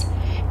necrosis.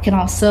 It can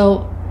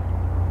also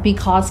be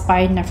caused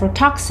by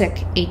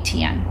nephrotoxic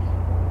ATN.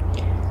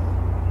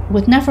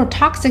 With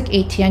nephrotoxic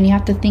ATN, you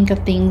have to think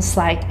of things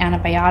like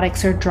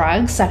antibiotics or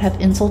drugs that have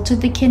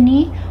insulted the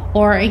kidney,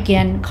 or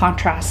again,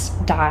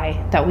 contrast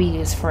dye that we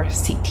use for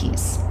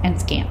CTs and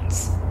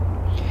scans.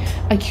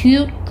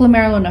 Acute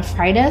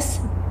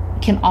glomerulonephritis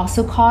can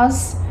also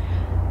cause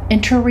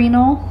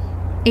intrarenal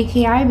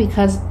AKI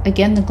because,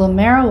 again, the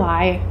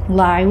glomeruli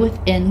lie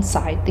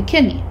inside the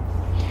kidney.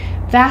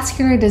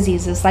 Vascular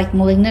diseases like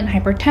malignant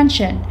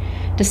hypertension,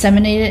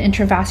 disseminated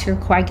intravascular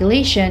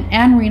coagulation,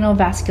 and renal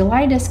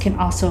vasculitis can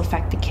also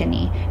affect the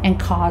kidney and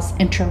cause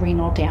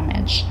intrarenal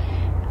damage.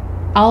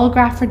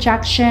 Allograft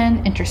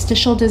rejection,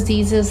 interstitial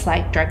diseases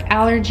like drug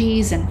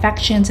allergies,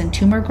 infections, and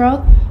tumor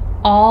growth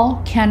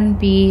all can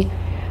be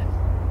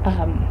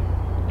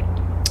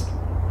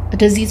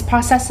disease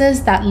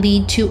processes that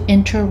lead to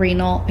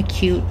intrarenal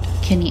acute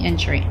kidney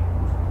injury.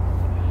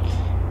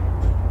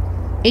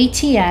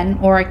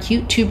 ATN, or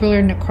acute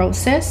tubular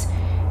necrosis,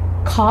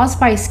 caused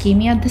by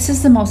ischemia, this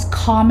is the most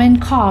common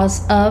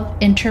cause of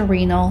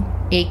intrarenal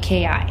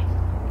AKI.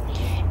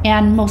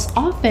 And most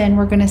often,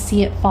 we're going to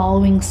see it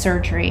following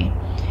surgery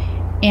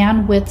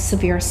and with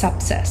severe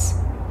sepsis.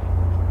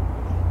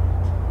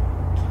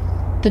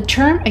 The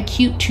term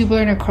acute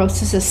tubular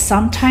necrosis is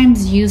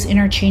sometimes used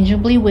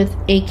interchangeably with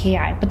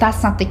AKI, but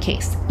that's not the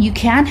case. You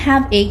can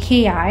have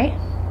AKI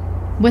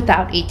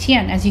without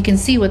ATN, as you can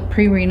see with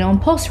pre-renal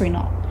and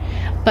post-renal.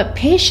 But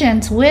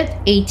patients with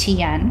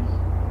ATN,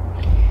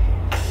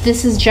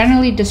 this is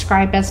generally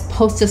described as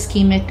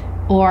post-ischemic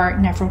or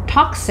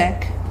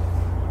nephrotoxic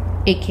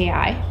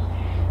AKI,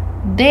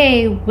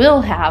 they will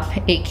have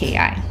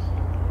AKI.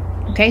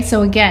 Okay,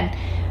 so again,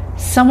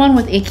 someone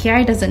with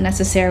AKI doesn't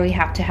necessarily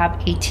have to have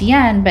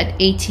ATN, but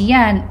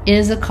ATN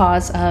is a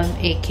cause of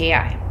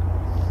AKI.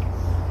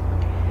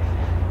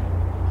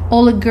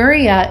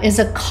 Oliguria is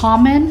a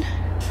common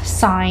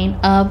sign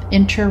of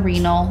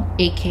intrarenal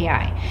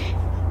AKI.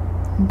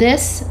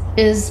 This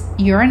is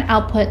urine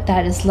output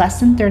that is less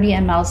than 30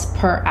 mLs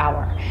per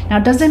hour. Now,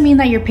 it doesn't mean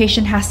that your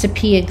patient has to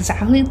pee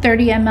exactly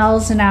 30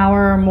 mLs an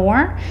hour or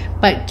more,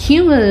 but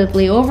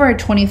cumulatively over a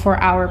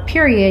 24-hour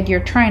period, you're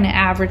trying to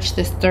average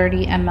this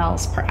 30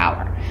 mLs per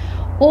hour.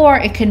 Or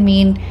it could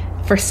mean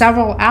for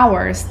several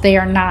hours, they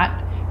are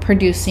not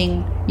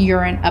producing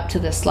urine up to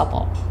this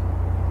level.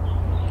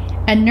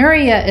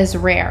 Anuria is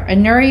rare.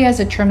 Anuria is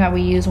a term that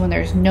we use when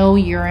there's no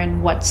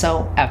urine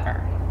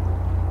whatsoever.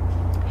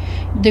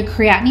 The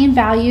creatinine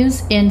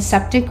values in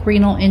septic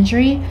renal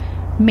injury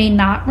may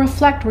not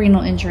reflect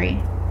renal injury.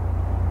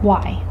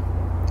 Why?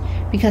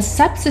 Because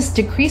sepsis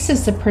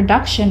decreases the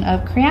production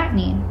of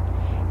creatinine.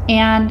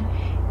 And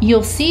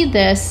you'll see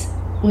this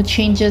with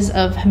changes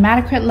of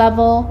hematocrit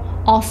level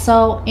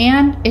also,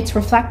 and it's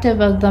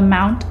reflective of the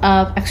amount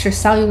of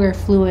extracellular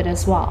fluid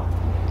as well.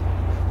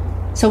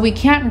 So we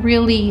can't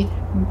really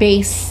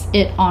base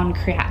it on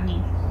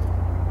creatinine.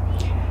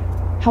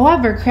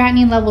 However,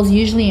 creatinine levels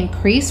usually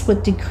increase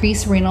with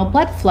decreased renal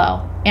blood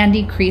flow and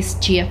decreased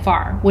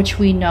GFR, which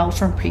we know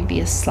from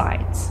previous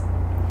slides.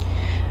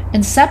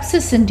 In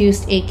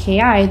sepsis-induced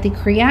AKI, the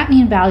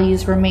creatinine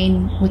values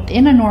remain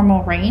within a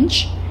normal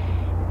range,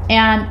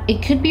 and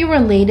it could be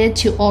related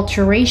to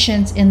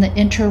alterations in the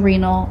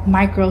intrarenal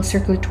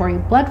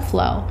microcirculatory blood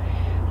flow.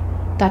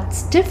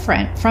 That's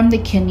different from the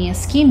kidney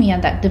ischemia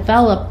that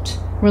developed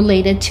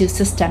related to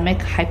systemic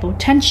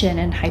hypotension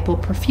and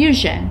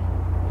hypoperfusion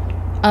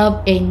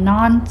of a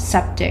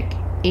non-septic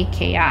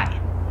AKI.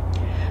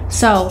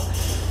 So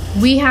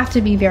we have to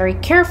be very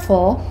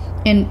careful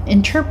in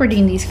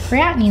interpreting these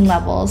creatinine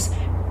levels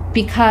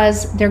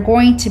because they're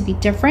going to be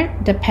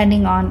different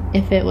depending on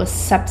if it was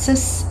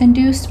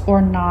sepsis-induced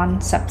or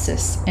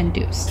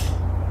non-sepsis-induced.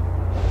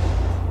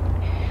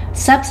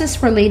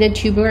 Sepsis-related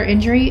tubular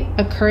injury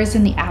occurs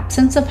in the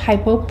absence of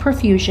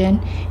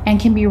hypoperfusion and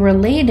can be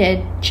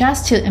related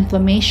just to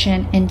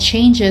inflammation and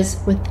changes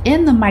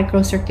within the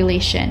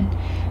microcirculation,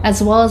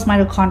 as well as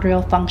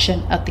mitochondrial function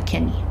of the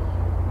kidney.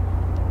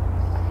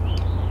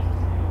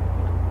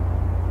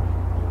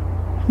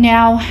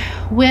 Now,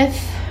 with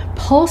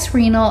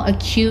post-renal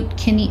acute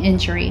kidney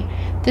injury,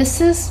 this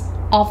is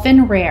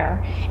often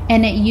rare,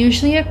 and it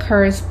usually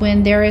occurs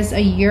when there is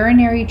a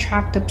urinary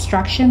tract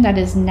obstruction that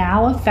is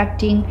now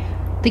affecting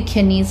the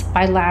kidneys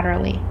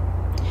bilaterally.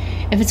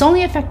 If it's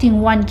only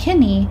affecting one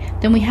kidney,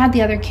 then we have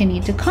the other kidney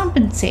to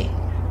compensate.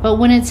 But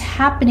when it's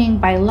happening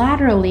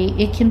bilaterally,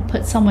 it can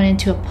put someone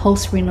into a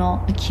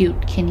post-renal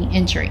acute kidney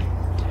injury.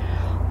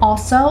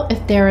 Also,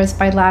 if there is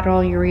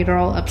bilateral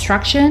ureteral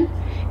obstruction,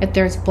 if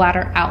there's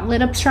bladder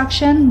outlet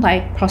obstruction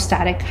like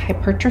prostatic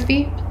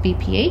hypertrophy,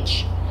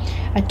 BPH,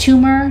 a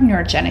tumor,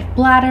 neurogenic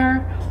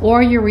bladder,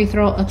 or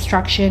urethral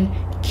obstruction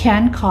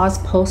can cause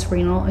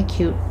post-renal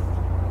acute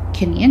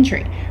kidney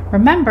injury.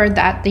 Remember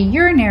that the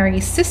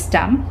urinary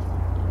system,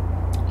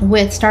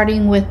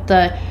 starting with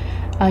the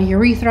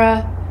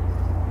urethra,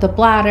 the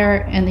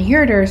bladder, and the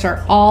ureters,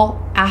 are all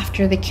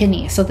after the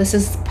kidney. So this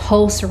is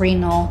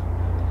post-renal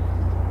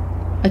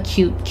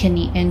acute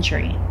kidney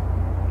injury.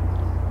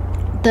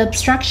 The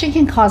obstruction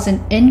can cause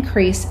an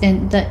increase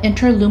in the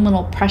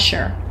interluminal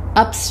pressure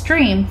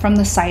upstream from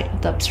the site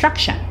of the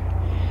obstruction.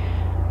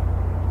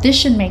 This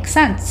should make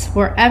sense.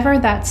 Wherever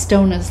that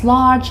stone is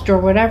lodged or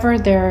whatever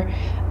there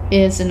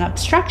is an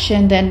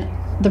obstruction, then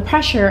the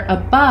pressure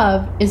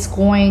above is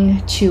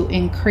going to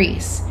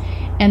increase.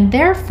 And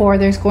therefore,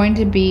 there's going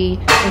to be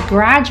a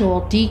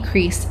gradual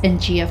decrease in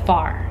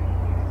GFR.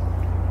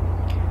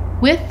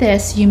 With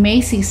this, you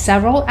may see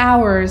several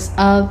hours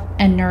of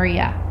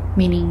anuria,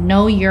 meaning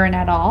no urine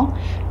at all.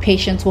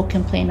 Patients will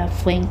complain of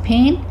flank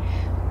pain.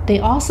 They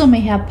also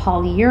may have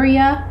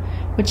polyuria,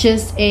 which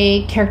is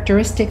a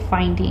characteristic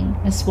finding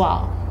as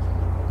well.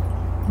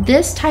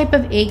 This type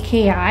of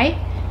AKI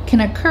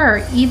can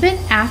occur even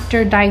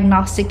after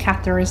diagnostic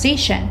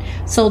catheterization.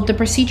 So the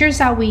procedures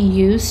that we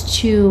use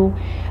to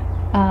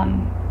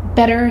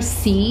better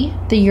see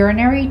the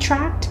urinary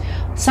tract,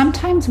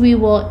 sometimes we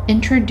will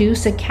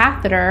introduce a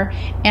catheter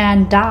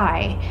and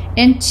dye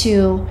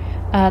into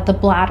the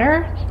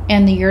bladder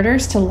and the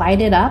ureters to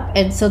light it up,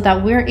 and so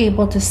that we're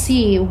able to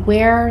see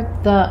where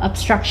the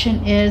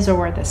obstruction is or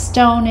where the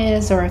stone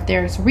is or if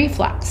there's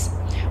reflux.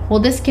 Well,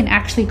 this can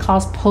actually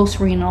cause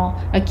post-renal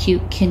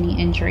acute kidney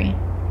injury.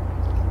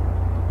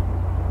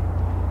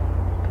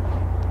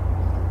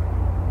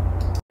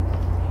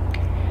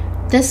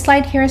 This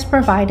slide here is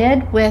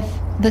provided with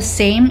the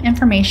same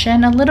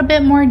information, a little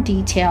bit more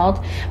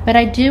detailed, but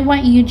I do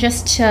want you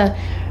just to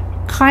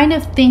kind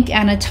of think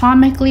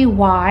anatomically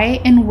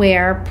why and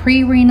where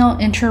pre-renal,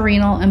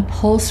 intrarenal, and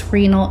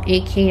post-renal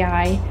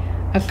AKI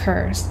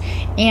occurs.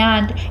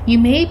 And you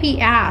may be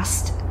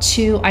asked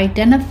to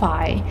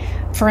identify,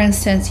 for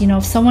instance,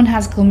 if someone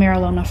has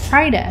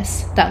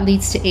glomerulonephritis that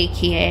leads to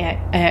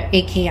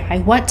AKI,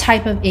 what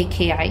type of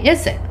AKI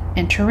is it?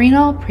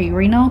 Intrarenal,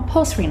 pre-renal,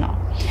 post-renal.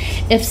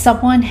 If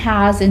someone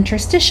has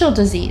interstitial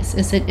disease,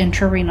 is it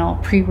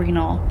intrarenal,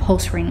 pre-renal,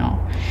 post-renal?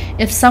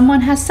 If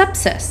someone has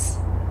sepsis,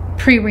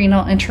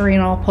 pre-renal,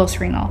 intrarenal,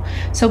 post-renal.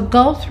 So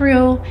go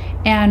through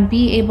and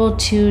be able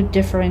to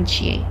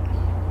differentiate.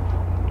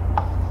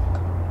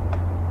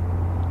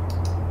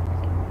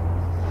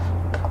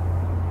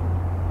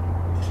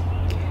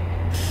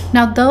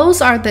 Now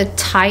those are the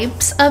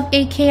types of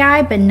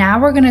AKI, but now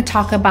we're going to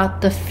talk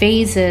about the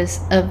phases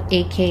of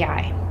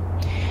AKI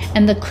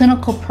and the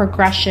clinical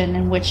progression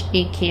in which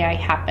AKI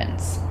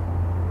happens.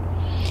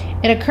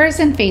 It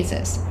occurs in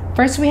phases.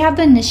 First, we have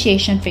the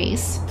initiation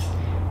phase,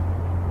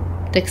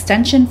 the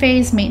extension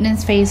phase,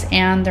 maintenance phase,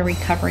 and the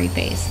recovery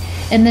phase.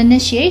 In the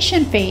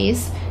initiation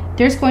phase,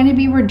 there's going to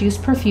be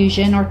reduced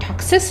perfusion or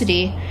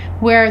toxicity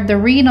where the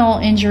renal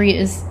injury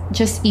is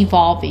just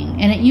evolving,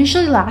 and it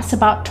usually lasts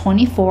about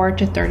 24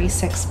 to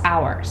 36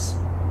 hours.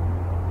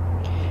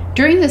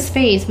 During this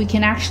phase, we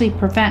can actually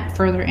prevent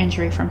further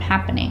injury from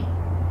happening.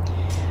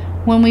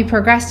 When we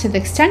progress to the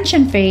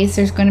extension phase,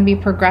 there's going to be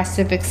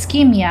progressive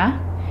ischemia,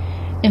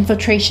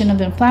 infiltration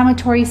of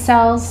inflammatory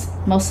cells,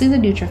 mostly the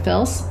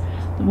neutrophils.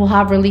 We'll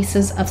have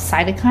releases of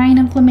cytokine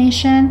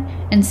inflammation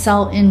and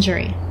cell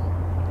injury.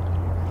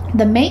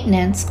 The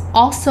maintenance,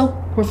 also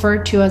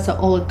referred to as the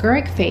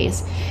oliguric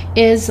phase,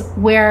 is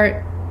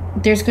where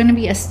there's going to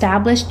be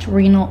established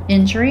renal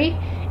injury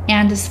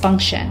and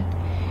dysfunction.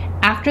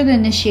 After the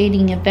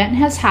initiating event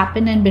has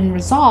happened and been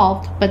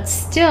resolved, but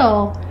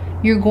still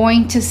you're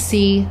going to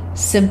see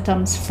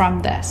symptoms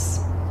from this.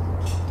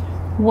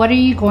 What are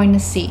you going to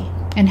see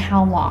and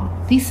how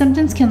long? These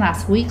symptoms can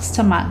last weeks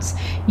to months.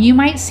 You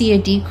might see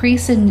a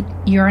decrease in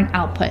urine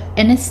output,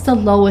 and it's the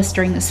lowest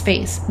during this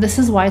phase. This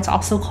is why it's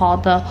also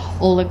called the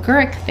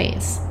oliguric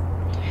phase.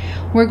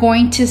 We're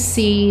going to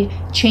see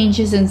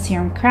changes in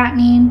serum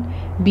creatinine,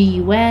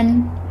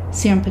 BUN,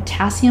 serum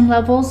potassium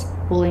levels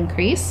will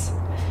increase.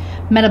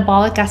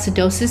 Metabolic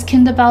acidosis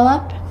can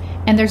develop,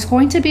 and there's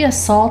going to be a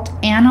salt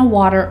and a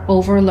water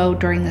overload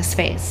during this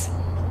phase.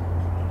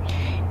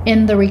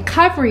 In the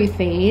recovery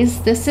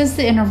phase, this is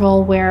the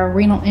interval where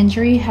renal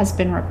injury has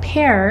been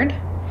repaired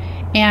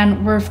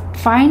and we're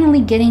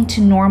finally getting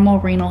to normal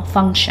renal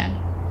function.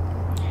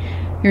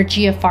 Your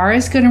GFR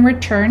is going to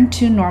return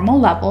to normal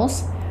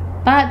levels,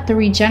 but the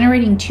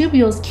regenerating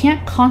tubules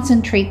can't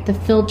concentrate the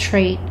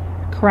filtrate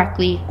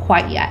correctly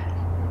quite yet.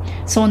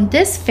 So in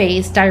this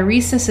phase,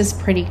 diuresis is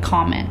pretty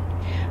common.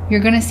 You're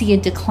going to see a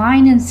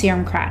decline in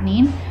serum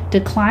creatinine,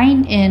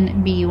 decline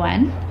in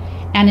BUN,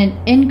 and an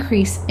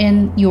increase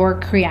in your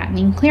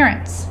creatinine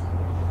clearance.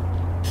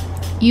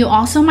 You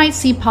also might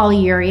see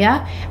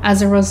polyuria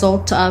as a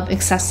result of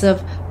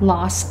excessive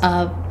loss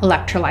of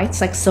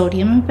electrolytes like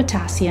sodium and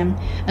potassium,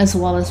 as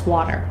well as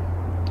water.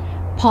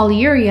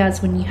 Polyuria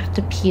is when you have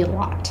to pee a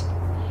lot.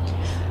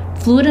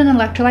 Fluid and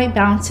electrolyte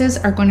balances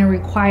are going to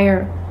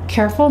require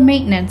careful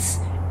maintenance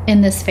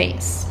in this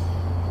phase.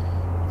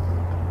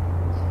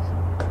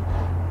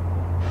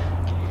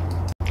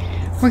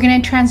 We're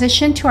going to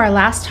transition to our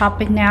last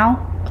topic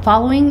now.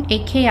 Following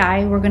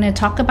AKI, we're going to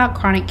talk about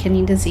chronic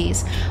kidney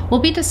disease.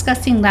 We'll be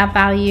discussing lab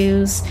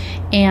values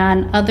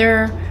and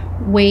other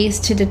ways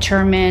to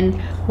determine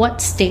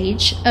what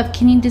stage of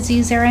kidney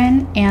disease they're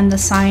in and the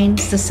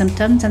signs, the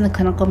symptoms, and the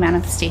clinical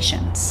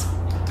manifestations.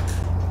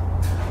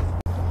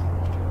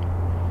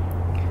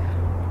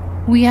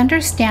 We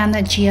understand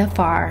that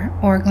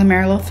GFR, or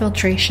glomerular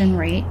filtration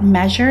rate,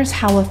 measures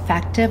how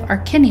effective our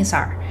kidneys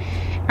are.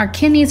 Our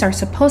kidneys are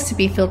supposed to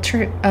be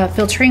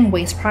filtering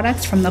waste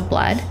products from the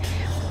blood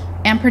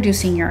and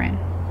producing urine.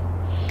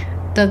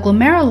 The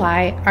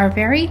glomeruli are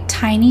very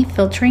tiny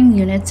filtering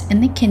units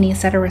in the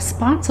kidneys that are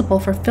responsible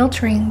for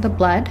filtering the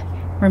blood,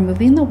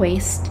 removing the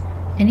waste,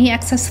 any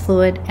excess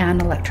fluid, and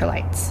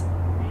electrolytes.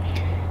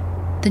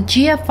 The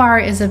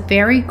GFR is a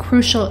very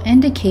crucial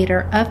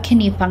indicator of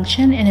kidney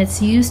function, and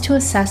it's used to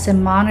assess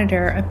and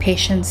monitor a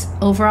patient's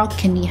overall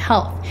kidney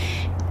health.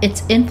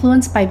 It's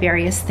influenced by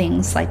various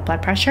things like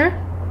blood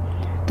pressure,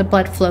 the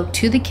blood flow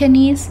to the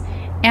kidneys,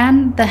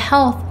 and the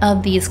health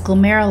of these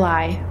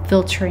glomeruli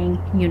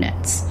filtering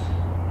units.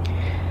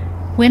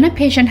 When a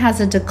patient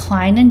has a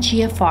decline in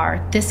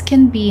GFR, this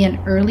can be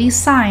an early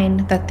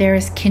sign that there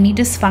is kidney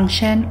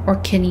dysfunction or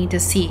kidney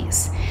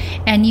disease.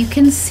 And you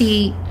can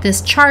see this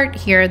chart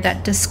here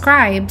that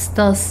describes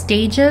the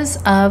stages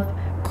of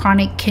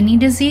chronic kidney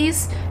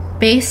disease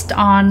based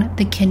on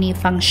the kidney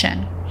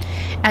function.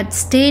 At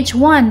stage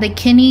 1, the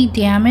kidney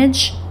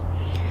damage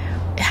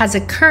has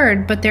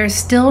occurred, but there's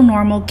still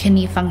normal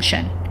kidney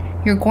function.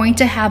 You're going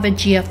to have a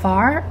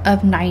GFR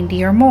of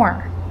 90 or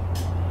more.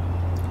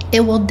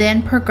 It will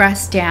then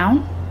progress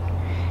downward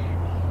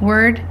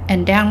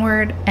and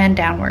downward and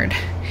downward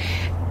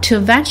to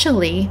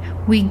eventually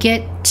we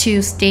get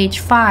to stage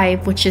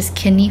 5, which is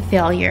kidney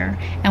failure,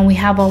 and we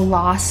have a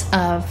loss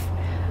of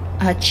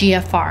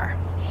GFR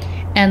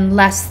and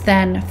less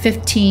than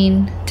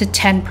 15 to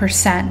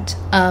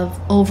 10% of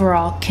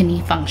overall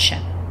kidney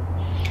function.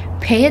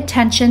 Pay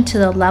attention to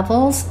the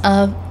levels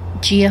of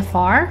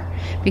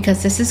GFR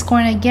because this is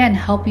going to again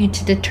help you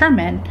to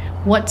determine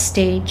what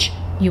stage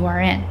you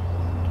are in.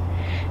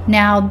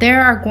 Now,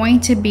 there are going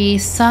to be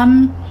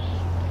some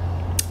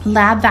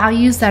lab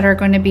values that are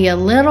going to be a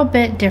little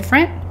bit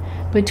different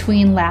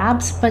between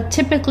labs, but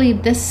typically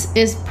this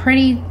is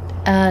pretty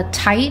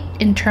tight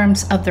in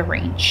terms of the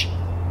range.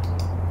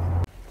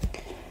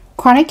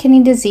 Chronic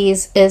kidney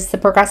disease is the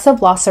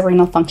progressive loss of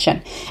renal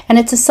function, and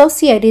it's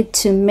associated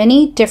to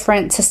many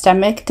different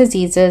systemic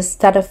diseases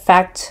that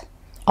affect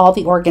all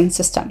the organ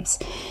systems.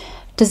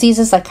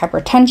 Diseases like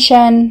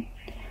hypertension,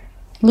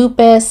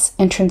 lupus,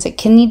 intrinsic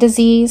kidney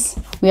disease.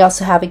 We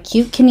also have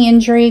acute kidney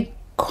injury,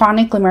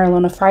 chronic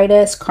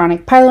glomerulonephritis,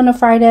 chronic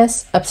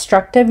pyelonephritis,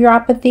 obstructive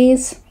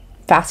uropathies,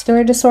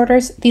 vascular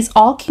disorders. These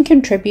all can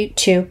contribute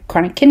to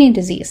chronic kidney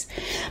disease.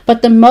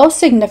 But the most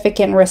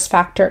significant risk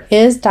factor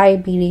is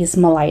diabetes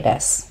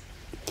mellitus.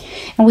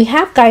 And we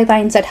have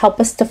guidelines that help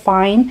us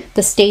define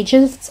the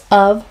stages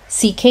of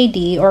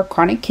CKD or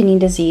chronic kidney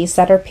disease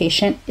that our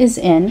patient is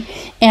in,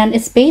 and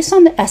it's based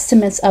on the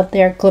estimates of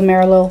their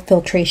glomerular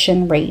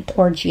filtration rate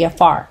or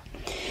GFR.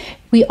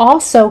 We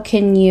also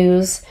can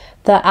use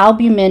the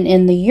albumin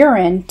in the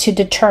urine to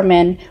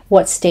determine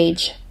what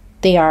stage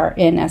they are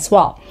in as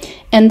well.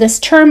 And this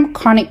term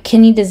chronic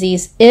kidney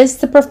disease is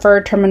the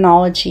preferred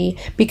terminology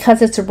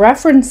because it's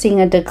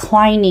referencing a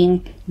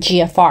declining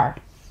GFR.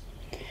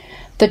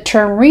 The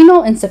term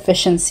renal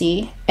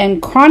insufficiency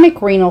and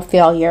chronic renal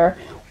failure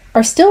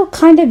are still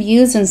kind of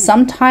used, and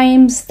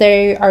sometimes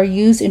they are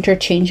used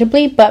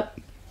interchangeably, but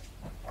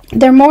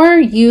they're more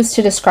used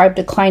to describe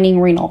declining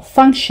renal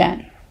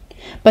function.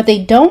 But they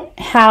don't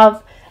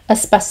have a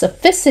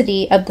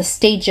specificity of the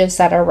stages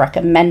that are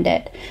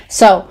recommended.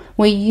 So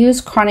we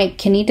use chronic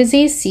kidney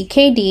disease,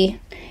 CKD,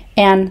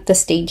 and the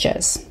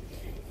stages.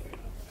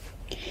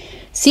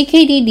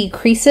 CKD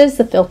decreases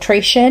the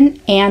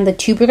filtration and the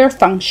tubular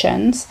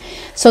functions,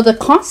 so the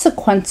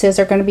consequences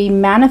are going to be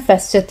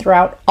manifested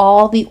throughout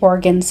all the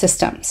organ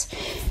systems.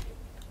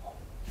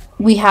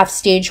 We have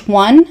stage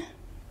 1,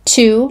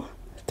 2,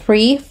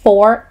 3,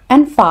 4,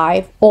 and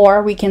 5,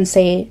 or we can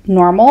say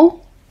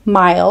normal,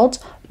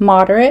 mild,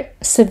 moderate,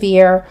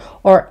 severe,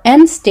 or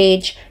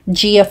end-stage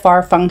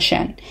GFR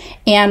function.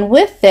 And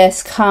with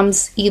this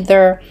comes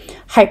either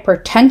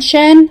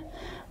hypertension,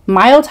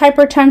 mild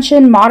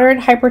hypertension, moderate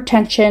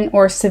hypertension,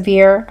 or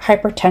severe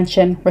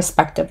hypertension,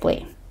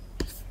 respectively.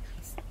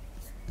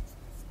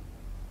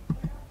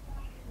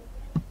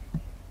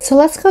 So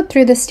let's go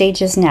through the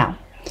stages now.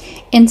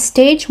 In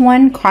stage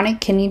 1 chronic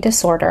kidney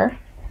disorder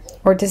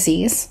or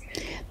disease,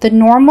 the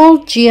normal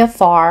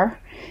GFR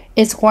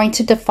is going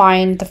to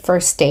define the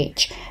first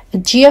stage, a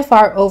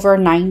GFR over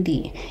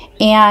 90.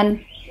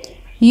 And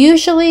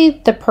usually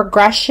the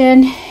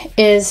progression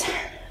is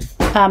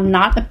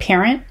not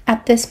apparent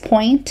at this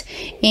point,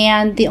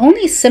 and the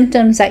only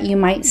symptoms that you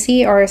might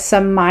see are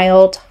some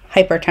mild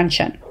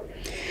hypertension.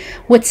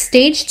 With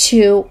stage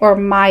 2 or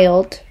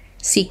mild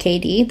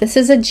CKD, this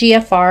is a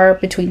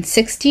GFR between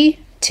 60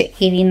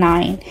 to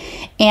 89,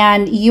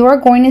 and you are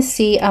going to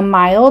see a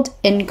mild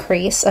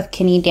increase of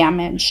kidney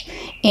damage,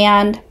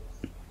 and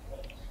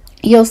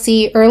you'll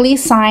see early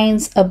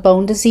signs of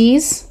bone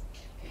disease,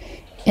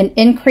 an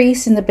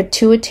increase in the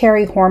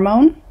pituitary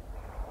hormone,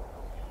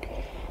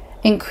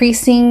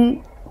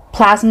 increasing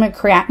plasma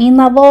creatinine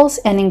levels,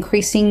 and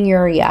increasing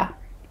urea.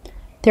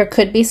 There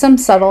could be some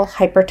subtle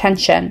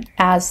hypertension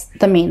as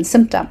the main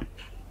symptom.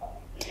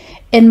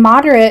 In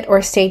moderate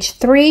or stage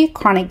 3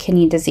 chronic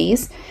kidney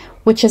disease,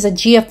 which is a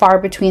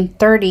GFR between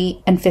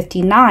 30 and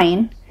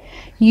 59,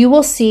 you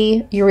will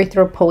see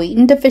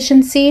erythropoietin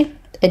deficiency,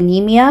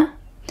 anemia,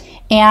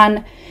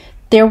 and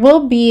there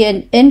will be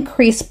an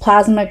increased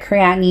plasma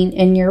creatinine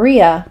and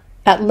urea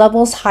at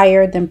levels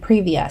higher than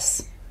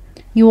previous.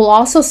 You will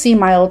also see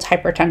mild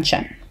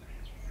hypertension.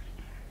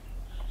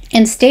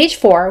 In stage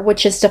 4,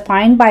 which is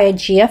defined by a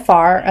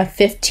GFR of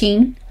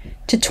 15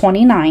 to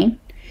 29,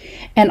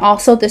 and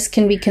also this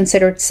can be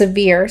considered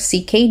severe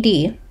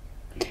CKD,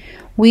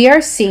 we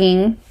are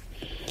seeing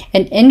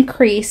an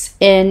increase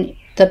in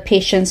the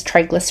patient's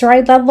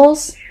triglyceride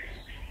levels,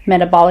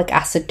 metabolic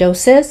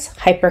acidosis,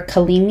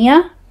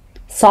 hyperkalemia,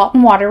 salt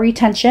and water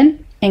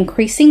retention,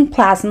 increasing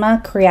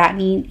plasma,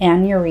 creatinine,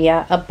 and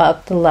urea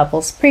above the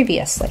levels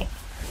previously.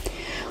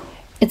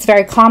 It's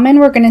very common.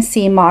 We're going to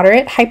see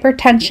moderate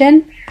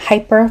hypertension,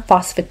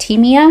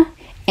 hyperphosphatemia,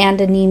 and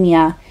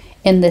anemia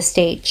in this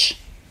stage.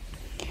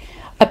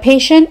 A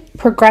patient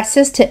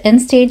progresses to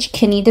end-stage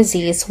kidney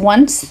disease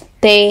once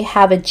they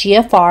have a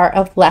GFR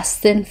of less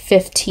than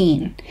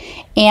 15,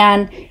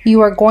 and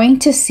you are going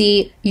to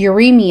see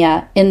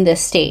uremia in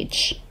this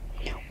stage.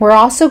 We're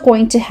also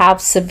going to have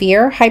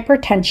severe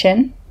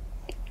hypertension,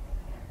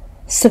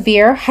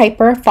 severe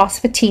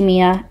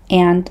hyperphosphatemia,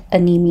 and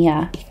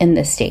anemia in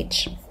this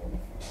stage.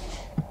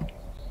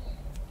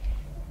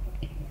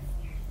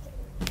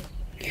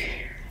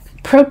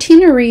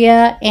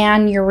 Proteinuria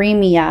and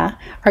uremia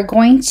are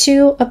going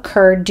to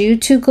occur due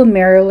to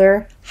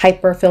glomerular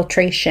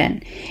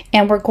hyperfiltration,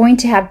 and we're going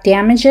to have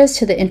damages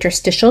to the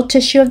interstitial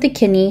tissue of the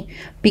kidney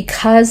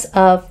because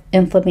of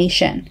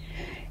inflammation.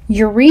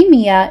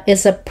 Uremia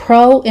is a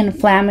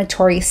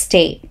pro-inflammatory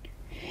state,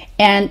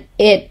 and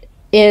it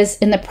is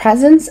in the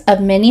presence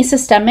of many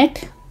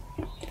systemic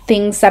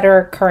things that are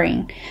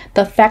occurring.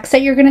 The effects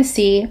that you're going to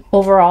see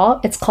overall,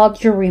 it's called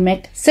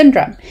uremic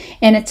syndrome,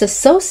 and it's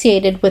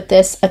associated with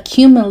this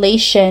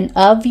accumulation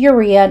of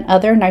urea and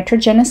other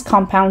nitrogenous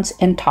compounds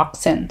and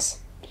toxins.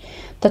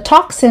 The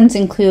toxins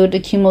include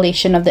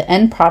accumulation of the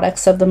end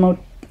products of the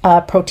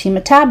protein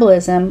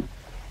metabolism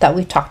that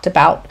we talked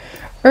about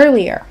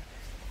earlier.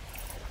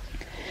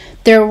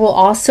 There will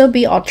also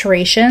be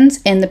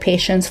alterations in the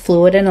patient's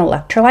fluid and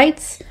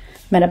electrolytes,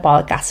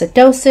 metabolic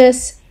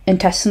acidosis,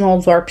 intestinal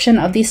absorption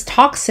of these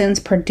toxins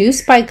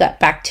produced by gut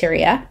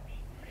bacteria,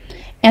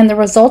 and the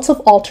results of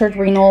altered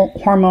renal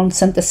hormone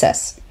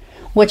synthesis,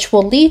 which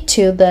will lead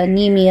to the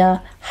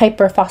anemia,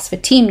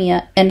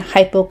 hyperphosphatemia, and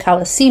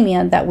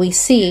hypocalcemia that we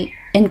see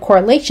in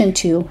correlation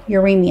to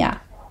uremia.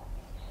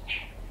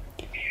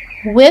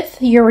 With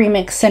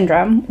uremic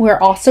syndrome, we're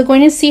also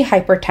going to see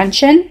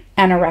hypertension,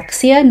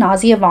 anorexia,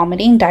 nausea,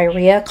 vomiting,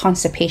 diarrhea,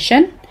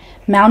 constipation,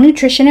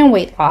 malnutrition and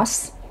weight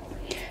loss,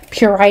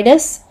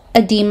 pruritus,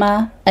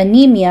 edema,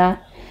 anemia,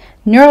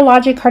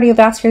 neurologic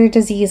cardiovascular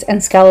disease,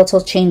 and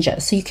skeletal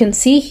changes. So you can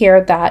see here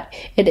that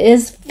it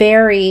is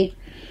very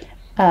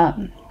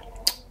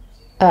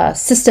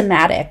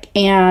systematic,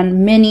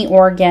 and many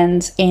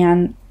organs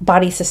and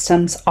body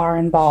systems are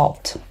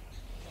involved.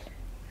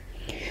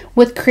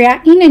 With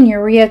creatinine and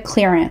urea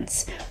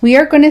clearance, we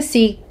are going to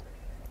see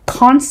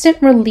constant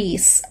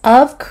release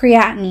of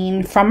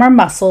creatinine from our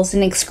muscles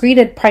and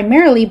excreted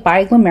primarily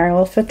by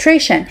glomerular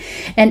filtration.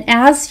 And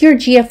as your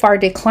GFR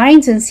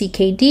declines in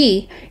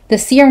CKD, the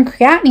serum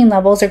creatinine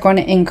levels are going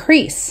to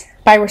increase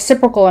by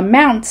reciprocal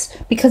amounts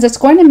because it's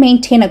going to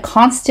maintain a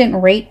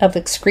constant rate of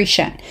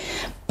excretion.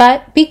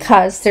 But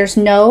because there's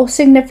no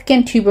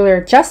significant tubular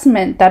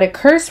adjustment that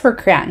occurs for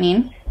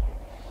creatinine,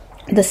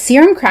 the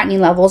serum creatinine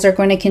levels are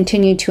going to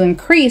continue to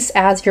increase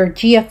as your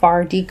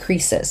GFR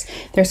decreases.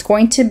 There's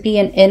going to be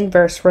an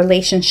inverse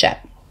relationship.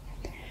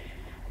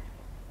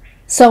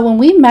 So when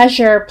we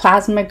measure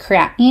plasma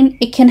creatinine,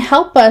 it can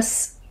help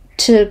us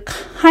to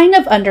kind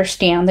of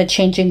understand the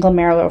change in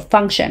glomerular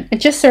function. It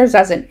just serves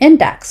as an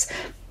index,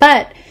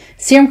 but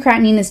serum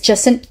creatinine is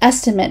just an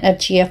estimate of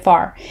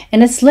GFR,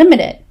 and it's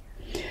limited.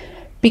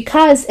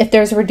 Because if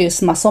there's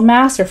reduced muscle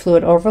mass or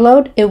fluid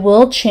overload, it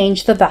will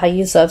change the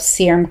values of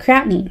serum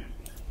creatinine.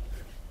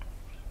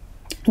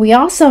 We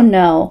also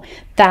know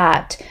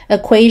that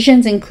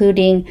equations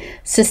including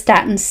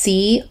cystatin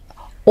C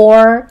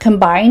or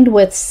combined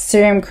with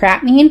serum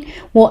creatinine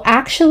will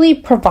actually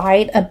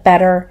provide a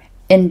better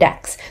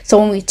index. So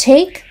when we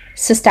take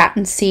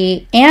cystatin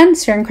C and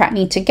serum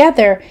creatinine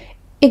together,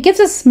 it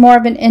gives us more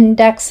of an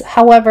index.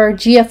 However,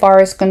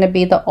 GFR is going to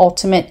be the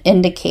ultimate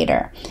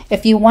indicator.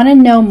 If you want to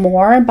know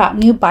more about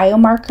new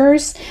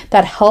biomarkers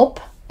that help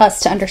us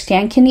to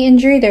understand kidney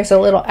injury, there's a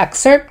little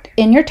excerpt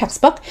in your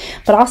textbook,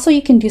 but also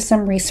you can do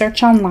some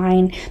research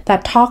online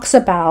that talks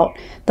about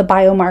the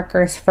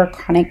biomarkers for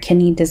chronic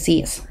kidney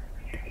disease.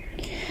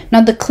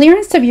 Now, the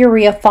clearance of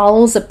urea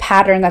follows a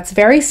pattern that's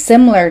very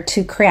similar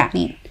to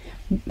creatinine.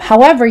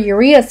 However,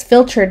 urea is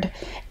filtered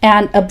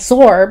and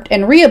absorbed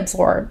and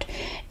reabsorbed,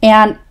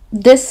 and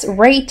this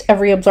rate of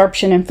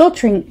reabsorption and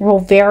filtering will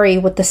vary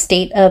with the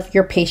state of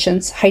your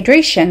patient's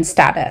hydration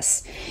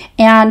status.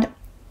 And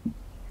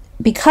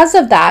because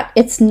of that,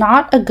 it's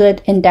not a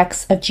good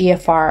index of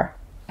GFR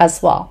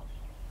as well.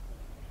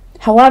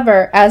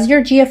 However, as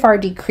your GFR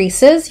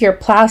decreases, your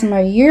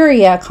plasma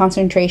urea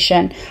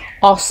concentration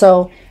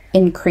also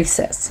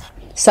increases.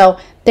 So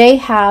they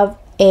have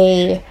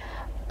a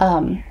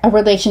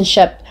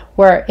relationship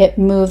where it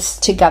moves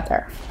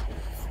together.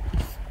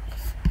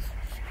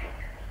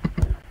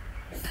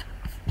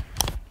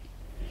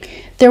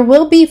 There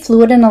will be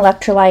fluid and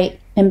electrolyte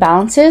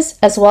imbalances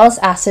as well as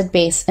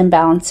acid-base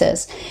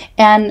imbalances,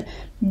 and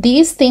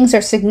these things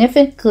are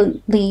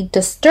significantly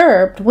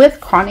disturbed with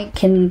chronic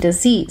kidney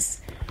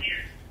disease.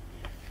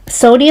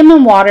 Sodium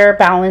and water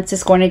balance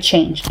is going to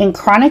change. In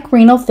chronic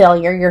renal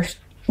failure,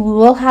 you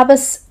will have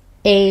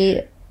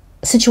a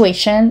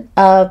situation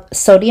of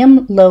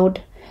sodium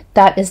load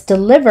that is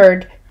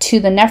delivered to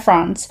the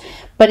nephrons,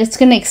 but it's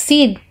going to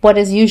exceed what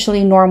is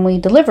usually normally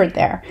delivered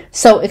there.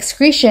 So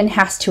excretion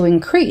has to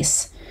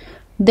increase.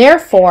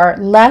 Therefore,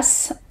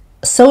 less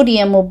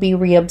sodium will be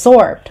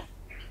reabsorbed.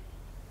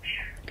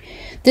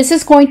 This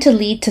is going to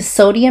lead to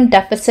sodium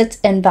deficits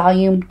and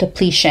volume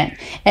depletion.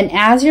 And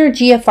as your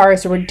GFR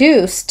is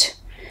reduced,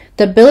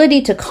 the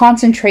ability to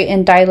concentrate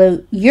and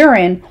dilute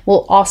urine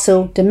will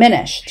also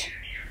diminish.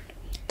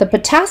 The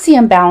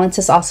potassium balance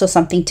is also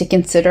something to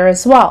consider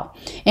as well.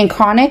 In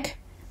chronic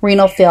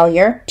renal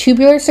failure,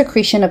 tubular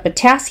secretion of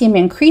potassium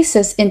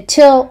increases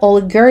until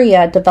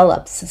oliguria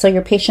develops. So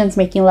your patient's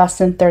making less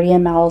than 30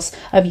 mLs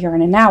of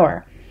urine an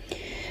hour.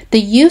 The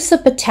use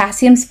of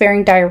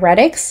potassium-sparing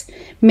diuretics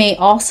may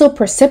also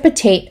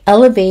precipitate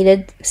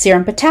elevated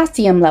serum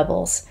potassium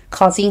levels,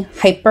 causing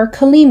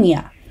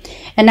hyperkalemia.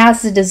 And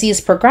as the disease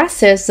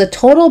progresses, the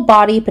total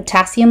body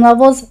potassium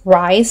levels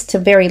rise to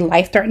very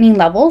life-threatening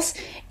levels.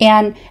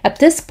 And at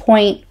this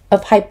point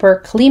of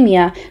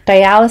hyperkalemia,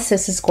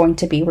 dialysis is going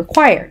to be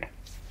required.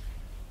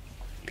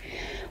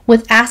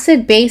 With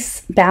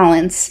acid-base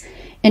balance,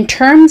 in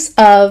terms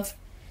of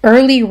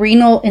early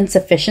renal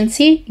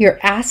insufficiency, your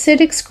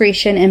acid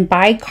excretion and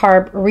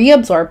bicarb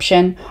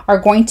reabsorption are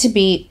going to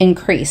be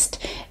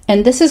increased.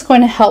 And this is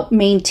going to help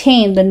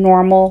maintain the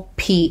normal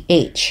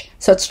pH.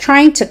 So it's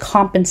trying to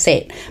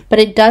compensate, but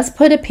it does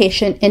put a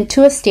patient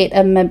into a state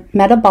of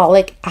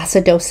metabolic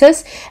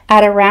acidosis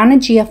at around a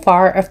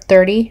GFR of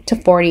 30 to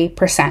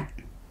 40%.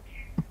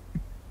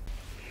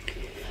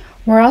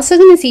 We're also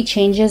going to see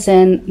changes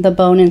in the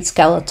bone and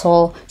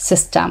skeletal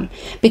system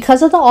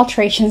because of the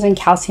alterations in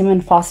calcium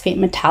and phosphate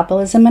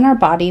metabolism in our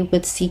body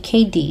with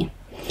CKD.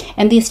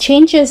 And these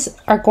changes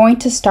are going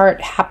to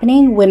start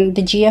happening when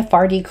the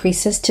GFR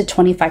decreases to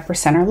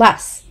 25% or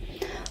less.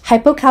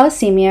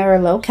 Hypocalcemia, or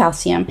low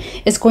calcium,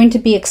 is going to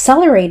be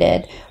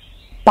accelerated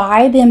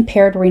by the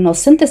impaired renal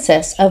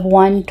synthesis of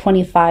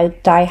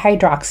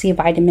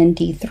 1,25-dihydroxyvitamin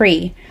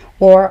D3,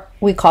 or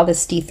we call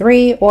this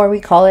D3, or we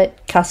call it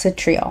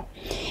calcitriol.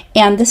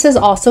 And this is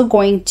also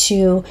going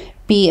to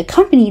be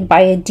accompanied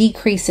by a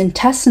decreased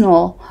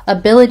intestinal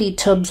ability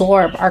to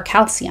absorb our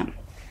calcium.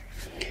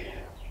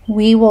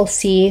 We will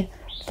see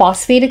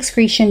phosphate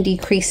excretion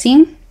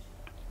decreasing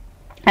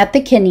at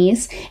the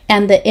kidneys,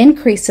 and the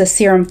increase of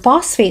serum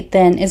phosphate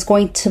then is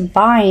going to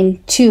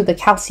bind to the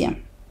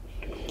calcium.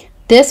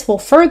 This will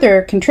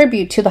further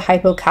contribute to the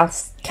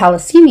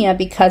hypocalcemia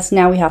because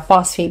now we have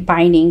phosphate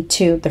binding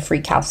to the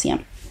free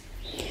calcium.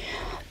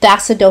 The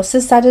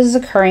acidosis that is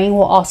occurring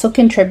will also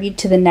contribute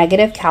to the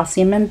negative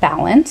calcium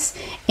imbalance,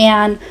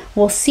 and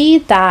we'll see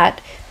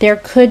that there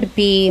could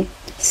be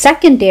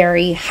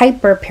secondary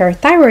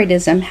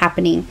hyperparathyroidism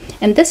happening.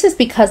 And this is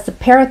because the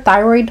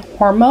parathyroid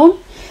hormone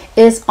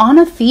is on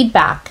a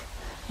feedback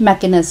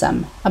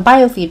mechanism, a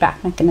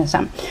biofeedback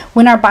mechanism.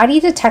 When our body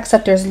detects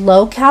that there's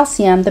low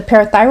calcium, the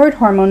parathyroid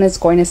hormone is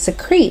going to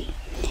secrete,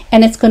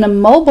 and it's going to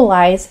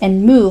mobilize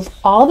and move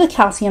all the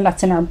calcium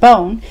that's in our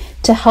bone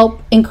to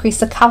help increase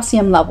the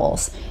calcium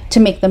levels to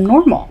make them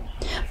normal.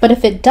 But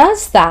if it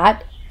does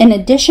that, in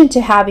addition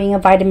to having a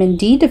vitamin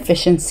D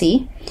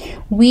deficiency,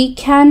 we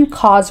can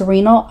cause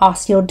renal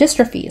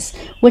osteodystrophies,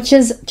 which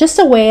is just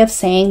a way of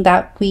saying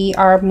that we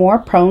are more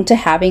prone to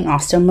having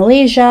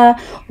osteomalacia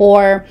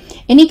or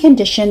any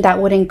condition that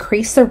would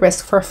increase the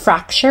risk for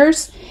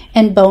fractures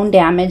and bone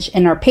damage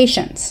in our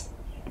patients.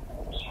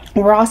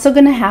 We're also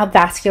going to have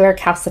vascular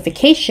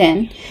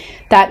calcification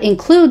that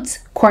includes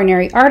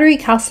coronary artery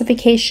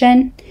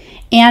calcification,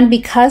 and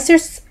because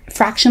there's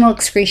fractional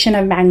excretion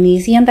of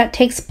magnesium that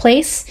takes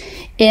place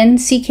in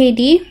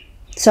CKD,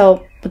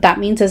 so what that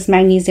means is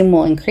magnesium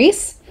will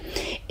increase,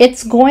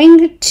 it's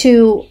going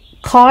to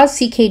cause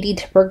CKD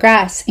to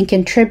progress and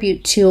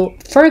contribute to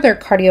further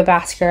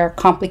cardiovascular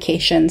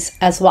complications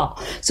as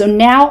well. So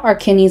now our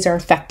kidneys are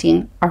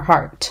affecting our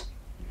heart.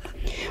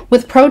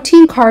 With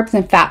protein, carbs,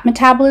 and fat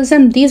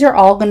metabolism, these are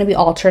all going to be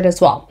altered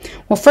as well.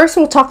 Well, first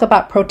we'll talk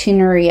about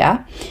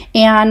proteinuria,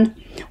 and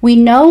we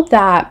know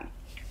that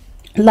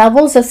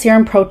levels of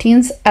serum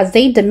proteins, as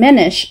they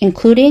diminish,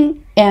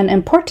 including and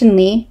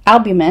importantly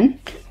albumin,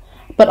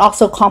 but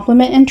also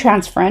complement and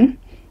transferrin,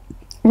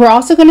 we're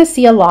also going to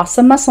see a loss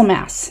of muscle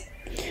mass.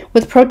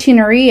 With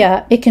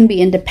proteinuria, it can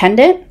be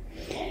independent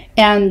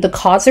and the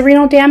cause of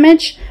renal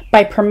damage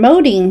by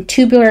promoting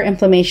tubular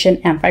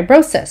inflammation and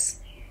fibrosis.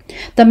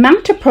 The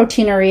amount of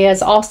proteinuria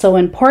is also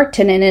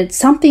important, and it's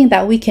something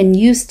that we can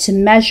use to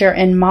measure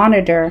and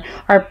monitor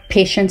our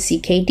patient's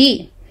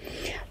CKD.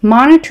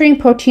 Monitoring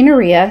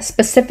proteinuria,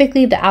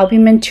 specifically the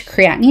albumin to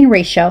creatinine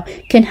ratio,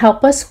 can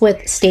help us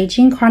with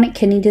staging chronic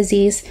kidney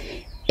disease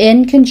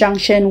in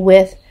conjunction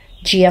with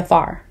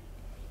GFR.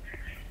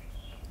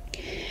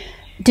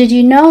 Did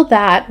you know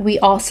that we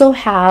also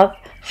have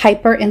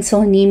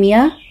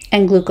hyperinsulinemia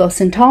and glucose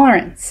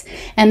intolerance.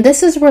 And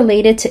this is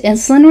related to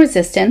insulin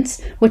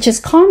resistance, which is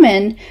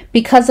common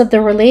because of the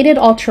related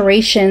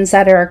alterations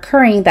that are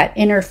occurring that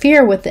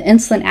interfere with the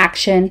insulin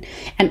action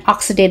and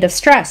oxidative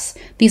stress.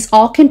 These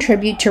all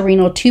contribute to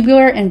renal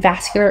tubular and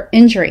vascular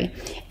injury.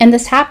 And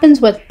this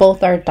happens with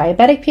both our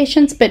diabetic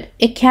patients, but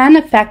it can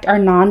affect our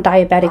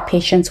non-diabetic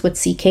patients with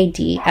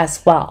CKD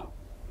as well.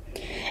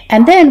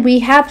 And then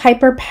we have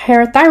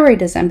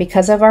hyperparathyroidism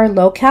because of our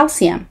low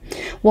calcium.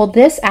 Well,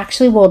 this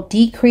actually will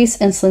decrease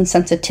insulin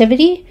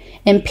sensitivity,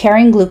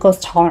 impairing glucose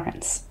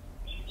tolerance.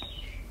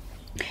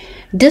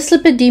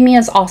 Dyslipidemia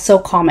is also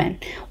common.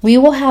 We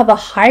will have a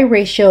high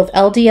ratio of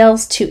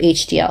LDLs to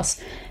HDLs.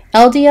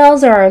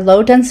 LDLs are our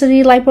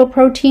low-density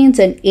lipoproteins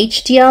and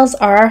HDLs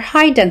are our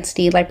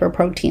high-density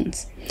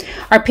lipoproteins.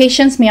 Our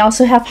patients may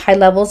also have high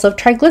levels of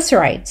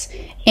triglycerides,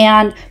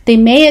 and they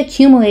may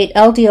accumulate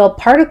LDL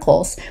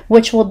particles,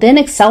 which will then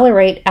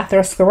accelerate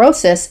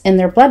atherosclerosis in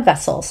their blood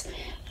vessels.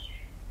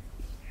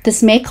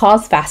 This may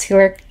cause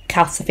vascular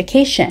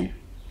calcification.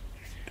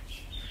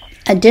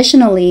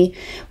 Additionally,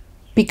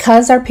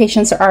 because our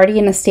patients are already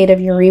in a state of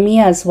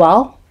uremia as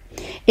well,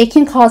 it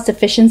can cause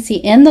deficiency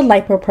in the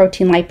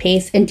lipoprotein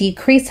lipase and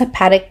decrease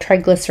hepatic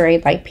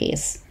triglyceride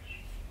lipase.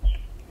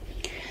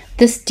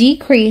 This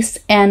decrease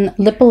in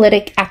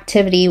lipolytic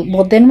activity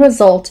will then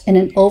result in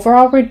an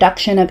overall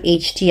reduction of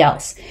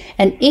HDLs,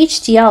 and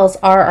HDLs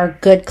are our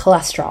good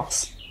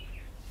cholesterols.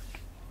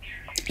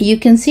 You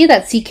can see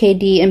that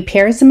CKD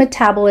impairs the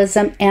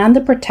metabolism and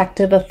the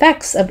protective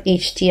effects of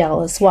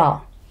HDL as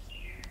well.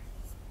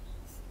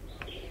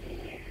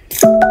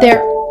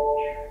 There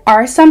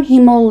are some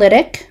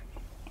hemolytic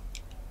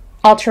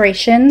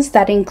alterations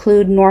that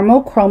include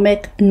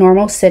normochromic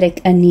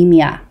normocytic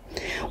anemia.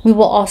 We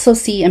will also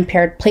see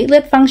impaired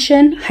platelet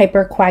function,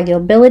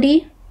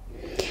 hypercoagulability,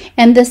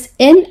 and this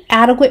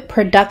inadequate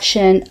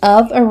production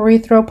of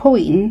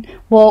erythropoietin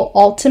will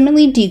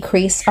ultimately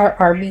decrease our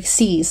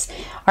RBCs.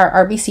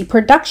 Our RBC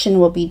production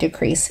will be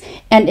decreased,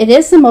 and it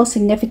is the most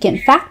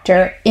significant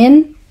factor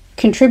in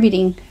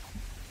contributing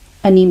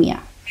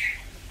anemia.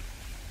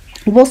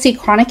 We'll see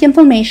chronic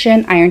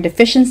inflammation, iron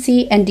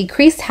deficiency, and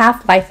decreased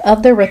half-life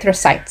of the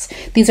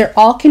erythrocytes. These are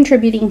all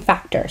contributing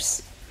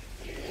factors.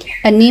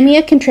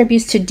 Anemia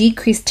contributes to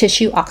decreased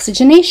tissue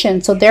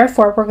oxygenation, so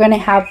therefore we're going to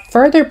have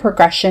further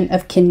progression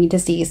of kidney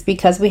disease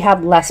because we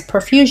have less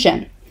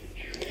perfusion.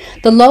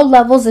 The low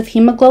levels of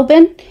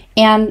hemoglobin,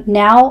 and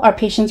now our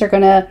patients are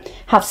going to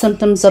have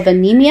symptoms of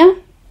anemia,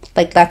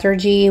 like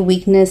lethargy,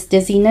 weakness,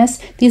 dizziness.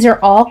 These are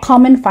all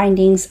common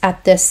findings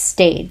at this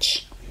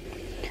stage.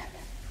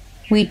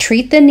 We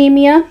treat the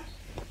anemia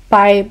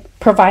by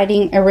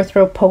providing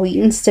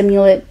erythropoietin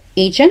stimulant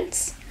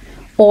agents,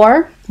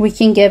 or we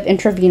can give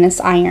intravenous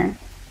iron.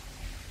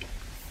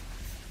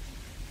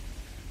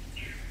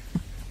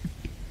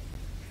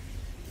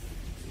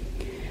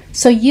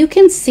 So you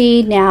can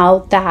see now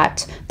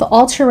that the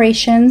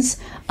alterations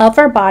of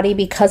our body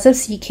because of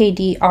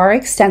CKD are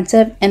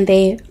extensive and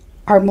they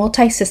are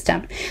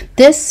multi-system.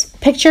 This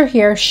picture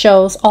here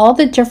shows all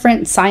the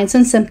different signs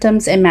and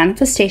symptoms and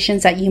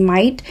manifestations that you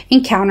might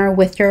encounter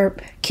with your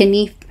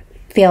kidney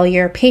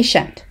failure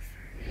patient.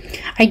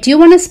 I do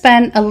want to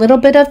spend a little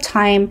bit of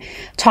time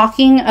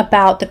talking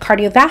about the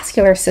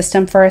cardiovascular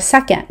system for a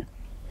second.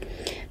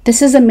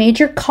 This is a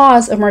major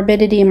cause of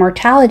morbidity and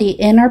mortality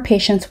in our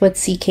patients with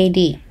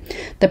CKD.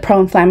 The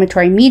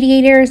pro-inflammatory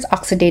mediators,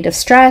 oxidative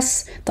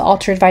stress, the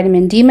altered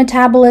vitamin D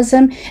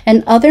metabolism,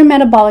 and other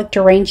metabolic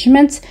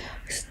derangements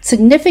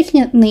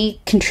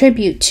significantly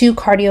contribute to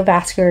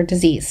cardiovascular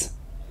disease.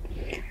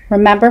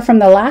 Remember from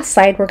the last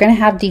slide, we're going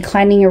to have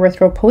declining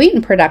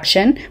erythropoietin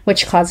production,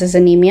 which causes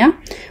anemia,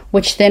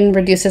 which then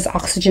reduces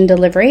oxygen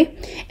delivery,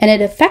 and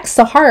it affects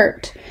the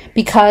heart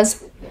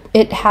because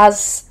it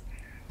has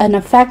an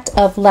effect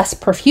of less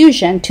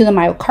perfusion to the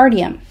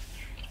myocardium.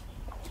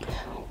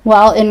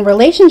 Well, in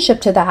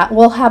relationship to that,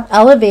 we'll have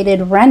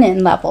elevated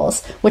renin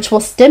levels, which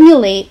will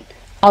stimulate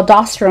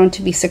aldosterone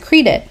to be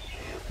secreted.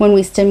 When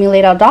we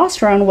stimulate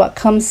aldosterone, what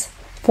comes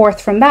forth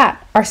from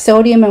that? Our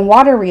sodium and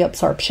water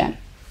reabsorption.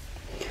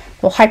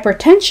 Well,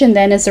 hypertension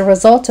then is a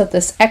result of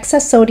this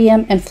excess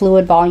sodium and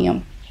fluid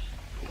volume.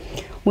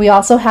 We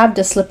also have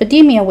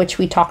dyslipidemia, which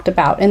we talked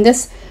about, and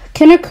this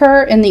can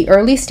occur in the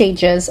early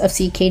stages of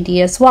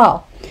CKD as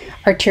well.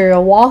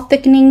 Arterial wall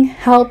thickening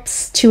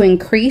helps to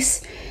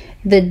increase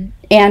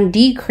and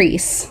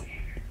decrease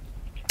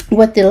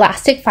with the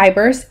elastic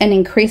fibers and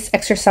increase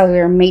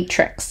extracellular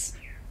matrix.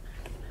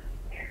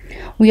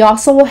 We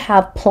also will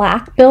have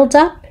plaque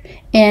buildup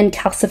and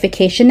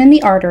calcification in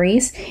the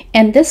arteries,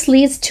 and this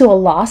leads to a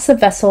loss of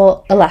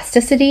vessel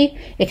elasticity.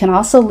 It can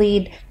also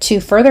lead to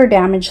further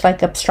damage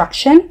like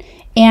obstruction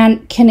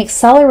and can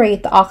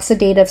accelerate the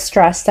oxidative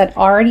stress that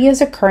already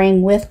is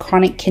occurring with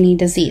chronic kidney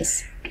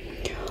disease.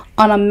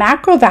 on a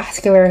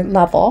macrovascular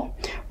level,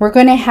 we're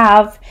going to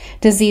have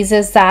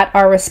diseases that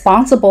are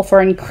responsible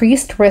for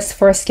increased risk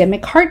for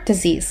ischemic heart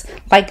disease,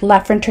 like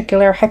left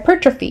ventricular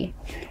hypertrophy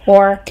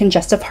or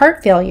congestive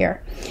heart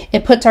failure.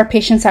 It puts our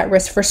patients at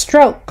risk for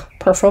stroke,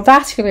 peripheral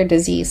vascular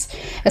disease,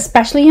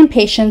 especially in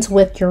patients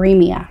with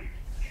uremia.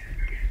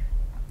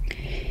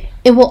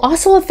 It will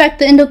also affect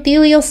the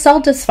endothelial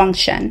cell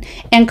dysfunction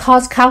and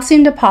cause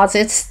calcium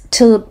deposits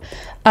to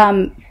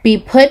be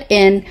put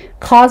in,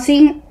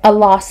 causing a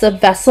loss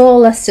of vessel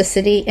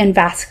elasticity and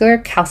vascular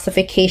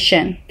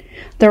calcification.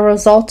 The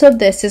result of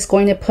this is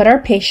going to put our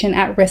patient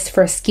at risk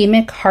for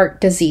ischemic heart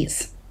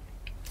disease.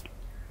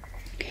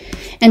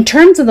 In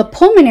terms of the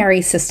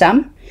pulmonary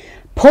system,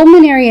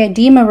 pulmonary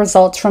edema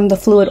results from the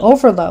fluid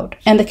overload,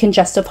 and the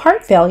congestive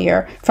heart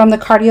failure from the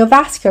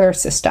cardiovascular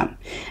system.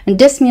 And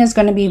dyspnea is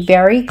going to be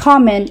very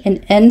common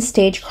in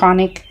end-stage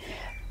chronic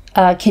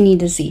kidney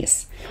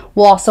disease.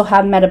 We'll also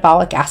have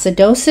metabolic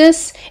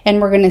acidosis, and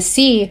we're going to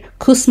see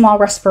Kussmaul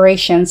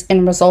respirations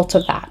in result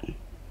of that.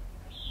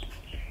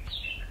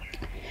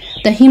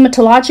 The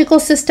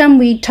hematological system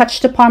we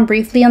touched upon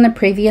briefly on the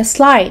previous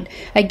slide.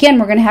 Again,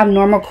 we're going to have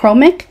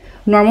normochromic,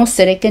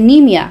 normocytic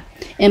anemia,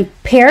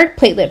 impaired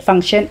platelet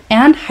function,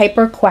 and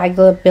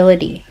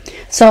hypercoagulability.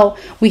 So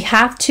we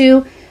have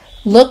to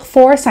look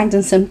for signs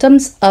and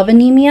symptoms of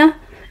anemia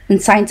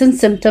and signs and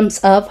symptoms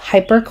of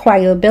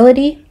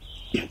hypercoagulability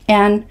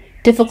and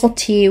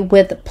difficulty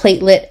with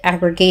platelet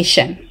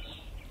aggregation.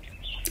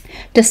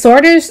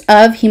 Disorders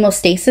of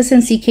hemostasis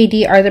and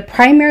CKD are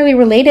primarily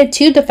related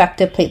to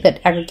defective platelet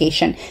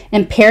aggregation,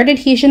 impaired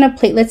adhesion of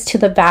platelets to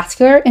the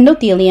vascular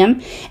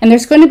endothelium, and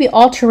there's going to be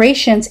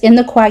alterations in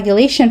the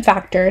coagulation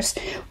factors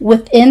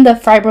within the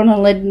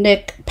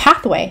fibrinolytic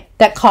pathway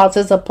that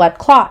causes a blood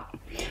clot.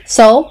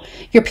 So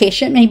your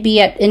patient may be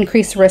at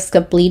increased risk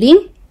of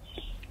bleeding,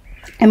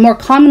 and more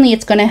commonly,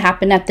 it's going to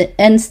happen at the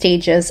end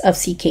stages of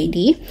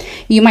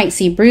CKD. You might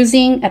see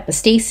bruising,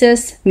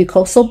 epistasis,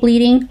 mucosal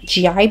bleeding,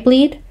 GI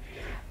bleed,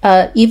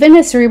 even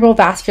a cerebral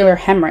vascular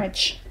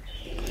hemorrhage.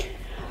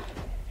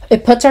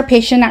 It puts our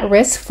patient at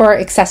risk for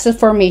excessive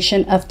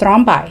formation of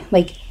thrombi,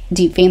 like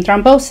deep vein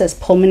thrombosis,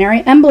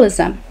 pulmonary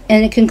embolism,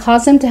 and it can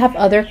cause them to have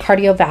other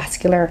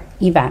cardiovascular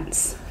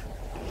events.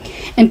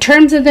 In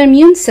terms of the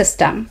immune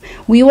system,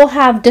 we will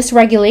have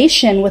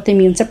dysregulation with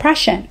immune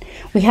suppression.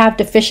 We have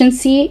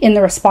deficiency in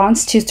the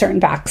response to certain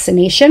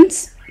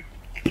vaccinations.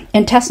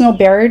 Intestinal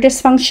barrier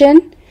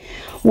dysfunction.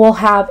 We'll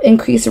have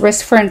increased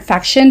risk for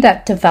infection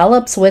that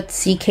develops with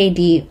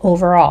CKD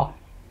overall,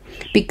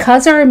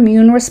 because our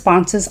immune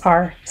responses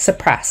are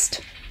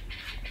suppressed.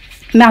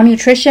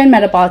 Malnutrition,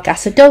 metabolic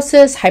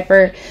acidosis,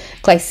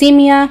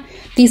 hyperglycemia,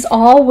 these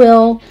all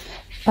will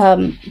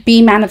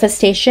be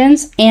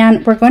manifestations,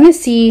 and we're going to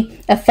see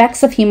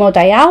effects of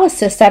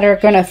hemodialysis that are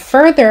going to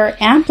further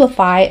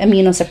amplify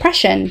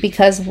immunosuppression,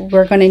 because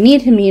we're going to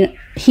need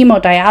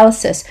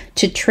hemodialysis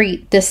to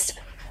treat this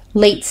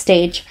late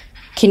stage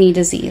kidney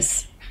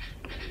disease.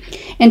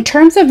 In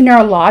terms of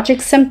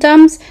neurologic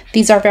symptoms,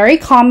 these are very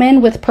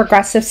common with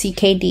progressive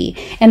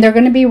CKD, and they're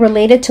going to be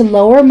related to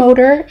lower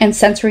motor and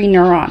sensory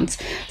neurons.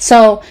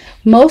 So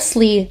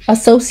mostly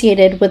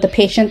associated with a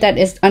patient that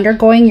is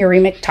undergoing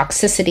uremic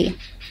toxicity.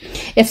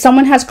 If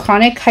someone has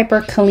chronic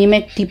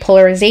hyperkalemic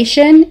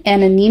depolarization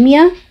and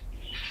anemia,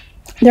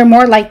 they're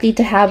more likely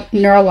to have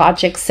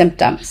neurologic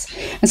symptoms.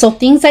 And so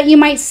things that you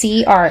might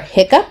see are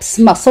hiccups,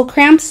 muscle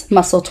cramps,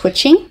 muscle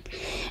twitching.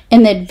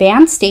 In the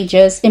advanced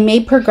stages, it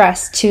may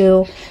progress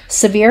to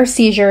severe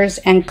seizures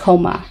and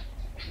coma.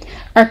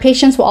 Our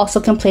patients will also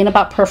complain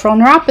about peripheral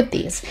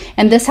neuropathies,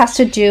 and this has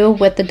to do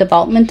with the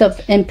development of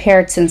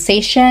impaired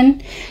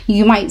sensation.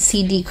 You might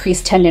see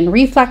decreased tendon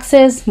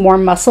reflexes, more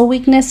muscle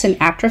weakness and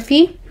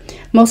atrophy.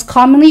 Most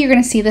commonly, you're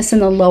going to see this in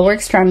the lower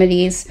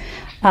extremities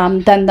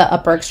than the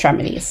upper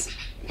extremities.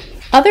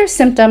 Other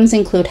symptoms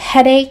include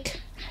headache,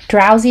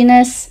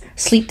 drowsiness,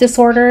 sleep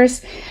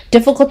disorders,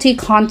 difficulty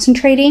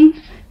concentrating,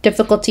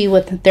 difficulty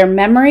with their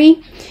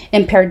memory,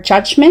 impaired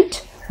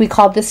judgment. We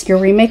call this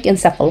uremic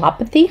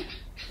encephalopathy.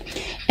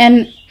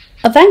 And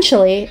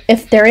eventually,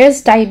 if there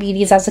is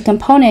diabetes as a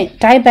component,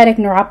 diabetic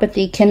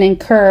neuropathy can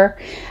occur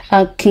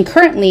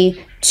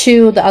concurrently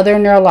to the other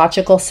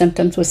neurological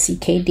symptoms with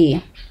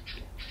CKD.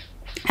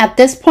 At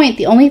this point,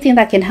 the only thing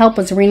that can help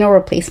is renal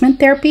replacement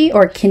therapy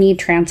or kidney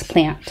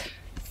transplant.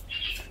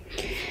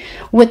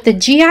 With the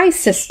GI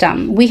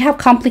system, we have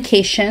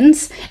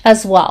complications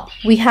as well.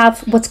 We have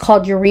what's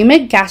called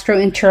uremic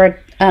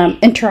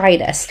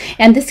gastroenteritis,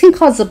 and this can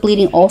cause a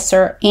bleeding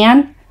ulcer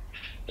and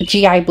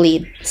GI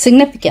bleed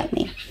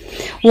significantly.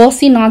 We'll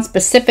see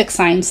nonspecific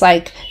signs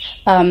like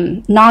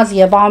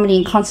nausea,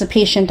 vomiting,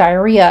 constipation,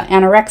 diarrhea,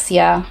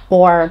 anorexia,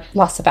 or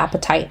loss of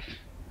appetite.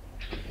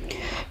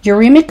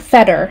 Uremic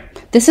fetor.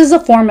 This is a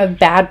form of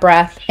bad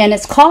breath, and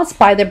it's caused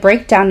by the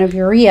breakdown of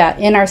urea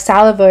in our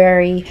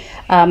salivary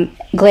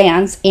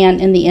glands and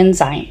in the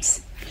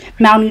enzymes.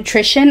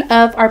 Malnutrition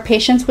of our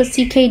patients with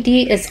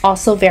CKD is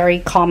also very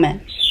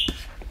common.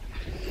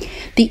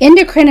 The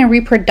endocrine and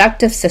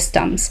reproductive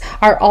systems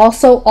are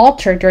also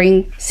altered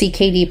during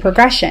CKD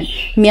progression.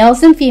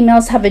 Males and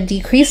females have a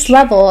decreased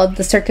level of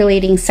the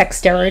circulating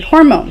sex steroid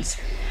hormones.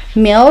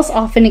 Males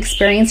often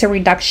experience a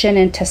reduction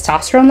in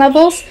testosterone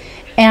levels,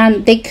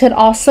 and they could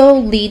also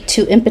lead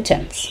to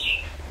impotence.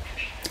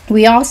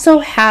 We also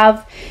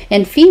have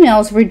in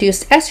females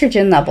reduced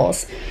estrogen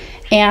levels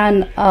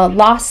and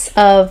loss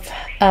of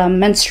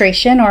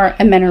menstruation or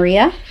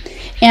amenorrhea,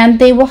 and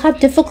they will have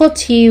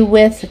difficulty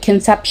with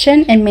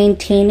conception and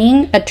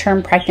maintaining a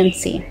term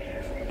pregnancy.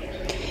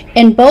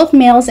 In both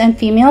males and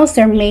females,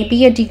 there may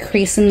be a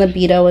decrease in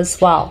libido as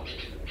well.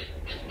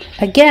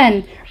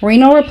 Again,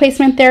 renal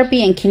replacement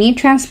therapy and kidney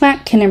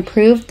transplant can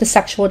improve the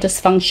sexual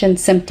dysfunction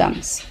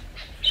symptoms.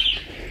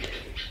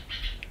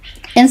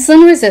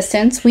 Insulin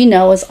resistance, we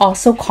know, is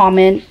also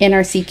common in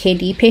our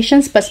CKD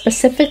patients, but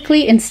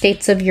specifically in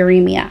states of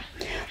uremia.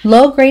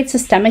 Low-grade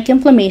systemic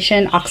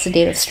inflammation,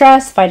 oxidative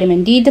stress,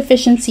 vitamin D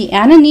deficiency,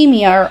 and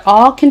anemia are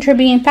all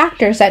contributing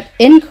factors that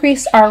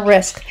increase our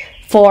risk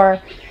for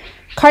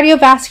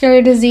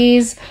cardiovascular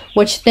disease,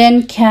 which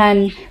then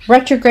can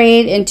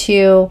retrograde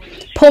into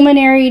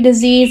pulmonary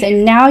disease,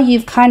 and now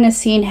you've kind of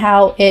seen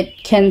how it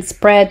can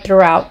spread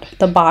throughout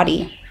the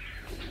body.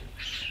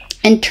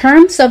 In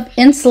terms of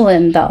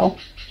insulin, though,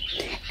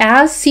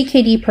 as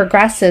CKD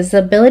progresses, the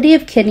ability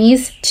of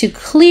kidneys to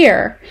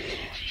clear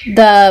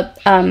the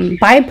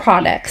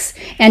byproducts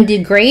and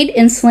degrade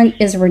insulin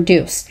is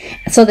reduced.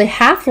 So the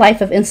half-life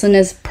of insulin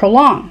is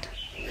prolonged.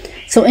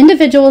 So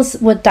individuals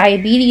with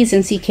diabetes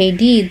and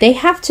CKD, they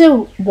have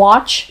to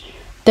watch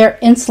their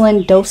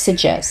insulin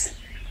dosages.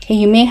 Okay,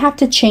 you may have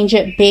to change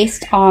it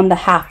based on the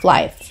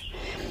half-life.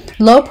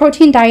 Low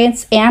protein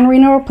diets and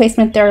renal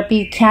replacement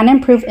therapy can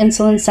improve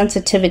insulin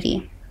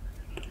sensitivity.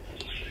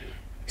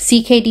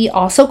 CKD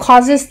also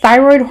causes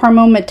thyroid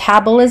hormone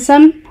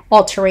metabolism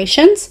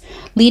alterations,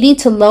 leading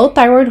to low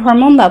thyroid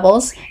hormone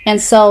levels,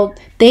 and so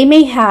they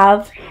may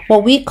have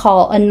what we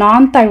call a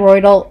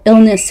non-thyroidal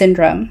illness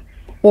syndrome,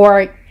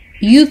 or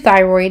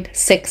euthyroid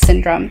sick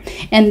syndrome,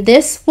 and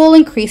this will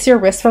increase your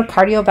risk for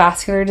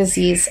cardiovascular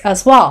disease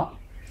as well.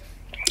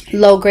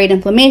 Low-grade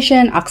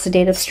inflammation,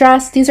 oxidative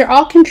stress, these are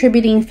all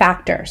contributing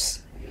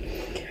factors.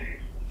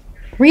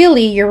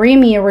 Really,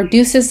 uremia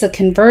reduces the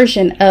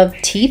conversion of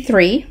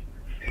T3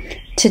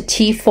 to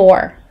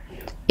T4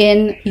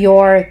 in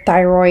your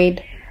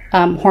thyroid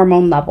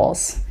hormone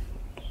levels.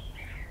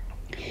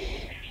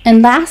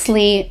 And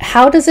lastly,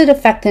 how does it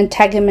affect the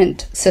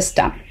integument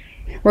system?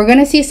 We're going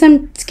to see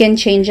some skin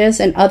changes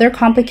and other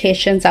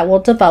complications that will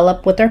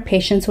develop with our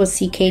patients with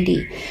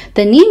CKD.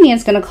 The anemia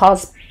is going to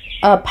cause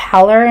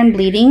pallor and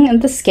bleeding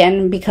in the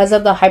skin because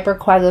of the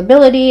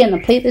hypercoagulability and the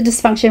platelet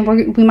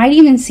dysfunction. We might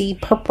even see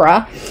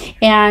purpura,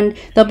 and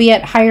they'll be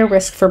at higher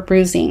risk for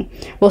bruising.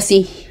 We'll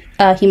see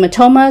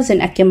hematomas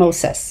and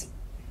ecchymosis.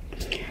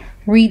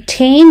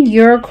 Retained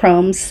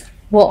urochromes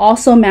will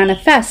also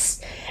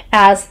manifest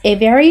as a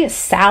very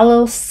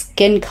sallow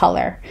skin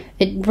color.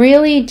 It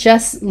really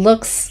just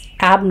looks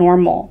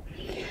abnormal.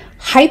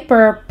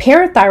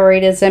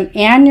 Hyperparathyroidism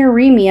and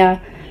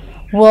uremia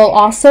will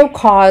also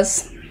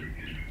cause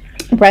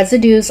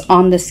residues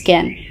on the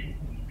skin.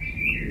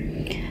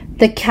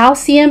 The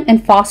calcium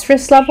and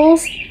phosphorus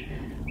levels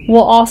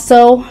will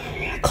also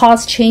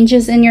cause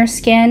changes in your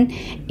skin,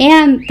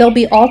 and there'll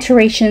be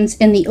alterations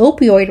in the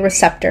opioid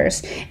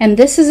receptors, and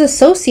this is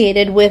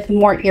associated with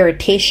more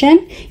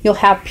irritation. You'll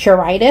have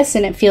pruritus,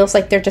 and it feels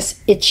like they're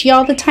just itchy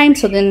all the time,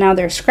 so then now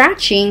they're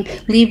scratching,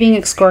 leaving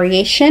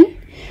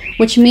excoriation,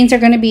 which means they're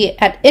going to be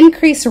at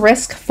increased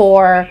risk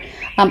for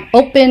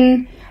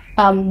open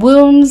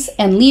wounds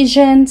and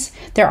lesions.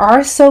 They're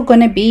also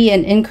going to be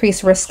an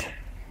increased risk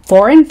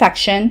for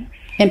infection,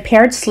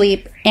 impaired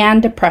sleep,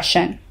 and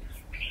depression.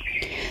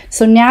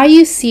 So now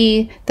you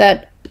see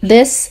that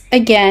this,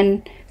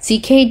 again,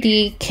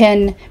 CKD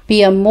can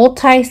be a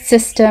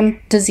multi-system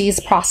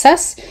disease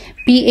process.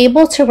 Be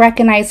able to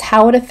recognize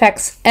how it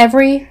affects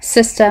every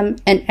system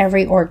and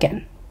every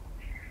organ.